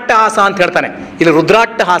ಹರಹಟ್ಟಹಾಸ ಅಂತ ಹೇಳ್ತಾನೆ, ಇಲ್ಲಿ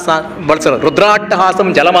ರುದ್ರಾಟ್ಟಹಾಸ ಬಳಸಿರೋದು. ರುದ್ರಾಟ್ಟಹಾಸಂ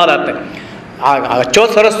ಜಲಮಾದಾತ್ತೆ. ಆ ಅಚ್ಚೋದ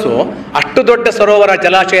ಸರಸ್ಸು ಅಷ್ಟು ದೊಡ್ಡ ಸರೋವರ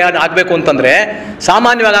ಜಲಾಶಯ ಆಗಬೇಕು ಅಂತಂದರೆ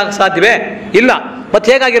ಸಾಮಾನ್ಯವಾಗಿ ಆಗ ಸಾಧ್ಯವೇ ಇಲ್ಲ. ಮತ್ತು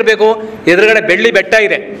ಹೇಗಾಗಿರಬೇಕು? ಎದುರುಗಡೆ ಬೆಳ್ಳಿ ಬೆಟ್ಟ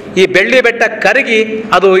ಇದೆ, ಈ ಬೆಳ್ಳಿ ಬೆಟ್ಟ ಕರಗಿ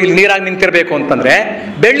ಅದು ಇಲ್ಲಿ ನೀರಾಗಿ ನಿಂತಿರಬೇಕು ಅಂತಂದರೆ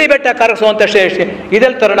ಬೆಳ್ಳಿ ಬೆಟ್ಟ ಕರಗಿಸುವಂಥ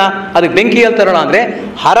ಇದೆಲ್ಲಿ ತರೋಣ, ಅದಕ್ಕೆ ಬೆಂಕಿಯಲ್ಲಿ ತರೋಣ ಅಂದರೆ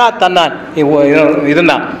ಹರ ತನ್ನ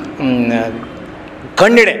ಇದನ್ನು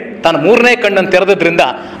ಕಣ್ಣಿಡೆ ತಾನು 3ನೇ ಕಣ್ಣನ್ನು ತೆರೆದ್ರಿಂದ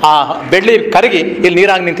ಆ ಬೆಳ್ಳಿ ಕರಗಿ ಇಲ್ಲಿ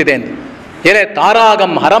ನೀರಾಗಿ ನಿಂತಿದೆ ಅಂತ. ಎಲೆ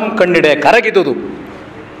ತಾರಾಗಂ ಹರಂ ಕಣ್ಣಿಡೆ ಕರಗಿದುದು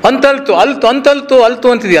ಅಂತಲ್ತು ಅಲ್ತು ಅಂತಲ್ತು ಅಲ್ತು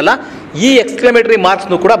ಅಂತಿದೆಯಲ್ಲ, ಈ ಎಕ್ಸ್ಕ್ಲಮೇಟರಿ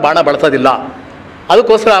ಮಾರ್ಕ್ಸ್ನು ಕೂಡ ಬಾಣ ಬಳಸೋದಿಲ್ಲ.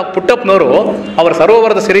 ಅದಕ್ಕೋಸ್ಕರ ಪುಟ್ಟಪ್ಪನವರು ಅವರ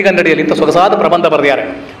ಸರೋವರದ ಸಿರಿಗನ್ನಡಿಯಲ್ಲಿ ಇಂಥ ಸೊಗಸಾದ ಪ್ರಬಂಧ ಬರೆದಿದ್ದಾರೆ.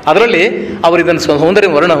 ಅದರಲ್ಲಿ ಅವರು ಇದನ್ನು ಸೌಂದರ್ಯ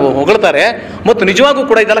ವರ್ಣ ಹೊಗಳ್ತಾರೆ. ಮತ್ತು ನಿಜವಾಗೂ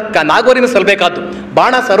ಕೂಡ ಇದೆಲ್ಲ ನಾಗವರಿನ ಸಲ್ಲಬೇಕಾದ್ದು.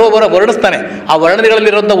 ಬಾಣ ಸರೋವರ ವರ್ಣಿಸ್ತಾನೆ, ಆ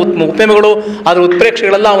ವರ್ಣನೆಗಳಲ್ಲಿರುವಂಥ ಉಪಮೆಗಳು, ಅದರ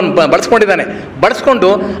ಉತ್ಪ್ರೇಕ್ಷೆಗಳೆಲ್ಲ ಅವನು ಬಳಸ್ಕೊಂಡಿದ್ದಾನೆ. ಬಳಸ್ಕೊಂಡು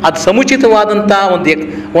ಅದು ಸಮುಚಿತವಾದಂಥ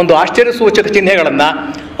ಒಂದು ಆಶ್ಚರ್ಯ ಸೂಚಕ ಚಿಹ್ನೆಗಳನ್ನು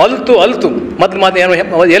ಅಲ್ತು ಮತ್ತು ಏನು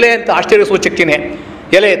ಎಲೆ ಅಂತ ಆಶ್ಚರ್ಯ ಸೂಚಕ ಚಿಹ್ನೆ,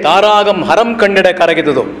 ಎಲೆ ತಾರಾಗಂ ಹರಂ ಕಣ್ಣಿಡೆ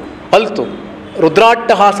ಕರಗಿದುದು, ಅಲ್ತು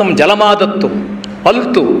ರುದ್ರಾಟ್ಟಹಾಸಂ ಜಲಮಾದತ್ತು,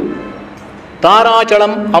 ಅಲ್ತು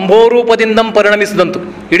ತಾರಾಚಳಂ ಅಂಬೋರೂಪದಿಂದಂ ಪರಿಣಮಿಸಿದಂತು.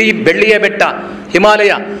 ಇಡೀ ಬೆಳ್ಳಿಯ ಬೆಟ್ಟ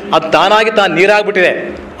ಹಿಮಾಲಯ ಅದು ತಾನಾಗಿ ತಾನು ನೀರಾಗ್ಬಿಟ್ಟಿದೆ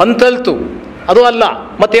ಅಂತಲ್ತು. ಅದು ಅಲ್ಲ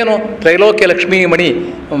ಮತ್ತೇನು, ತ್ರೈಲೋಕ್ಯ ಲಕ್ಷ್ಮೀಮಣಿ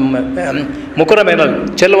ಮುಕುರ ಮೇನಲ್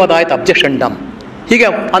ಚೆಲ್ಲುವುದಾಯ್ತು ಅಬ್ಜೆಕ್ಷಂಡಂ. ಹೀಗೆ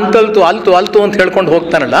ಅಲ್ತು ಅಂತ ಹೇಳ್ಕೊಂಡು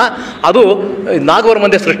ಹೋಗ್ತಾನಲ್ಲ, ಅದು ನಾಗವರ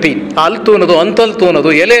ಮುಂದೆ ಸೃಷ್ಟಿ. ಆ ಅಲ್ತು ಅನ್ನೋದು, ಅಂತಲ್ತು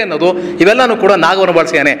ಅನ್ನೋದು, ಎಲೆ ಅನ್ನೋದು ಇವೆಲ್ಲನೂ ಕೂಡ ನಾಗವರ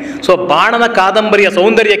ಬಳಸ್ಯಾನೆ. ಸೊ ಬಾಣನ ಕಾದಂಬರಿಯ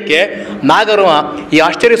ಸೌಂದರ್ಯಕ್ಕೆ ನಾಗರ ಈ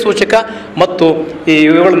ಆಶ್ಚರ್ಯ ಸೂಚಕ ಮತ್ತು ಈ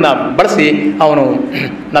ಇವುಗಳನ್ನ ಬಳಸಿ ಅವನು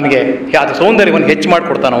ನಮಗೆ ಅದು ಸೌಂದರ್ಯವನ್ನು ಹೆಚ್ಚು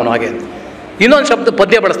ಮಾಡಿಕೊಡ್ತಾನೆ ಅವನು. ಹಾಗೆ ಇನ್ನೊಂದು ಶಬ್ದ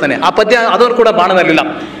ಪದ್ಯ ಬಳಸ್ತಾನೆ. ಆ ಪದ್ಯ ಅದನ್ನು ಕೂಡ ಬಾಣದಲ್ಲಿಲ್ಲ,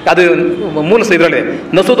 ಅದು ಮೂಲ ಇದರಲ್ಲಿ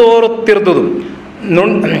ನಸುದೋರುತ್ತಿರ್ದುದು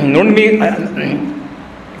ನುಣ್ಮಿ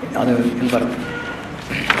ಅದು ಬರುತ್ತೆ.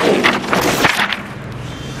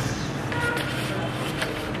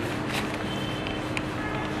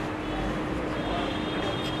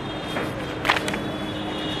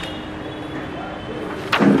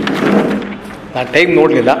 ನಾನು ಟೈಮ್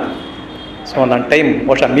ನೋಡಲಿಲ್ಲ, ಸೊ ನನ್ನ ಟೈಮ್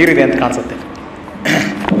ಬಹುಶಃ ಮೀರಿದೆ ಅಂತ ಕಾಣಿಸುತ್ತೆ.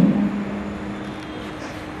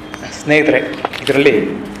 ಸ್ನೇಹಿತರೆ, ಇದರಲ್ಲಿ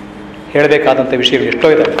ಹೇಳಬೇಕಾದಂಥ ವಿಷಯಗಳು ಎಷ್ಟೋ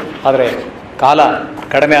ಇದೆ, ಆದರೆ ಕಾಲ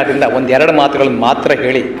ಕಡಿಮೆ ಆದ್ದರಿಂದ ಒಂದೆರಡು ಮಾತುಗಳನ್ನು ಮಾತ್ರ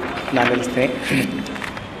ಹೇಳಿ ನಾನು ನಿಲ್ಲಿಸ್ತೀನಿ.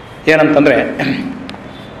 ಏನಂತಂದರೆ,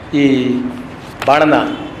 ಈ ಬಾಣನ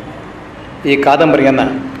ಈ ಕಾದಂಬರಿಯನ್ನು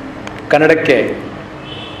ಕನ್ನಡಕ್ಕೆ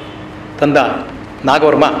ತಂದ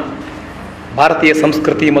ನಾಗವರ್ಮ ಭಾರತೀಯ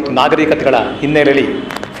ಸಂಸ್ಕೃತಿ ಮತ್ತು ನಾಗರಿಕತೆಗಳ ಹಿನ್ನೆಲೆಯಲ್ಲಿ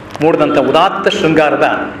ಮೂಡಿದಂಥ ಉದಾತ್ತ ಶೃಂಗಾರದ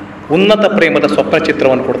ಉನ್ನತ ಪ್ರೇಮದ ಸ್ವಪ್ನ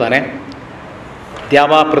ಚಿತ್ರವನ್ನು ಕೊಡ್ತಾನೆ.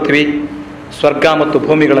 ದ್ಯಾವ ಪೃಥ್ವಿ, ಸ್ವರ್ಗ ಮತ್ತು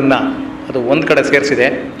ಭೂಮಿಗಳನ್ನು ಅದು ಒಂದು ಕಡೆ ಸೇರಿಸಿದೆ.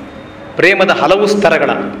 ಪ್ರೇಮದ ಹಲವು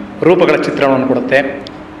ಸ್ತರಗಳ ರೂಪಗಳ ಚಿತ್ರಣವನ್ನು ಕೊಡುತ್ತೆ.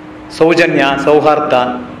 ಸೌಜನ್ಯ, ಸೌಹಾರ್ದ,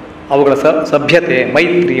 ಅವುಗಳ ಸಭ್ಯತೆ,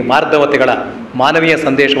 ಮೈತ್ರಿ, ಮಾರ್ಧವತೆಗಳ ಮಾನವೀಯ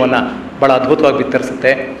ಸಂದೇಶವನ್ನು ಭಾಳ ಅದ್ಭುತವಾಗಿ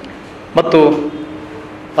ಬಿತ್ತರಿಸುತ್ತೆ. ಮತ್ತು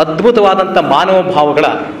ಅದ್ಭುತವಾದಂಥ ಮಾನವ ಭಾವಗಳ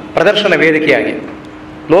ಪ್ರದರ್ಶನ ವೇದಿಕೆಯಾಗಿ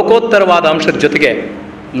ಲೋಕೋತ್ತರವಾದ ಅಂಶದ ಜೊತೆಗೆ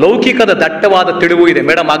ಲೌಕಿಕದ ದಟ್ಟವಾದ ತಿಳಿವು ಇದೆ.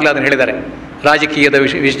 ಮೇಡಮ್ ಆಗಲೇ ಅದನ್ನು ಹೇಳಿದ್ದಾರೆ. ರಾಜಕೀಯದ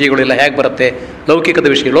ವಿಷಯಗಳೆಲ್ಲ ಹೇಗೆ ಬರುತ್ತೆ, ಲೌಕಿಕದ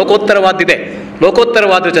ವಿಷಯ ಲೋಕೋತ್ತರವಾದಿದೆ,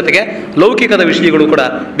 ಲೋಕೋತ್ತರವಾದ್ರ ಜೊತೆಗೆ ಲೌಕಿಕದ ವಿಷಯಗಳು ಕೂಡ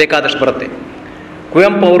ಬೇಕಾದಷ್ಟು ಬರುತ್ತೆ.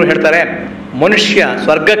 ಕುವೆಂಪು ಅವರು ಹೇಳ್ತಾರೆ, ಮನುಷ್ಯ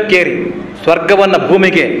ಸ್ವರ್ಗಕ್ಕೇರಿ ಸ್ವರ್ಗವನ್ನು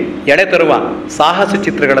ಭೂಮಿಗೆ ಎಳೆತರುವ ಸಾಹಸ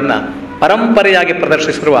ಚಿತ್ರಗಳನ್ನು ಪರಂಪರೆಯಾಗಿ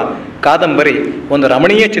ಪ್ರದರ್ಶಿಸಿರುವ ಕಾದಂಬರಿ ಒಂದು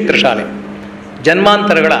ರಮಣೀಯ ಚಿತ್ರಶಾಲೆ.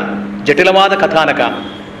 ಜನ್ಮಾಂತರಗಳ ಜಟಿಲವಾದ ಕಥಾನಕ,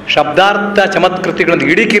 ಶಬ್ದಾರ್ಥ ಚಮತ್ಕೃತಿಗಳನ್ನು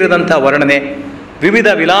ಇಡಿಕಿರಿದಂಥ ವರ್ಣನೆ, ವಿವಿಧ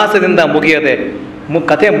ವಿಲಾಸದಿಂದ ಮುಗಿಯದೆ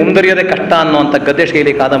ಕಥೆ ಮುಂದುವರಿಯೋದೇ ಕಷ್ಟ ಅನ್ನುವಂಥ ಗದ್ಯ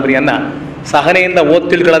ಶೈಲಿ ಕಾದಂಬರಿಯನ್ನು ಸಹನೆಯಿಂದ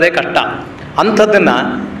ತಿಳ್ಕೊಳ್ಳೋದೇ ಕಷ್ಟ. ಅಂಥದ್ದನ್ನು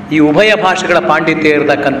ಈ ಉಭಯ ಭಾಷೆಗಳ ಪಾಂಡಿತ್ಯ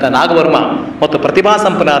ಇರತಕ್ಕಂಥ ನಾಗವರ್ಮ ಮತ್ತು ಪ್ರತಿಭಾ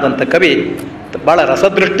ಸಂಪನ್ನಾದಂಥ ಕವಿ ಭಾಳ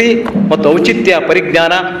ರಸದೃಷ್ಟಿ ಮತ್ತು ಔಚಿತ್ಯ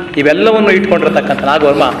ಪರಿಜ್ಞಾನ ಇವೆಲ್ಲವನ್ನು ಇಟ್ಕೊಂಡಿರತಕ್ಕಂಥ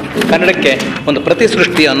ನಾಗವರ್ಮ ಕನ್ನಡಕ್ಕೆ ಒಂದು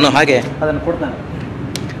ಪ್ರತಿಸೃಷ್ಟಿ ಅನ್ನೋ ಹಾಗೆ ಅದನ್ನು ಕೊಡ್ತಾನೆ.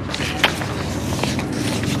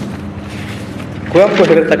 ಕುವೆಂಪು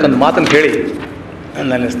ಹೇಳಿರ್ತಕ್ಕಂಥ ಮಾತನ್ನು ಹೇಳಿ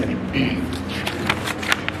ನಾನು ಅನ್ನಿಸ್ತೀನಿ.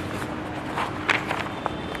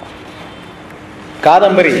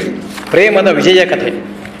 ಕಾದಂಬರಿ ಪ್ರೇಮದ ವಿಜಯ ಕಥೆ,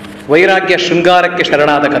 ವೈರಾಗ್ಯ ಶೃಂಗಾರಕ್ಕೆ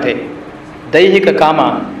ಶರಣಾದ ಕಥೆ, ದೈಹಿಕ ಕಾಮ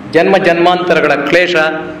ಜನ್ಮ ಜನ್ಮಾಂತರಗಳ ಕ್ಲೇಶ,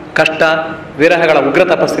 ಕಷ್ಟ, ವಿರಹಗಳ ಉಗ್ರ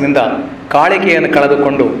ತಪಸ್ಸಿನಿಂದ ಕಾಳಿಕೆಯನ್ನು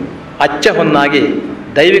ಕಳೆದುಕೊಂಡು ಅಚ್ಚ ಹೊನ್ನಾಗಿ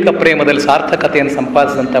ದೈವಿಕ ಪ್ರೇಮದಲ್ಲಿ ಸಾರ್ಥಕತೆಯನ್ನು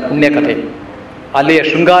ಸಂಪಾದಿಸಿದಂಥ ಪುಣ್ಯಕಥೆ. ಅಲ್ಲಿಯ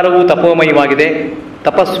ಶೃಂಗಾರವೂ ತಪೋಮಯವಾಗಿದೆ,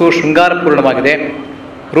 ತಪಸ್ಸು ಶೃಂಗಾರಪೂರ್ಣವಾಗಿದೆ.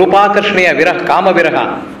 ರೂಪಾಕರ್ಷಣೆಯ ಕಾಮವಿರಹ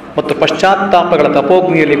ಮತ್ತು ಪಶ್ಚಾತ್ತಾಪಗಳ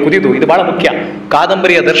ತಪೋಗ್ನಿಯಲ್ಲಿ ಕುದಿದು, ಇದು ಭಾಳ ಮುಖ್ಯ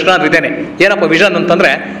ಕಾದಂಬರಿಯ ದರ್ಶನ ಇದೇನೆ. ಏನಪ್ಪ ವಿಷನ್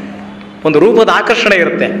ಅಂತಂದರೆ, ಒಂದು ರೂಪದ ಆಕರ್ಷಣೆ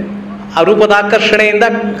ಇರುತ್ತೆ. ಆ ರೂಪದ ಆಕರ್ಷಣೆಯಿಂದ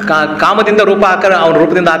ಕಾಮದಿಂದ ಅವನ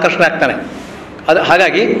ರೂಪದಿಂದ ಆಕರ್ಷಣೆ ಆಗ್ತಾನೆ.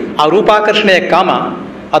 ಹಾಗಾಗಿ ಆ ರೂಪಾಕರ್ಷಣೆಯ ಕಾಮ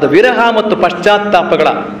ಅದು ವಿರಹ ಮತ್ತು ಪಶ್ಚಾತ್ತಾಪಗಳ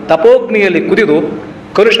ತಪೋಗ್ನಿಯಲ್ಲಿ ಕುದಿದು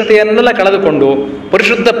ಕಲುಷತೆಯನ್ನೆಲ್ಲ ಕಳೆದುಕೊಂಡು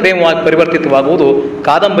ಪರಿಶುದ್ಧ ಪ್ರೇಮವಾಗಿ ಪರಿವರ್ತಿತವಾಗುವುದು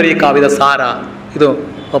ಕಾದಂಬರಿ ಕಾವ್ಯದ ಸಾರ. ಇದು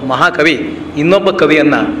ಒಬ್ಬ ಮಹಾಕವಿ ಇನ್ನೊಬ್ಬ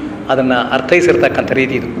ಕವಿಯನ್ನು ಅದನ್ನು ಅರ್ಥೈಸಿರ್ತಕ್ಕಂಥ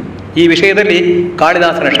ರೀತಿ ಇದು. ಈ ವಿಷಯದಲ್ಲಿ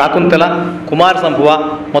ಕಾಳಿದಾಸನ ಶಾಕುಂತಲ, ಕುಮಾರ ಸಂಭವ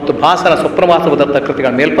ಮತ್ತು ಭಾಸನ ಸ್ವಪ್ನವಾಸವದತ್ತ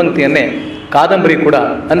ಕೃತಿಗಳ ಮೇಲ್ಪಂಕ್ತಿಯನ್ನೇ ಕಾದಂಬರಿ ಕೂಡ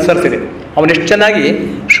ಅನುಸರಿಸಿದೆ. ಅವನೆಷ್ಟು ಚೆನ್ನಾಗಿ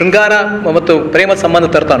ಶೃಂಗಾರ ಮತ್ತು ಪ್ರೇಮ ಸಂಬಂಧ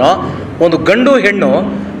ತರ್ತಾನೋ, ಒಂದು ಗಂಡು ಹೆಣ್ಣು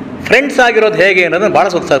ಫ್ರೆಂಡ್ಸ್ ಆಗಿರೋದು ಹೇಗೆ ಅನ್ನೋದನ್ನು ಭಾಳ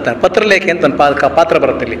ಸೊಗಸಾಗ್ತಾನೆ. ಪತ್ರಲೇಖೆ ಅಂತ ಒಂದು ಪಾತ್ರ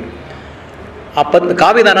ಬರುತ್ತೆ ಇಲ್ಲಿ. ಆ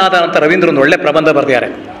ಕಾವ್ಯದ ಅನಾಥ ಅಂತ ರವೀಂದ್ರ ಒಂದು ಒಳ್ಳೆ ಪ್ರಬಂಧ ಬರೆದಿದ್ದಾರೆ.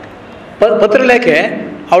 ಪತ್ರಲೇಖೆ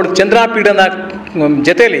ಅವಳು ಚಂದ್ರಾಪೀಡನ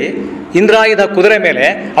ಜೊತೆಯಲ್ಲಿ ಇಂದ್ರಾಯುಧ ಕುದುರೆ ಮೇಲೆ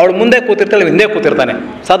ಅವಳು ಮುಂದೆ ಕೂತಿರ್ತಾಳೆ, ಹಿಂದೆ ಕೂತಿರ್ತಾನೆ,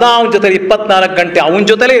 ಸದಾ ಅವನ ಜೊತೆ 24 ಗಂಟೆ ಅವನ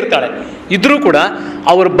ಜೊತೆಲೇ ಇರ್ತಾಳೆ. ಇದ್ರೂ ಕೂಡ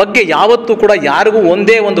ಅವ್ರ ಬಗ್ಗೆ ಯಾವತ್ತೂ ಕೂಡ ಯಾರಿಗೂ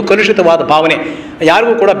ಒಂದೇ ಒಂದು ಕಲುಷಿತವಾದ ಭಾವನೆ,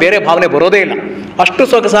 ಯಾರಿಗೂ ಕೂಡ ಬೇರೆ ಭಾವನೆ ಬರೋದೇ ಇಲ್ಲ. ಅಷ್ಟು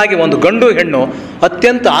ಸೊಗಸಾಗಿ ಒಂದು ಗಂಡು ಹೆಣ್ಣು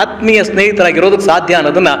ಅತ್ಯಂತ ಆತ್ಮೀಯ ಸ್ನೇಹಿತರಾಗಿರೋದಕ್ಕೆ ಸಾಧ್ಯ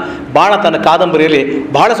ಅನ್ನೋದನ್ನು ಬಾಣ ತನ್ನ ಕಾದಂಬರಿಯಲ್ಲಿ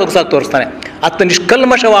ಬಹಳ ಸೊಗಸಾಗಿ ತೋರಿಸ್ತಾನೆ. ಅತ್ತ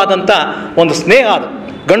ನಿಷ್ಕಲ್ಮಶವಾದಂಥ ಒಂದು ಸ್ನೇಹ ಅದು.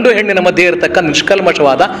 ಗಂಡು ಹೆಣ್ಣಿನ ಮಧ್ಯೆ ಇರತಕ್ಕಂಥ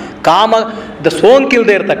ನಿಷ್ಕಲ್ಮಶವಾದ ಕಾಮದ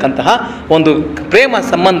ಸೋಂಕಿಲ್ಲದೆ ಇರತಕ್ಕಂತಹ ಒಂದು ಪ್ರೇಮ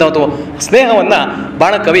ಸಂಬಂಧ ಅಥವಾ ಸ್ನೇಹವನ್ನು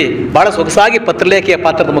ಬಾಣಕವಿ ಭಾಳ ಸೊಗಸಾಗಿ ಪತ್ರಲೇಖೆಯ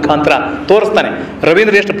ಪಾತ್ರದ ಮುಖಾಂತರ ತೋರಿಸ್ತಾನೆ.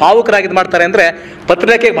 ರವೀಂದ್ರ ಎಷ್ಟು ಭಾವುಕರಾಗಿದ್ದು ಮಾಡ್ತಾರೆ ಅಂದರೆ,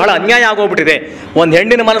 ಪತ್ರಲೇಖೆಗೆ ಬಹಳ ಅನ್ಯಾಯ ಆಗೋಗ್ಬಿಟ್ಟಿದೆ. ಒಂದು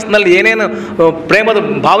ಹೆಣ್ಣಿನ ಮನಸ್ಸಿನಲ್ಲಿ ಏನೇನು ಪ್ರೇಮದ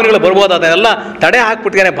ಭಾವನೆಗಳು ಬರ್ಬೋದು ಅದನ್ನೆಲ್ಲ ತಡೆ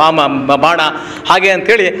ಹಾಕ್ಬಿಟ್ಟಿದ್ದಾನೆ ಬಾಣ. ಹಾಗೆ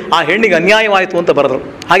ಅಂಥೇಳಿ ಆ ಹೆಣ್ಣಿಗೆ ಅನ್ಯಾಯವಾಯಿತು ಅಂತ ಬರೆದ್ರು.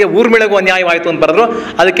 ಹಾಗೆ ಊರ್ಮಿಳೆಗೂ ಅನ್ಯಾಯವಾಯಿತು ಅಂತ ಬರೆದ್ರು.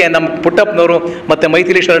 ಅದಕ್ಕೆ ನಮ್ಮ ಪುಟ್ಟಪ್ಪನವರು ಮತ್ತು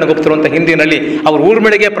ಮೈಥಿಲಿ ಶರಣ ಗುಪ್ತರು ಅಂತ ಹಿಂದಿನಲ್ಲಿ ಅವರು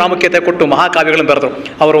ಊರ್ಮಿಳೆಗೆ ಪ್ರಾಮುಖ್ಯತೆ ಕೊಟ್ಟು ಮಹಾಕಾವ್ಯಗಳನ್ನು ಬರೆದ್ರು.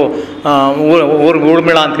 ಅವರು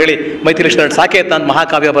ಊರ್ಮಿಳ ಅಂಥೇಳಿ ಮೈಥಿಲಿ ಶರಣ ಸಾಕೇತ ಅಂತ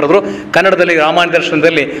ಮಹಾಕಾವ್ಯ ಬರೆದ್ರು. ಕನ್ನಡದಲ್ಲಿ ರಾಮಾಯಣ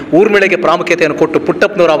ದರ್ಶನದಲ್ಲಿ ಊರ್ಮಿಳೆಗೆ ಪ್ರಾಮುಖ್ಯತೆಯನ್ನು ಕೊಟ್ಟು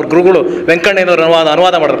ಪುಟ್ಟಪ್ಪನವರು ಅವ್ರ ಗುರುಗಳು ವೆಂಕಣ್ಣನವರು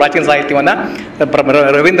ಅನುವಾದ ಮಾಡಿದ್ರು ಪ್ರಾಚೀನ ಸಾಹಿತ್ಯವನ್ನು,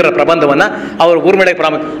 ರವೀಂದ್ರರ ಪ್ರಬಂಧವನ್ನು. ಅವರು ಊರ್ಮಿಳೆಗೆ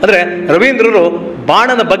ಅಂದರೆ ರವೀಂದ್ರರು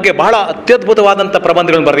ಬಾಣನ ಬಗ್ಗೆ ಬಹಳ ಅತ್ಯದ್ಭುತವಾದಂಥ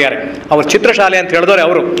ಪ್ರಬಂಧಗಳನ್ನು ಬರೆದಿದ್ದಾರೆ. ಅವರು ಚಿತ್ರಶಾಲೆ ಅಂತ ಹೇಳಿದವರು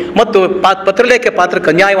ಅವರು. ಮತ್ತು ಪತ್ರಲೇಖೆ ಪಾತ್ರಕ್ಕೆ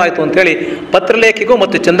ಅನ್ಯಾಯವಾಯಿತು ಅಂತೇಳಿ ಪತ್ರಲೇಖೆಗೂ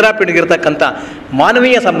ಮತ್ತು ಚಂದ್ರಾಪೀಠಿಗಿರ್ತಕ್ಕಂಥ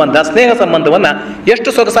ಮಾನವೀಯ ಸಂಬಂಧ, ಸ್ನೇಹ ಸಂಬಂಧವನ್ನು ಎಷ್ಟು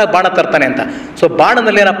ಸೊಗಸಾಗಿ ಬಾಣ ತರ್ತಾನೆ ಅಂತ. ಸೊ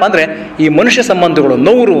ಬಾಣದಲ್ಲಿ ಏನಪ್ಪ ಅಂದರೆ ಈ ಮನುಷ್ಯ ಸಂಬಂಧಗಳು,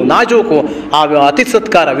 ನೌರು, ನಾಜೂಕು, ಆ ಅತಿ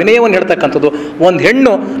ಸತ್ಕಾರ, ವಿನಯವನ್ನು ಹೇಳ್ತಕ್ಕಂಥದ್ದು. ಒಂದು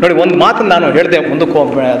ಹೆಣ್ಣು ನೋಡಿ, ಒಂದು ಮಾತನ್ನು ನಾನು ಹೇಳಿದೆ ಮುಂದಕ್ಕೆ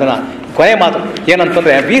ಅದನ್ನು ಕೊನೆ ಮಾತು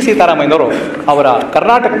ಏನಂತಂದರೆ, ವಿ ಸೀತಾರಾಮಯ್ಯನವರು ಅವರ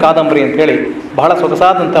ಕರ್ನಾಟಕ ಕಾದಂಬರಿ ಅಂತೇಳಿ ಬಹಳ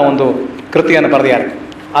ಸೊಗಸಾದಂಥ ಒಂದು ಕೃತಿಯನ್ನು ಬರೆದಿದ್ದಾರೆ.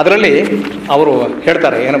 ಅದರಲ್ಲಿ ಅವರು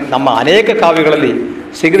ಹೇಳ್ತಾರೆ, ಏನು ನಮ್ಮ ಅನೇಕ ಕಾವ್ಯಗಳಲ್ಲಿ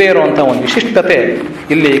ಸಿಗದೇ ಇರುವಂಥ ಒಂದು ವಿಶಿಷ್ಟತೆ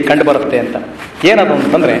ಇಲ್ಲಿ ಕಂಡುಬರುತ್ತೆ ಅಂತ. ಏನದು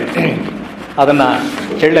ಅಂತಂದರೆ ಅದನ್ನು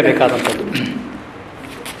ಹೇಳಲೇಬೇಕಾದಂಥದ್ದು.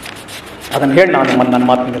 ಅದನ್ನು ಹೇಳಿ ನಾನು ನನ್ನ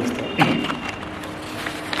ಮಾತನ್ನು ನಿಲ್ಲಿಸ್ತೇನೆ.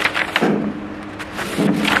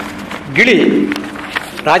 ಗಿಳಿ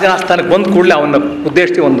ರಾಜನಾಸ್ಥಾನಕ್ಕೆ ಬಂದ ಕೂಡಲೇ ಅವನ್ನ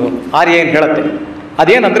ಉದ್ದೇಶಿಸಿ ಒಂದು ಆರ್ಯ ಏನು ಹೇಳುತ್ತೆ.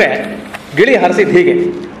 ಅದೇನಂದರೆ, ಗಿಳಿ ಹರಿಸಿದ್ದು ಹೀಗೆ: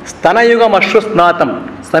 ಸ್ತನಯುಗಮಶ್ರು ಸ್ನಾತಂ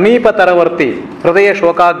ಸಮೀಪತರವರ್ತಿ ಹೃದಯ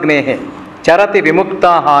ಶೋಕಾಗ್ನೇಹೆ ಚರತಿ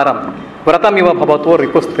ವಿಮುಕ್ತಾಹಾರಂ ವ್ರತಮಿವ ಭವತೋ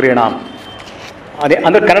ರಿಪುಸ್ತ್ರೀಣಾಂ. ಅದೇ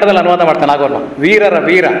ಅಂದರೆ ಕನ್ನಡದಲ್ಲಿ ಅನುವಾದ ಮಾಡ್ತಾನೆ ಆಗೋರ್ವ. ವೀರರ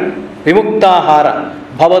ವೀರ ವಿಮುಕ್ತಾಹಾರ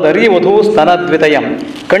ಭವದರಿ ವಧೂ ಸ್ತನದ್ವಿತಯಂ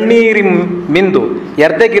ಕಣ್ಣೀರಿಂ ಮಿಂದು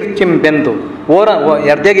ಎರ್ದೆಗಿರ್ಚಿಂ ಬೆಂದು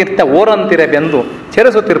ಎರ್ದೆಗಿರ್ತ ಓರಂತಿರೆ ಬೆಂದು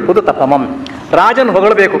ಚೆರೆಸುತ್ತಿರ್ಪುದು ತಪಮಂ. ರಾಜನ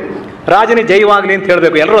ಹೊಗಳಬೇಕು, ರಾಜನಿಗೆ ಜೈವಾಗಲಿ ಅಂತ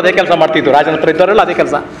ಹೇಳಬೇಕು. ಎಲ್ಲರೂ ಅದೇ ಕೆಲಸ ಮಾಡ್ತಿದ್ರು, ರಾಜನ ಹತ್ರ ಇದ್ದವರೆಲ್ಲ ಅದೇ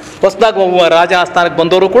ಕೆಲಸ. ಹೊಸದಾಗಿ ರಾಜ ಆಸ್ಥಾನಕ್ಕೆ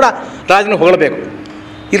ಬಂದವರು ಕೂಡ ರಾಜನ ಹೊಗಳಬೇಕು.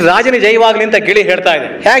 ಇಲ್ಲಿ ರಾಜನಿಗೆ ಜೈವಾಗಲಿ ಅಂತ ಗಿಳಿ ಹೇಳ್ತಾ ಇದೆ.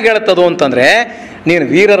 ಹೇಗೆ ಹೇಳುತ್ತದು ಅಂತಂದರೆ, ನೀನು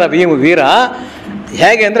ವೀರರ ವೀರ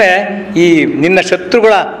ಹೇಗೆ ಅಂದರೆ, ಈ ನಿನ್ನ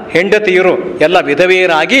ಶತ್ರುಗಳ ಹೆಂಡತಿಯರು ಎಲ್ಲ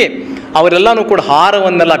ವಿಧವೆಯರಾಗಿ ಅವರೆಲ್ಲನೂ ಕೂಡ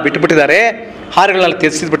ಹಾರವನ್ನೆಲ್ಲ ಬಿಟ್ಟುಬಿಟ್ಟಿದ್ದಾರೆ, ಹಾರಗಳನ್ನೆಲ್ಲ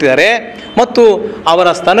ತ್ಯಜಿಸಿಬಿಟ್ಟಿದ್ದಾರೆ. ಮತ್ತು ಅವರ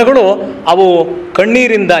ಸ್ತನಗಳು ಅವು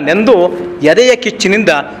ಕಣ್ಣೀರಿಂದ ನೆಂದು ಎದೆಯ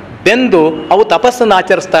ಕಿಚ್ಚಿನಿಂದ ಬೆಂದು ಅವು ತಪಸ್ಸನ್ನು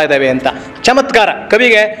ಆಚರಿಸ್ತಾ ಇದ್ದಾವೆ ಅಂತ ಚಮತ್ಕಾರ.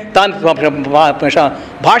 ಕವಿಗೆ ತಾನು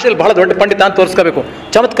ಭಾಷೆಯಲ್ಲಿ ಬಹಳ ದೊಡ್ಡ ಪಂಡಿತ ಅಂತ ತೋರಿಸ್ಕೋಬೇಕು.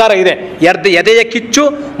 ಚಮತ್ಕಾರ ಇದೆ. ಎದೆಯ ಕಿಚ್ಚು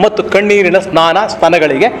ಮತ್ತು ಕಣ್ಣೀರಿನ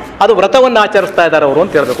ಸ್ತನಗಳಿಗೆ ಅದು ವ್ರತವನ್ನು ಆಚರಿಸ್ತಾ ಇದ್ದಾರೆ ಅವರು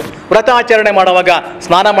ಅಂತ ಹೇಳಬೇಕು. ವ್ರತ ಆಚರಣೆ ಮಾಡುವಾಗ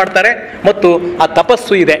ಸ್ನಾನ ಮಾಡ್ತಾರೆ ಮತ್ತು ಆ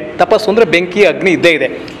ತಪಸ್ಸು ಇದೆ. ತಪಸ್ಸು ಅಂದರೆ ಬೆಂಕಿ, ಅಗ್ನಿ ಇದ್ದೇ ಇದೆ.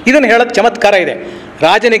 ಇದನ್ನು ಹೇಳೋದು ಚಮತ್ಕಾರ ಇದೆ.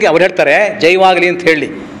 ರಾಜನಿಗೆ ಅವ್ರು ಹೇಳ್ತಾರೆ ಜೈವಾಗಲಿ ಅಂತ ಹೇಳಿ,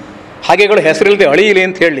 ಹಾಗೆಗಳು ಹೆಸರಿಲ್ಲದೆ ಅಳಿಯಲಿ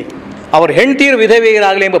ಅಂತ ಹೇಳಿ, ಅವ್ರ ಹೆಂಡತಿಯರು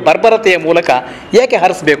ವಿಧವೆಯರಾಗಲಿ ಎಂಬ ಬರ್ಬರತೆಯ ಮೂಲಕ ಏಕೆ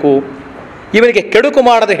ಹರಿಸಬೇಕು? ಇವನಿಗೆ ಕೆಡುಕು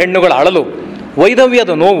ಮಾಡದ ಹೆಣ್ಣುಗಳ ಅಳಲು,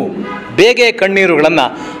 ವೈಧವ್ಯದ ನೋವು, ಬೇಗೆ ಕಣ್ಣೀರುಗಳನ್ನು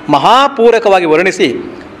ಮಹಾಪೂರಕವಾಗಿ ವರ್ಣಿಸಿ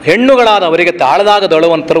ಹೆಣ್ಣುಗಳಾದ ಅವರಿಗೆ ತಾಳದಾಗದ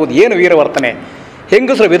ಅಳುವನ್ನು ತರುವುದು ಏನು ವೀರವರ್ತನೆ?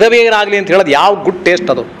 ಹೆಂಗಸರು ವಿಧವೆಯರಾಗಲಿ ಅಂತ ಹೇಳೋದು ಯಾವ ಗುಡ್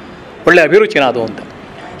ಟೇಸ್ಟ್ ಅದು, ಒಳ್ಳೆಯ ಅಭಿರುಚಿನ ಅದು ಅಂತ.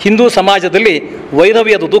 ಹಿಂದೂ ಸಮಾಜದಲ್ಲಿ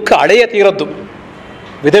ವೈಧವ್ಯದ ದುಃಖ ಅಳೆಯ ತೀರದ್ದು,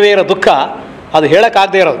 ವಿಧವೆಯರ ದುಃಖ ಅದು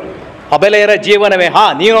ಹೇಳೋಕ್ಕಾಗದೇ ಇರೋದು. ಅಬಲೆಯರ ಜೀವನವೇ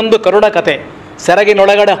ನೀನೊಂದು ಕರುಣ ಕತೆ,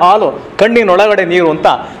 ಸೆರಗಿನೊಳಗಡೆ ಹಾಲು ಕಣ್ಣಿನೊಳಗಡೆ ನೀರು ಅಂತ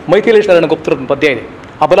ಮೈಥಿಲಿ ಶರಣ ಗುಪ್ತರ ಪದ್ಯ ಇದೆ.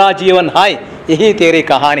 ಅಬಲಾ ಜೀವನ್ ಹಾಯ್ ಯಹಿ ತೇರಿ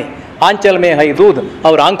ಕಹಾನಿ ಆಂಚಲ್ ಮೇ ಹೈ ದೂದ್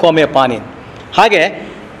ಅವ್ರ ಆಂಖೋ ಮೇ ಪಾನಿ. ಹಾಗೆ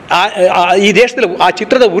ಈ ದೇಶದಲ್ಲಿ ಆ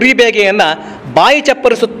ಚಿತ್ರದ ಉರಿ ಬೇಗೆಯನ್ನು ಬಾಯಿ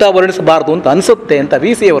ಚಪ್ಪರಿಸುತ್ತಾ ವರ್ಣಿಸಬಾರ್ದು ಅಂತ ಅನಿಸುತ್ತೆ ಅಂತ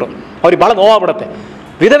ವಿ ಸಿ ಅವರು. ಅವ್ರಿಗೆ ಭಾಳ ನೋವಾಗ್ಬಿಡುತ್ತೆ.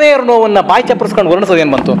 ವಿಧವೆಯರ ನೋವನ್ನು ಬಾಯಿ ಚಪ್ಪರಿಸ್ಕೊಂಡು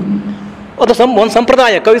ವರ್ಣಿಸೋದೇನು ಬಂತು? ಅದು ಒಂದು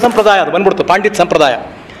ಸಂಪ್ರದಾಯ, ಕವಿ ಸಂಪ್ರದಾಯ ಅದು ಬಂದ್ಬಿಡ್ತು, ಪಾಂಡಿತ್ ಸಂಪ್ರದಾಯ.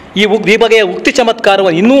 ಈ ಬಗೆಯ ಉಕ್ತಿ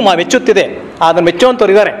ಚಮತ್ಕಾರವನ್ನು ಇನ್ನೂ ಮೆಚ್ಚುತ್ತಿದೆ. ಅದನ್ನು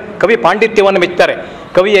ಮೆಚ್ಚುವಂಥವ್ರು ಇದ್ದಾರೆ. ಕವಿ ಪಾಂಡಿತ್ಯವನ್ನು ಮೆಚ್ಚುತ್ತಾರೆ.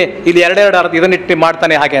 ಕವಿಯೇ ಇಲ್ಲಿ ಎರಡೆರಡು ಅರ್ಥ ಇದನ್ನಿಟ್ಟು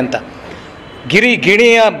ಮಾಡ್ತಾನೆ ಹಾಗೆ ಅಂತ.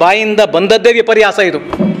 ಗಿಣಿಯ ಬಾಯಿಂದ ಬಂದದ್ದೇ ವಿಪರ್ಯಾಸ ಇದು.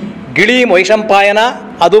 ಗಿಳಿ ವೈಶಂಪಾಯನ,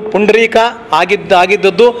 ಅದು ಪುಂಡರೀಕ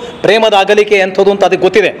ಆಗಿದ್ದದ್ದು ಪ್ರೇಮದ ಅಗಲಿಕೆ ಎಂಥದ್ದು ಅಂತ ಅದಕ್ಕೆ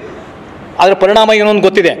ಗೊತ್ತಿದೆ. ಅದರ ಪರಿಣಾಮ ಏನೊಂದು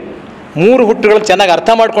ಗೊತ್ತಿದೆ. 3 ಹುಟ್ಟುಗಳು ಚೆನ್ನಾಗಿ ಅರ್ಥ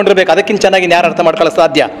ಮಾಡ್ಕೊಂಡಿರ್ಬೇಕು. ಅದಕ್ಕಿಂತ ಚೆನ್ನಾಗಿ ಯಾರು ಅರ್ಥ ಮಾಡ್ಕೊಳ್ಳೋ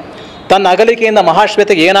ಸಾಧ್ಯ? ತನ್ನ ಅಗಲಿಕೆಯಿಂದ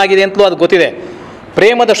ಮಹಾಶ್ವೇತೆಗೆ ಏನಾಗಿದೆ ಅಂತಲೂ ಅದು ಗೊತ್ತಿದೆ.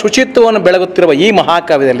 ಪ್ರೇಮದ ಶುಚಿತ್ವವನ್ನು ಬೆಳಗುತ್ತಿರುವ ಈ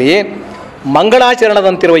ಮಹಾಕಾವ್ಯದಲ್ಲಿ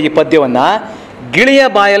ಮಂಗಳಾಚರಣದಂತಿರುವ ಈ ಪದ್ಯವನ್ನು ಗಿಳಿಯ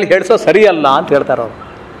ಬಾಯಲ್ಲಿ ಹೇಳಿಸೋ ಸರಿಯಲ್ಲ ಅಂತ ಹೇಳ್ತಾರೆ ಅವರು.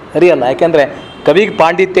 ಸರಿಯಲ್ಲ, ಯಾಕೆಂದರೆ ಕವಿಗೆ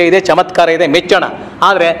ಪಾಂಡಿತ್ಯ ಇದೆ, ಚಮತ್ಕಾರ ಇದೆ, ಮೆಚ್ಚೋಣ.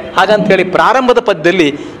 ಆದರೆ ಹಾಗಂತೇಳಿ ಪ್ರಾರಂಭದ ಪದ್ಯದಲ್ಲಿ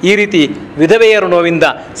ಈ ರೀತಿ ವಿಧವೆಯರ ನೋವಿಂದ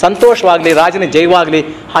ಸಂತೋಷವಾಗಲಿ, ರಾಜನ ಜಯವಾಗಲಿ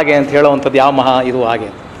ಹಾಗೆ ಅಂತ ಹೇಳುವಂಥದ್ದು ಯಾವ ಮಹಾ ಇದು ಹಾಗೆ.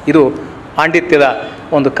 ಇದು ಪಾಂಡಿತ್ಯದ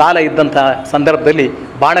ಒಂದು ಕಾಲ ಇದ್ದಂಥ ಸಂದರ್ಭದಲ್ಲಿ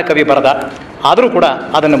ಬಾಣಕವಿ ಬರೆದ. ಆದರೂ ಕೂಡ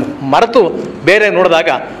ಅದನ್ನು ಮರೆತು ಬೇರೆ ನೋಡಿದಾಗ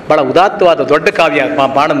ಭಾಳ ಉದಾತ್ತವಾದ ದೊಡ್ಡ ಕಾವ್ಯ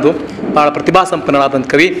ಬಾಣಂದು, ಭಾಳ ಪ್ರತಿಭಾ ಸಂಪನ್ನನಾದಂಥ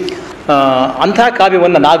ಕವಿ. ಅಂಥ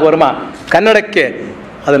ಕಾವ್ಯವನ್ನು ನಾಗವರ್ಮ ಕನ್ನಡಕ್ಕೆ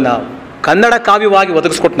ಅದನ್ನು ಕನ್ನಡ ಕಾವ್ಯವಾಗಿ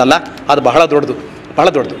ಒದಗಿಸ್ಕೊಟ್ನಲ್ಲ, ಅದು ಬಹಳ ದೊಡ್ಡದು, ಬಹಳ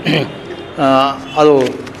ದೊಡ್ಡದು. ಅದು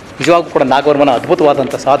ನಿಜವಾಗೂ ಕೂಡ ನಾಗವರ್ಮನ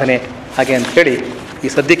ಅದ್ಭುತವಾದಂಥ ಸಾಧನೆ ಹಾಗೆ ಅಂಥೇಳಿ ಈ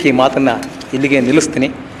ಸದ್ಯಕ್ಕೆ ಈ ಮಾತನ್ನು ಇಲ್ಲಿಗೆ ನಿಲ್ಲಿಸ್ತೀನಿ.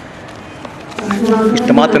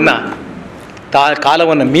 ಇಷ್ಟು ಮಾತನ್ನು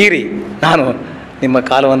ಕಾಲವನ್ನು ಮೀರಿ ನಾನು ನಿಮ್ಮ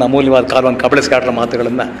ಕಾಲವನ್ನು, ಅಮೂಲ್ಯವಾದ ಕಾಲವನ್ನು ಕಬಳಿಸಿಕಾಡುವ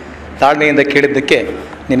ಮಾತುಗಳನ್ನು ತಾಳ್ಮೆಯಿಂದ ಕೇಳಿದ್ದಕ್ಕೆ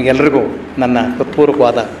ನಿಮಗೆಲ್ಲರಿಗೂ ನನ್ನ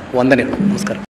ಹೃತ್ಪೂರ್ವಕವಾದ ವಂದನೆಗಳು. ನಮಸ್ಕಾರ.